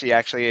amazing she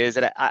actually is,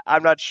 and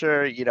I'm not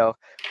sure.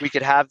 We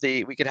could have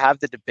the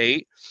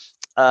debate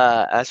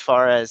as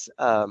far as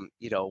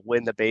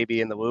when the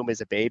baby in the womb is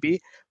a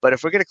baby. But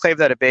if we're going to claim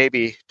that a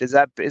baby, is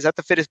that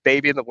the fittest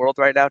baby in the world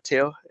right now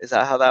too? Is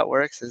that how that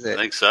works? Is it?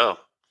 I think so.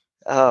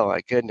 Oh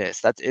my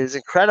goodness, that is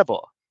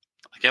incredible.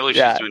 I can't believe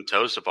she's doing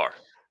toes to bar.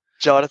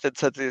 Jonathan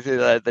sent me through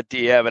the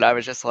DM, and I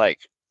was just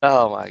like,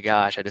 oh my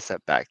gosh, I just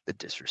sent back the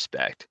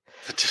disrespect.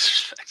 The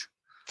disrespect.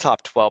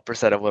 Top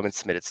 12% of women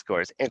submitted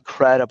scores.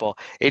 Incredible.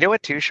 And you know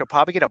what, too? She'll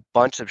probably get a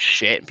bunch of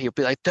shit, and people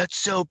be like, that's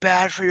so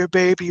bad for your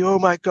baby. Oh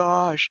my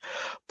gosh.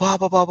 Blah,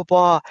 blah, blah, blah,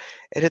 blah.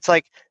 And it's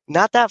like,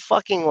 not that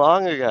fucking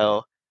long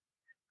ago,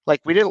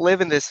 like, we didn't live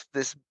in this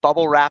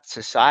bubble-wrapped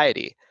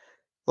society.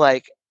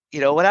 Like,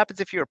 what happens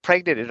if you were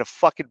pregnant and a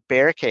fucking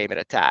bear came and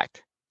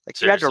attacked? Like,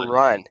 seriously. You had to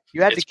run.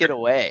 You had to get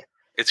away.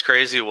 It's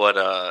crazy what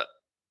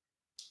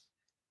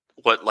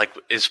like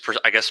is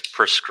I guess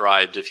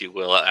prescribed, if you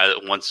will,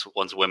 once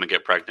women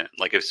get pregnant.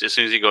 Like as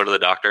soon as you go to the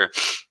doctor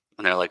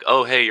and they're like,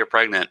 "Oh, hey, you're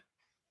pregnant.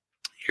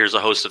 Here's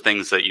a host of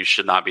things that you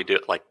should not be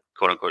doing." Like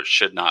quote unquote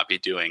should not be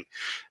doing.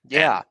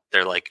 Yeah. And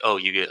they're like, oh,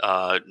 you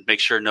make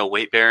sure no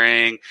weight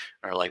bearing,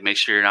 or like make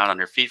sure you're not on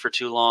your feet for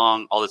too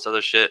long, all this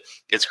other shit.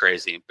 It's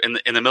crazy.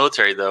 In the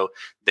military though,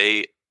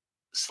 they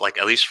like,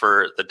 at least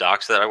for the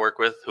docs that I work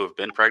with who have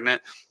been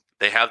pregnant,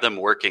 they have them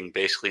working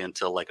basically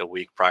until like a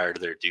week prior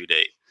to their due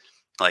date.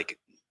 Like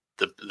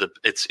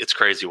it's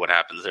crazy what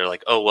happens. They're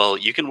like, oh, well,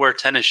 you can wear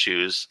tennis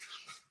shoes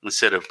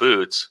instead of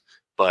boots,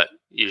 but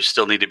you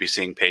still need to be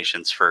seeing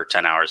patients for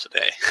 10 hours a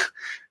day.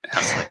 And I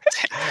was like,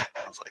 damn.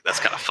 I was like, that's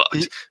kind of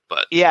fucked.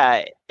 But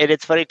yeah, and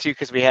it's funny too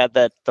because we had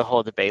the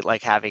whole debate,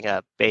 like having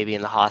a baby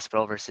in the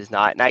hospital versus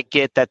not. And I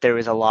get that there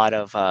was a lot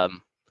of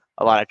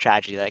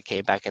tragedy that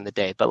came back in the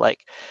day, but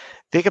like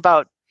think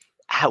about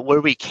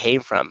where we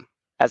came from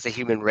as a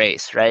human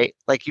race, right?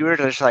 Like you were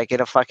just like in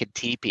a fucking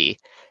teepee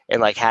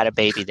and like had a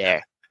baby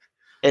there,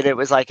 and it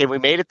was like, and we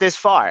made it this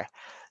far.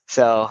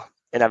 So,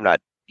 and I'm not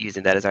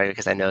using that as argument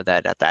because I know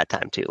that at that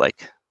time too,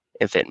 like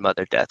infant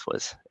mother death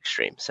was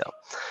extreme. So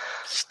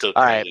still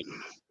all crazy.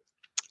 right,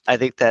 I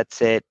think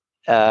that's it.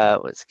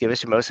 Let's give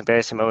us your most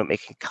embarrassing moment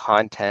making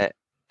content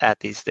at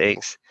these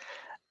things.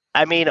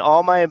 I mean,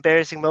 all my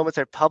embarrassing moments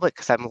are public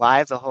because I'm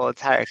live the whole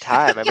entire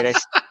time. I mean, I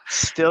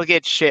still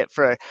get shit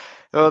for,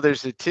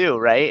 there's the two,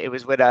 right? It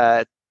was when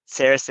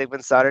Sarah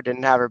Sigmundsdottir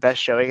didn't have her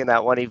best showing in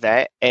that one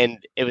event, and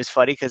it was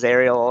funny because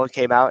Ariel Owen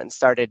came out and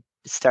started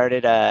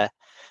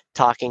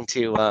talking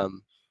to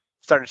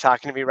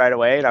me right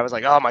away, and I was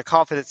like, oh, my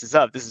confidence is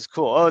up. This is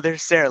cool. Oh,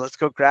 there's Sarah. Let's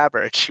go grab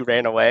her. And she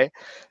ran away.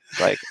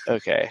 It's like,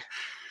 okay,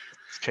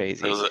 it's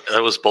crazy.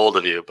 That was bold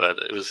of you, but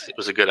it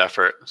was a good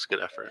effort. It was a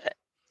good effort.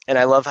 And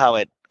I love how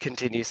it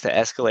continues to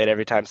escalate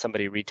every time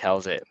somebody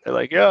retells it. They're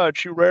like, yeah, and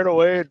she ran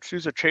away and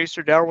Sousa chased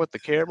her down with the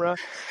camera.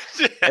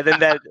 And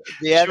then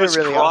she was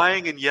really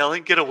crying and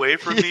yelling, get away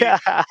from me.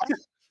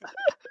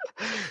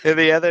 And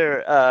the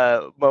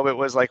other moment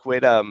was like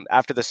when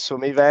after the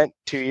swim event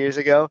 2 years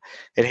ago,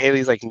 and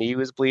Haley's like knee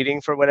was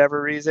bleeding for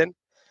whatever reason.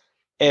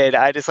 And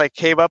I just like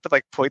came up and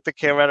like point the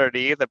camera at her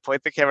knee and then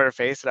point the camera at her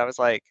face. And I was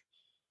like,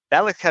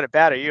 that looks kind of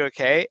bad. Are you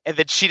okay? And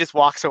then she just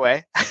walks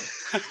away.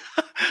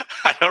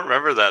 I don't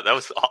remember that. That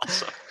was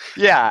awesome.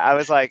 Yeah, I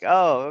was like,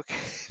 oh, okay.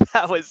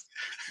 That was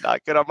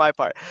not good on my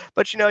part.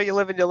 But, you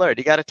live and you learn.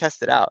 You got to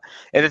test it out.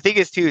 And the thing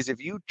is, too, is if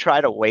you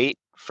try to wait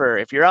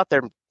if you're out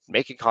there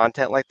making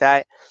content like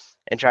that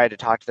and try to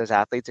talk to those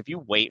athletes, if you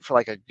wait for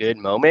like a good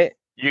moment,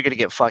 you're going to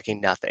get fucking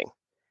nothing.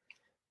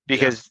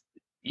 Because,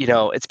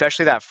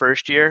 especially that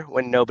first year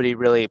when nobody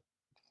really,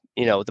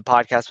 the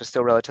podcast was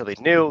still relatively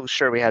new.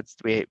 Sure, we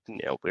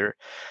were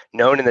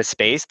known in the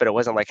space, but it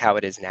wasn't like how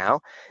it is now.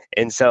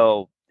 And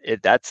so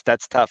that's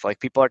tough. Like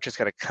people are just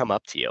going to come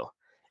up to you.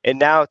 And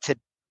now to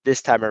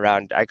this time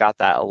around, I got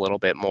that a little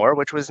bit more,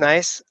 which was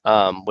nice,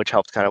 which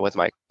helped kind of with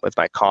my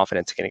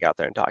confidence getting out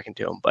there and talking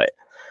to them. But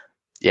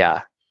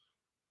yeah,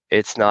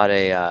 it's not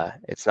a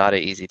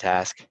easy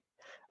task.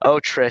 Oh,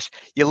 Trish,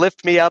 you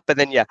lift me up and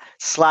then you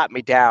slap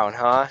me down,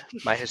 huh?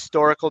 My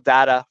historical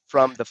data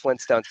from the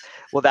Flintstones.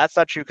 Well, that's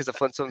not true because the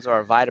Flintstones are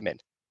a vitamin.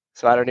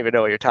 So I don't even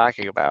know what you're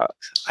talking about.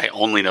 I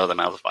only know them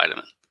as a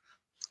vitamin.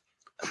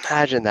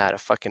 Imagine that, a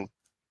fucking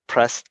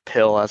pressed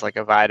pill as like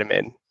a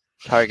vitamin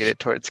targeted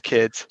towards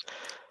kids.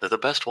 They're the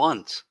best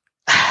ones.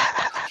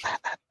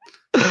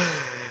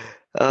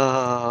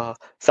 Oh,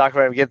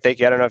 Soccer again, thank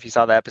you. I don't know if you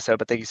saw the episode,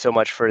 but thank you so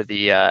much for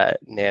the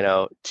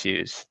Nano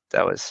 2s.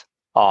 That was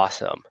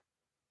awesome.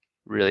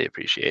 Really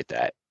appreciate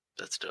that.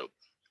 That's dope.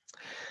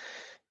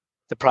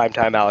 The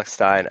primetime Alex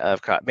Stein of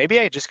maybe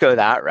I just go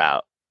that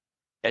route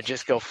and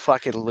just go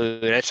fucking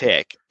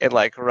lunatic and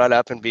like run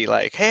up and be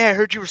like, hey, I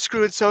heard you were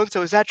screwing so and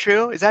so. Is that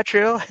true? Is that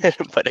true? And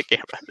put a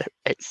camera on their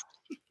face.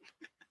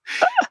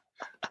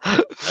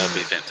 That'd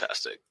be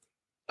fantastic.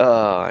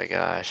 Oh my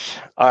gosh.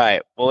 All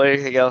right. Well,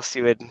 anything else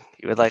you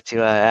would like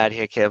to add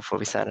here, Kim, before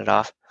we sign it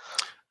off?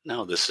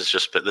 No, this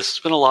has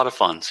been a lot of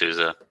fun,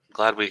 Sousa.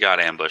 Glad we got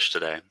ambushed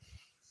today.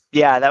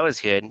 Yeah, that was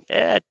good.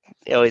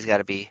 You always got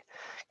to be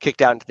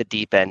kicked out into the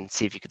deep end and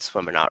see if you can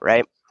swim or not,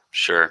 right?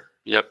 Sure.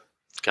 Yep.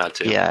 Got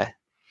to. Yeah.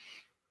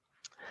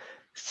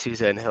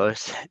 Sousa and Hiller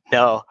said,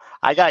 no,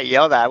 I got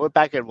yelled at. I went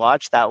back and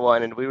watched that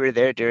one, and we were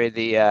there during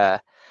the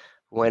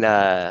when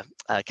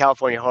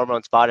California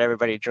Hormones bought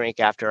everybody a drink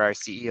after our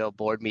CEO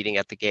board meeting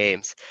at the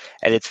games.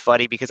 And it's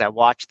funny because I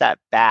watched that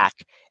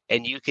back,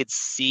 and you could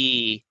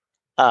see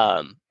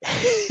Hiller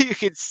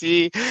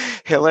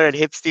and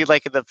Hipstein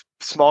like in the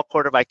small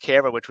corner of my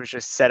camera, which was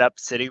just set up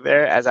sitting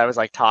there as I was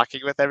like talking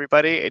with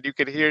everybody, and you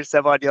could hear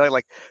Sevon yelling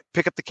like,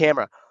 pick up the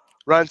camera,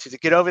 run, Sousa,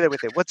 get over there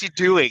with him. What's he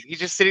doing? He's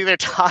just sitting there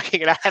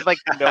talking, and I had like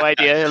no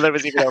idea Hiller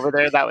was even over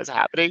there. That was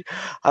happening.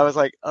 I was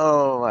like,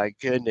 oh my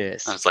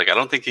goodness. I was like, I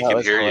don't think he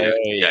can hear you.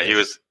 Yeah, he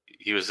was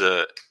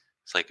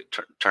it's like,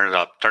 turn it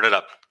up,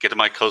 get the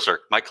mic closer.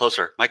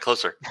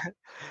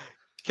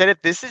 Kenneth,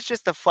 this is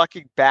just a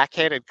fucking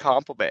backhanded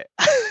compliment.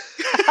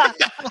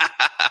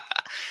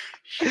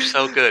 You're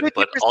so good,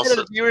 but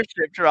also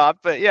viewership drop.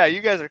 But yeah,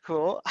 you guys are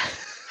cool.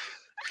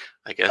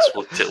 I guess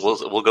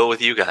we'll go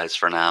with you guys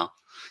for now.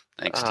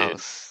 Thanks, dude.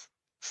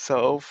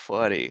 So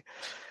funny.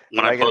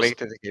 When I I can make it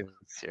to the games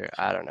this year,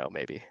 I don't know,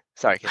 maybe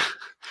Sorry, Kenny.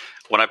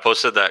 When I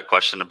posted that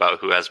question about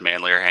who has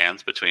manlier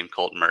hands between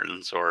Colton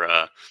Mertens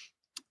or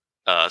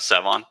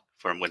Sevon,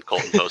 from when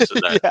Colton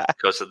posted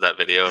that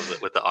video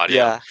with the audio.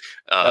 Yeah,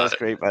 that was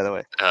great, by the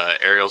way.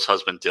 Ariel's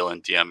husband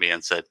Dylan DM'd me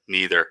and said,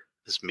 "Neither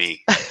is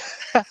me."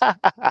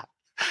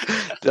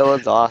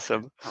 Dylan's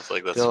awesome. I was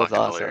like, "That's Dylan's fucking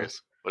awesome.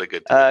 hilarious." What a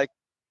good dude.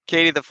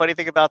 Katie, the funny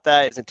thing about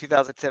that is in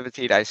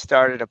 2017, I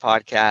started a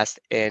podcast,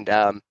 and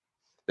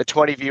the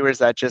 20 viewers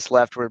that just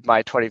left were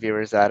my 20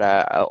 viewers that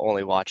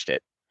only watched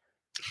it.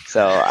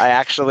 So I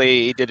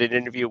actually did an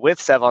interview with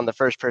Sevon, the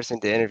first person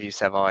to interview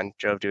Sevon,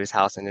 drove to his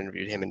house and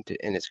interviewed him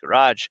in his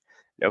garage.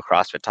 No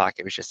CrossFit talk.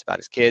 It was just about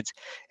his kids.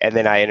 And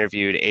then I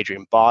interviewed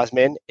Adrian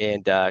Bosman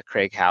and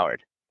Craig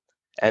Howard.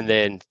 And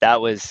then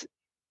that was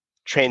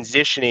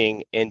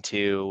transitioning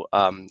into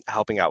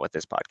helping out with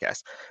this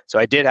podcast. So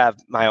I did have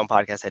my own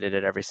podcast. I did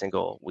it every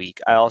single week.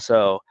 I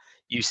also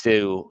used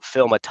to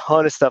film a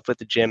ton of stuff with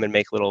the gym and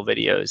make little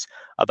videos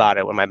about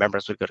it when my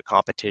members would go to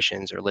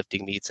competitions or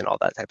lifting meets and all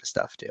that type of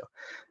stuff too.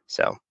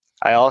 So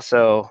I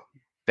also,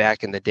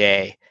 back in the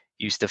day,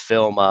 used to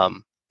film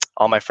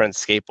all my friends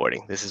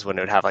skateboarding. This is when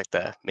it would have like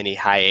the mini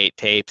Hi8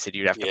 tapes and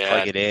you'd have to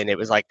plug it in. It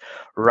was like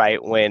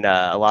right when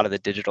a lot of the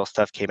digital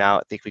stuff came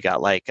out. I think we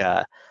got like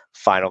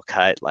Final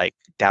Cut, like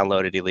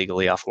downloaded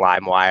illegally off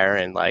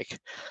LimeWire, and like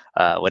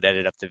would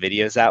edit up the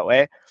videos that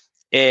way.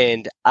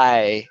 And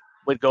I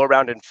would go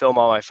around and film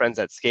all my friends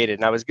that skated,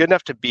 and I was good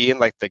enough to be in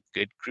like the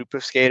good group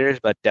of skaters,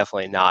 but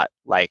definitely not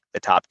like the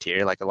top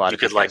tier. Like a lot you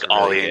of could like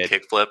ollie and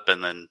kickflip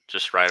and then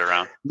just ride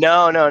around.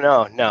 No.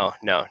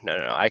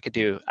 I could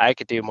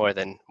do more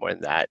than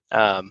that.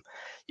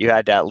 You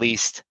had to at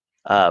least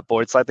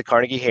board slide the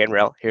Carnegie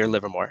handrail here in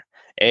Livermore,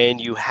 and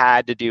you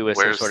had to do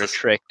some sort of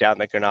trick down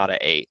the Granada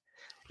 8.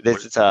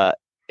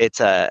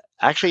 It's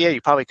actually, yeah, you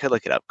probably could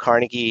look it up.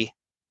 Carnegie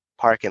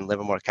Park in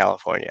Livermore,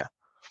 California.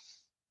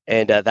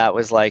 And that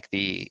was like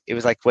it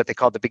was like what they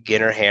called the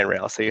beginner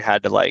handrail. So you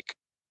had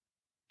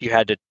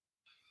to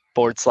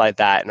board slide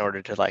that in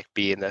order to like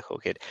be in the cool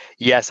kid.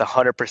 Yes,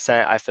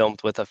 100%. I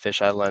filmed with a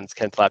fisheye lens.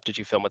 Ken Flap, did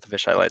you film with a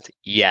fisheye lens?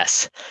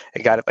 Yes.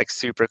 And got it like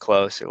super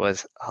close. It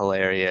was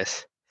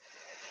hilarious.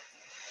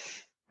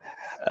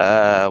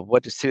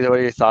 What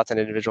are your thoughts on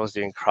individuals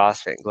doing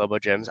CrossFit and Globo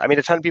gyms? I mean,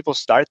 a ton of people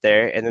start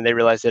there and then they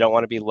realize they don't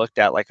want to be looked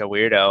at like a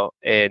weirdo,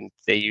 and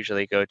they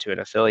usually go to an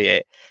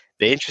affiliate.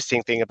 The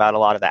interesting thing about a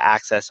lot of the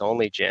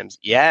access-only gyms,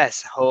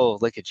 yes, oh,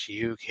 look at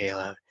you,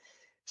 Caleb.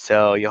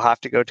 So you'll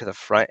have to go to the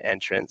front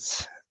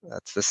entrance.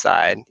 That's the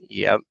side,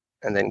 yep,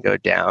 and then go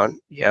down,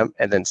 yep,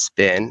 and then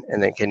spin,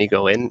 and then can you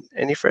go in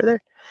any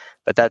further?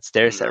 But that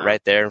stair set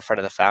right there in front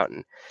of the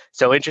fountain.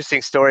 So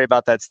interesting story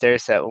about that stair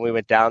set. When we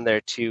went down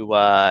there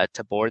to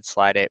board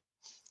slide it,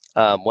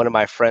 one of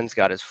my friends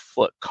got his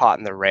foot caught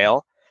in the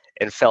rail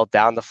and fell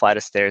down the flight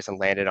of stairs and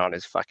landed on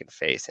his fucking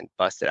face and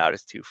busted out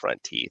his 2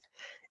 front teeth.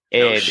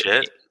 And, oh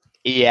shit.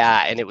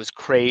 Yeah, and it was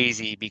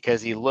crazy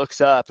because he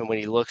looks up, and when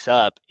he looks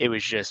up, it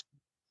was just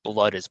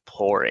blood is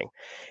pouring.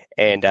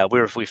 And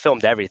we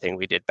filmed everything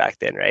we did back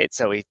then, right?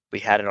 So we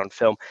had it on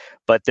film.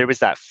 But there was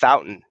that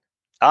fountain.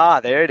 Ah,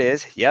 there it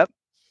is. Yep.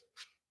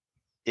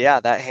 Yeah,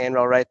 that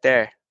handrail right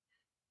there.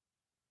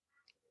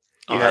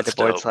 You had to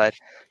board slide.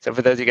 So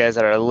for those of you guys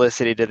that are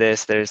listening to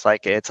this, there's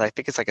like I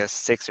think it's like a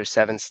 6 or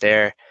 7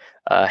 stair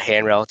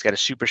handrail. It's got a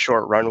super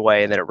short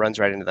runway, and then it runs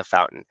right into the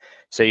fountain.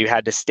 So you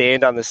had to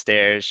stand on the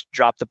stairs,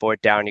 drop the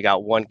board down. You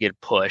got one good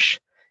push,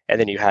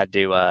 and then you had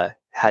to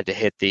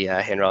hit the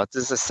handrail.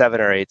 This is a 7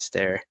 or 8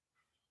 stair.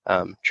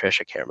 Trish,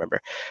 I can't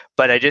remember,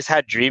 but I just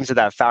had dreams of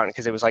that fountain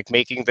because it was like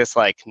making this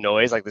like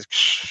noise, like this,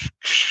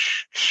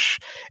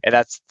 and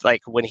that's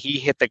like when he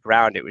hit the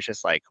ground, it was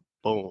just like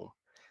boom.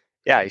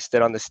 Yeah, he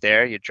stood on the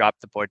stair, you drop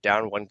the board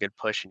down, one good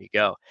push, and you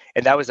go.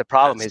 And that was the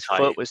problem. His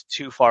foot was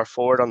too far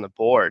forward on the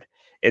board.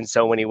 And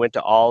so when he went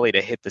to ollie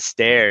to hit the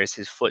stairs,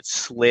 his foot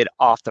slid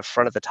off the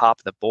front of the top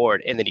of the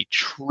board, and then he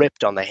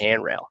tripped on the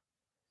handrail.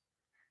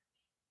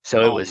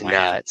 So it was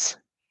nuts.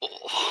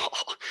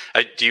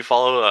 Do you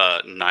follow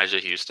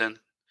Nyjah Houston?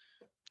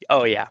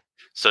 Oh, yeah.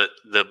 So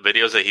the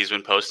videos that he's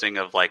been posting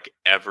of like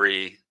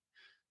every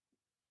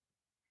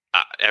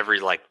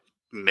like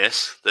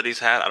miss that he's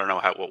had, I don't know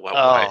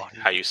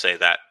how you say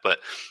that, but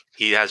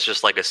he has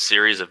just like a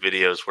series of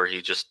videos where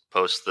he just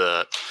posts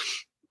the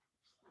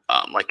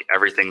like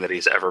everything that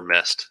he's ever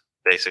missed,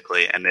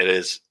 basically, and it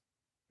is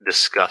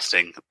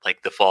disgusting.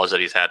 Like the falls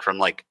that he's had from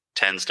like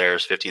 10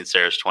 stairs, 15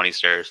 stairs, 20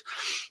 stairs.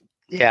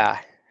 Yeah,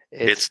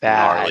 it's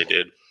bad. Gnarly,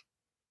 dude.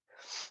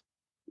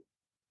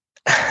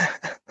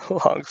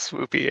 Long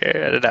swoopy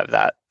hair. I didn't have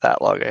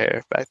that long of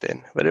hair back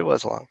then, but it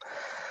was long.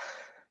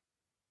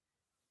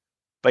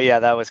 But yeah,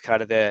 that was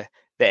kind of the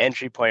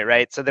entry point,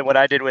 right? So then what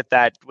I did with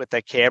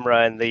the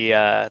camera and the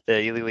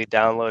illegally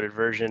downloaded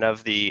version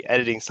of the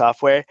editing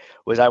software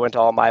was I went to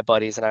all my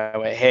buddies and I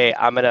went, hey,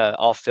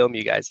 I'll film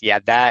you guys. Yeah,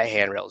 that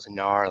handrail's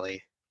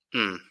gnarly.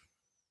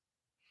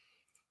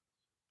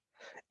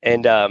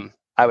 And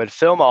I would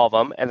film all of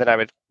them, and then I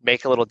would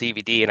make a little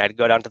DVD, and I'd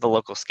go down to the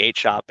local skate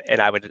shop,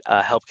 and I would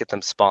help get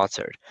them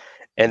sponsored.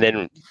 And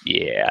then,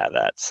 yeah,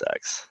 that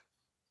sucks.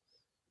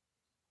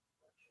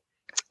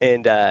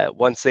 And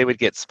once they would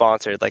get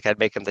sponsored, like I'd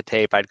make them the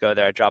tape, I'd go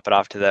there, I'd drop it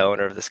off to the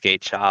owner of the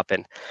skate shop,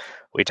 and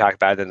we talk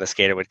about it. Then the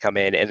skater would come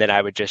in, and then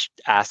I would just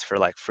ask for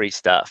like free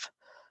stuff.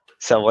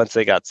 So once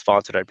they got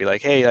sponsored, I'd be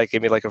like, hey, like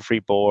give me like a free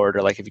board,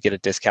 or like if you get a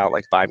discount,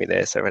 like buy me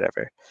this or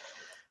whatever.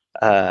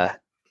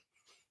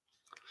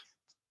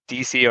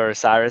 DC or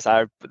Osiris,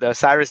 the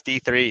Osiris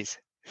D3s.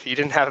 If you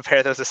didn't have a pair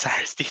of those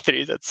Osiris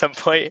D3s at some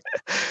point,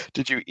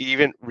 did you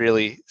even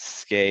really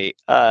skate?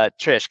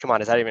 Trish, come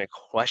on, is that even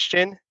a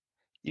question?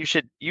 You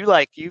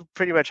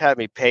pretty much had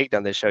me pegged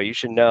on this show. You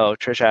should know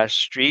Trish asked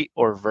street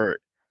or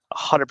vert.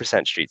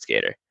 100% street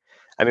skater.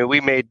 I mean, we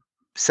made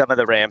some of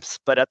the ramps,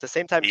 but at the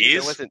same time,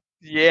 it wasn't.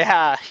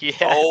 Yeah.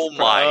 Oh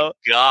my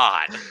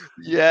God.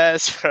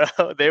 Yes,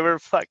 bro. They were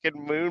fucking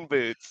moon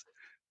boots.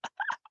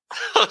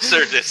 Those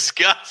are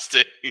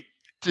disgusting.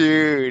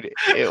 Dude,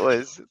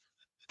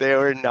 they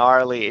were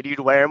gnarly. And you'd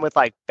wear them with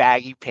like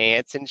baggy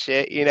pants and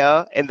shit, you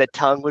know? And the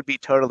tongue would be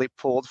totally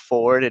pulled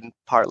forward and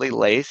partly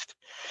laced.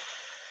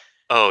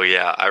 Oh,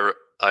 yeah.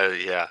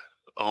 Yeah.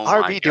 Oh,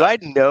 RB, my God. do I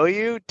know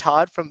you?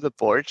 Todd from the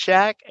Board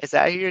Shack? Is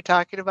that who you're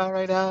talking about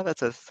right now?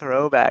 That's a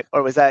throwback.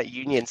 Or was that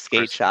Union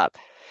Skate Shop?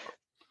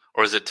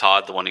 Or is it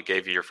Todd, the one who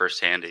gave you your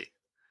first handy?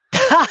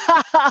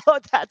 Oh,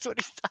 that's what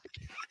he's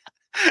talking.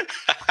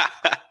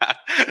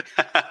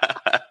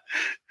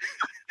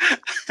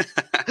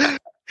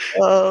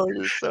 Oh,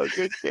 you're so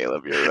good,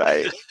 Caleb. You're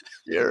right.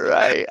 You're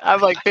right. I'm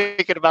like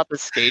thinking about the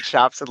skate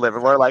shops in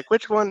Livermore. Like,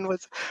 which one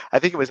was? I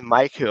think it was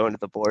Mike who owned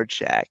the Board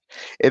Shack.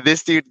 And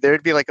this dude,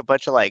 there'd be like a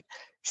bunch of like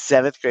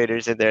 7th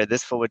graders in there.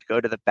 This fool would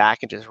go to the back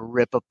and just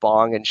rip a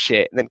bong and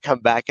shit, and then come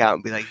back out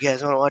and be like, "You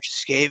guys want to watch a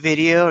skate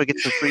video or get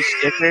some free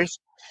stickers?"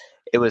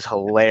 It was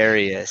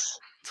hilarious.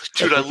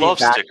 Dude, I love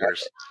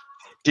stickers.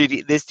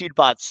 Dude, this dude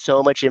bought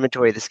so much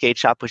inventory. The skate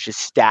shop was just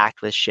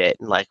stacked with shit,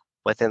 and like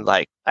within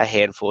like a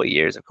handful of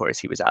years, of course,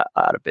 he was out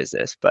of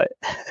business. But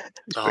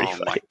oh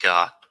my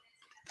God,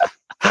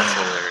 that's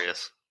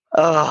hilarious.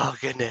 Oh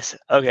goodness.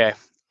 Okay.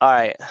 All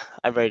right.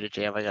 I'm ready to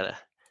jam. I gotta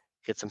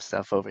get some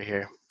stuff over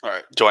here. All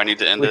right. Do I need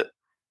to end it?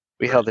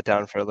 We held it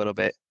down for a little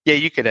bit. Yeah,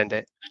 you could end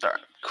it. All right.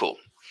 Cool.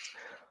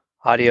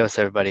 Adios,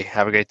 everybody.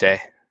 Have a great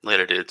day.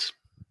 Later, dudes.